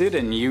twisted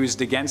and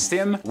used against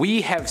him,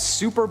 we have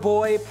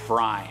Superboy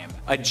Prime.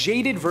 A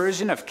jaded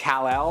version of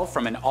Kal-El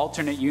from an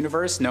alternate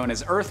universe known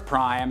as Earth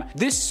Prime,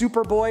 this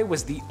Superboy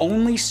was the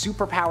only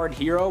superpowered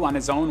hero on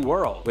his own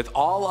world, with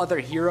all other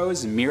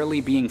heroes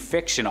merely being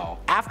fictional.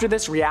 After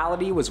this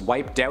reality was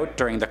wiped out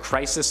during the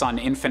Crisis on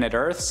Infinite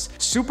Earths,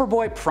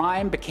 Superboy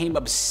Prime became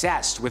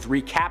obsessed with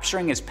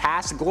recapturing his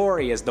past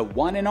glory as the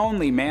one and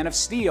only Man of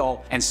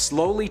Steel, and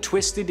slowly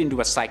twisted into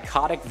a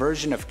psychotic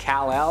version of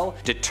Kal-El,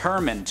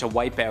 determined to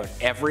wipe out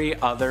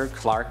every other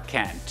Clark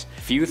Kent.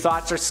 Few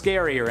thoughts are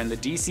scarier in the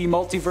DC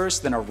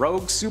multiverse than a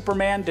rogue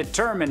Superman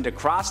determined to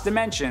cross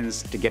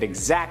dimensions to get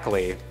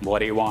exactly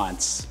what he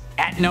wants.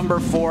 At number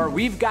 4,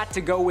 we've got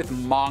to go with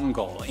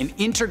Mongol, an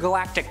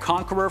intergalactic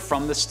conqueror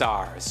from the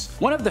stars.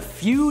 One of the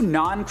few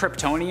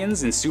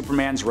non-Kryptonians in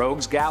Superman's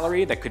rogues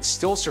gallery that could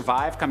still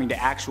survive coming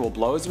to actual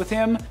blows with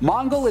him,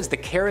 Mongol is the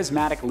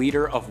charismatic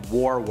leader of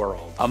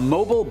Warworld, a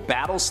mobile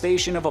battle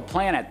station of a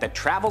planet that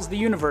travels the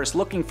universe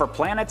looking for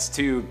planets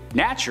to,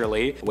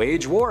 naturally,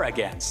 wage war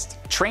against.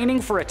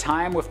 Training for a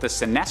time with the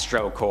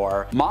Sinestro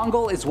Corps,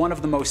 Mongol is one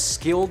of the most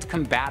skilled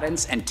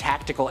combatants and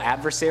tactical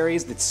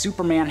adversaries that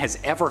Superman has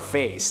ever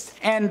faced.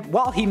 And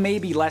while he may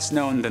be less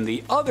known than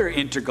the other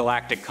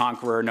intergalactic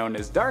conqueror known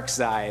as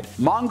Darkseid,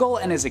 Mongol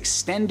and his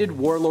extended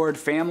warlord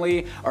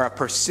family are a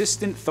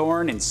persistent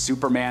thorn in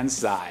Superman's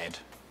side.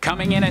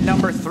 Coming in at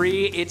number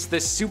 3, it's the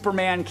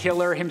Superman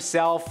killer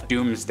himself,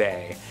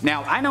 Doomsday.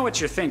 Now, I know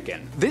what you're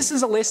thinking. This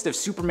is a list of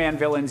Superman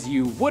villains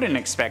you wouldn't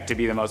expect to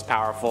be the most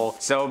powerful,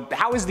 so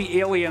how is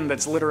the alien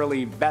that's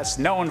literally best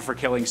known for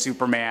killing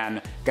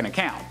Superman gonna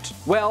count?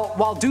 Well,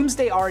 while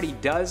Doomsday already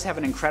does have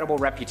an incredible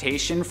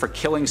reputation for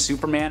killing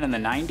Superman in the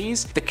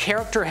 90s, the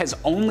character has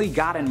only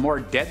gotten more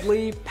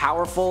deadly,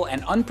 powerful,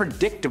 and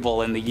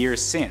unpredictable in the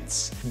years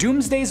since.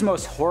 Doomsday's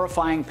most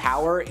horrifying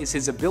power is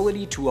his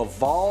ability to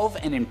evolve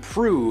and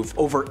improve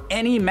over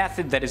any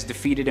method that has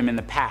defeated him in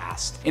the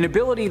past, an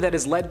ability that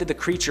has led to the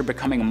creature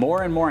becoming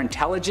more and more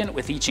intelligent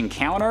with each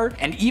encounter,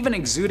 and even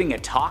exuding a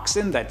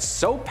toxin that's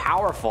so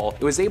powerful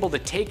it was able to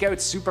take out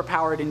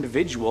superpowered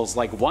individuals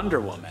like Wonder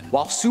Woman.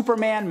 While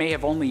Superman may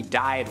have only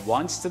died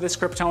once to this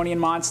Kryptonian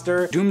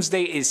monster,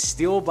 Doomsday is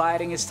still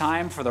biding his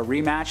time for the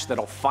rematch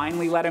that'll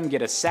finally let him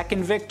get a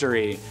second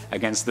victory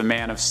against the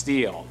Man of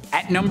Steel.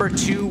 At number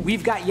 2,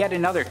 we've got yet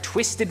another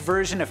twisted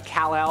version of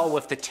Kal-El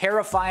with the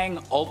terrifying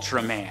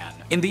Ultraman.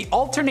 In the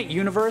alternate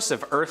universe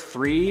of Earth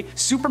 3,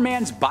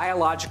 Superman's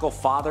biological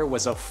father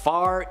was a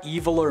far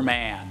eviler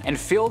man, and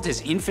filled his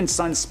infant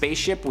son's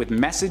spaceship with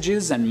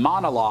messages and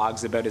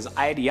monologues about his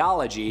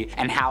ideology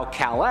and how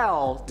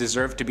Kal-El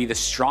deserved to be the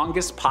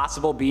strongest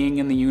possible being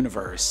in the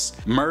universe.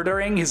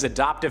 Murdering his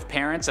adoptive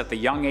parents at the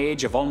young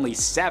age of only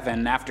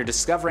 7 after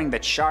discovering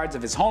that shards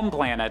of his home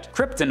planet,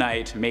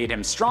 Kryptonite, made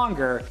him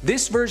stronger,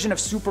 this version of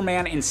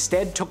Superman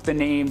instead took the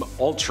name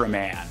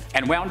Ultraman,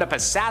 and wound up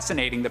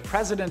assassinating the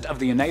President of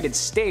the United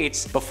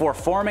States before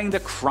forming the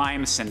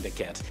Crime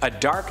Syndicate, a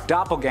dark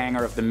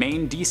doppelganger of the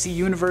main DC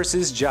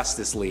Universe's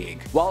Justice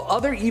League. While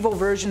other evil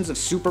versions of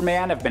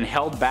Superman have been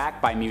held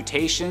back by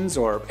mutations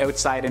or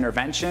outside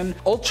intervention,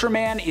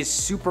 Ultraman is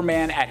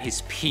Superman at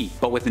his peak,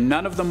 but with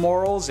none of the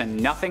morals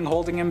and nothing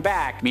holding him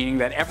back, meaning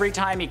that every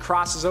time he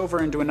crosses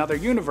over into another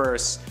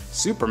universe,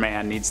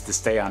 Superman needs to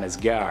stay on his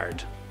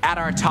guard. At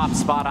our top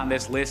spot on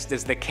this list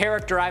is the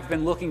character I've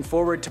been looking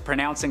forward to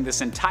pronouncing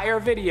this entire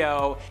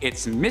video.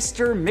 It's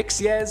Mr.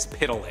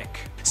 Mxyzptlk.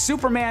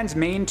 Superman's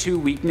main two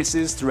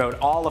weaknesses throughout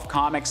all of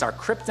comics are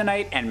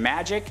kryptonite and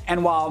magic,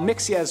 and while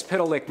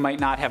Mxyzptlk might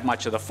not have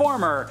much of the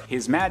former,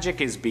 his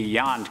magic is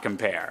beyond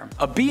compare.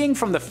 A being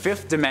from the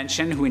 5th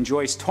dimension who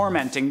enjoys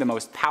tormenting the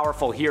most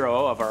powerful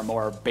hero of our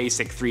more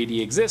basic 3D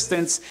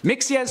existence,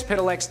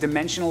 Mxyzptlk's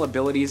dimensional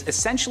abilities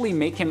essentially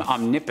make him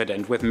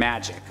omnipotent with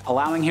magic,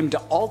 allowing him to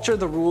alter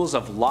the rules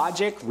of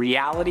logic,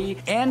 reality,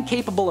 and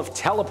capable of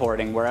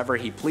teleporting wherever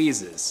he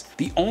pleases.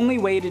 The only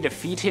way to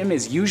defeat him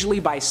is usually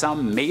by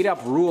some made-up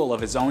rule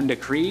of his own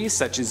decree,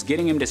 such as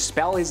getting him to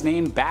spell his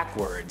name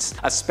backwards,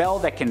 a spell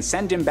that can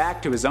send him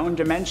back to his own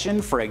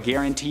dimension for a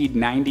guaranteed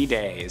 90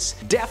 days.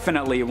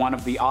 Definitely one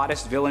of the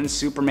oddest villains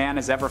Superman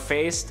has ever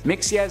faced,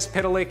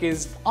 Mxyzptlk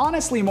is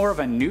honestly more of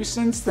a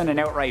nuisance than an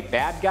outright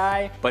bad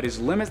guy, but his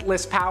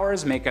limitless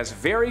powers make us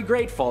very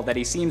grateful that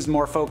he seems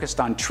more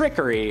focused on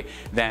trickery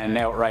than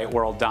outright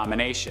world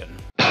domination.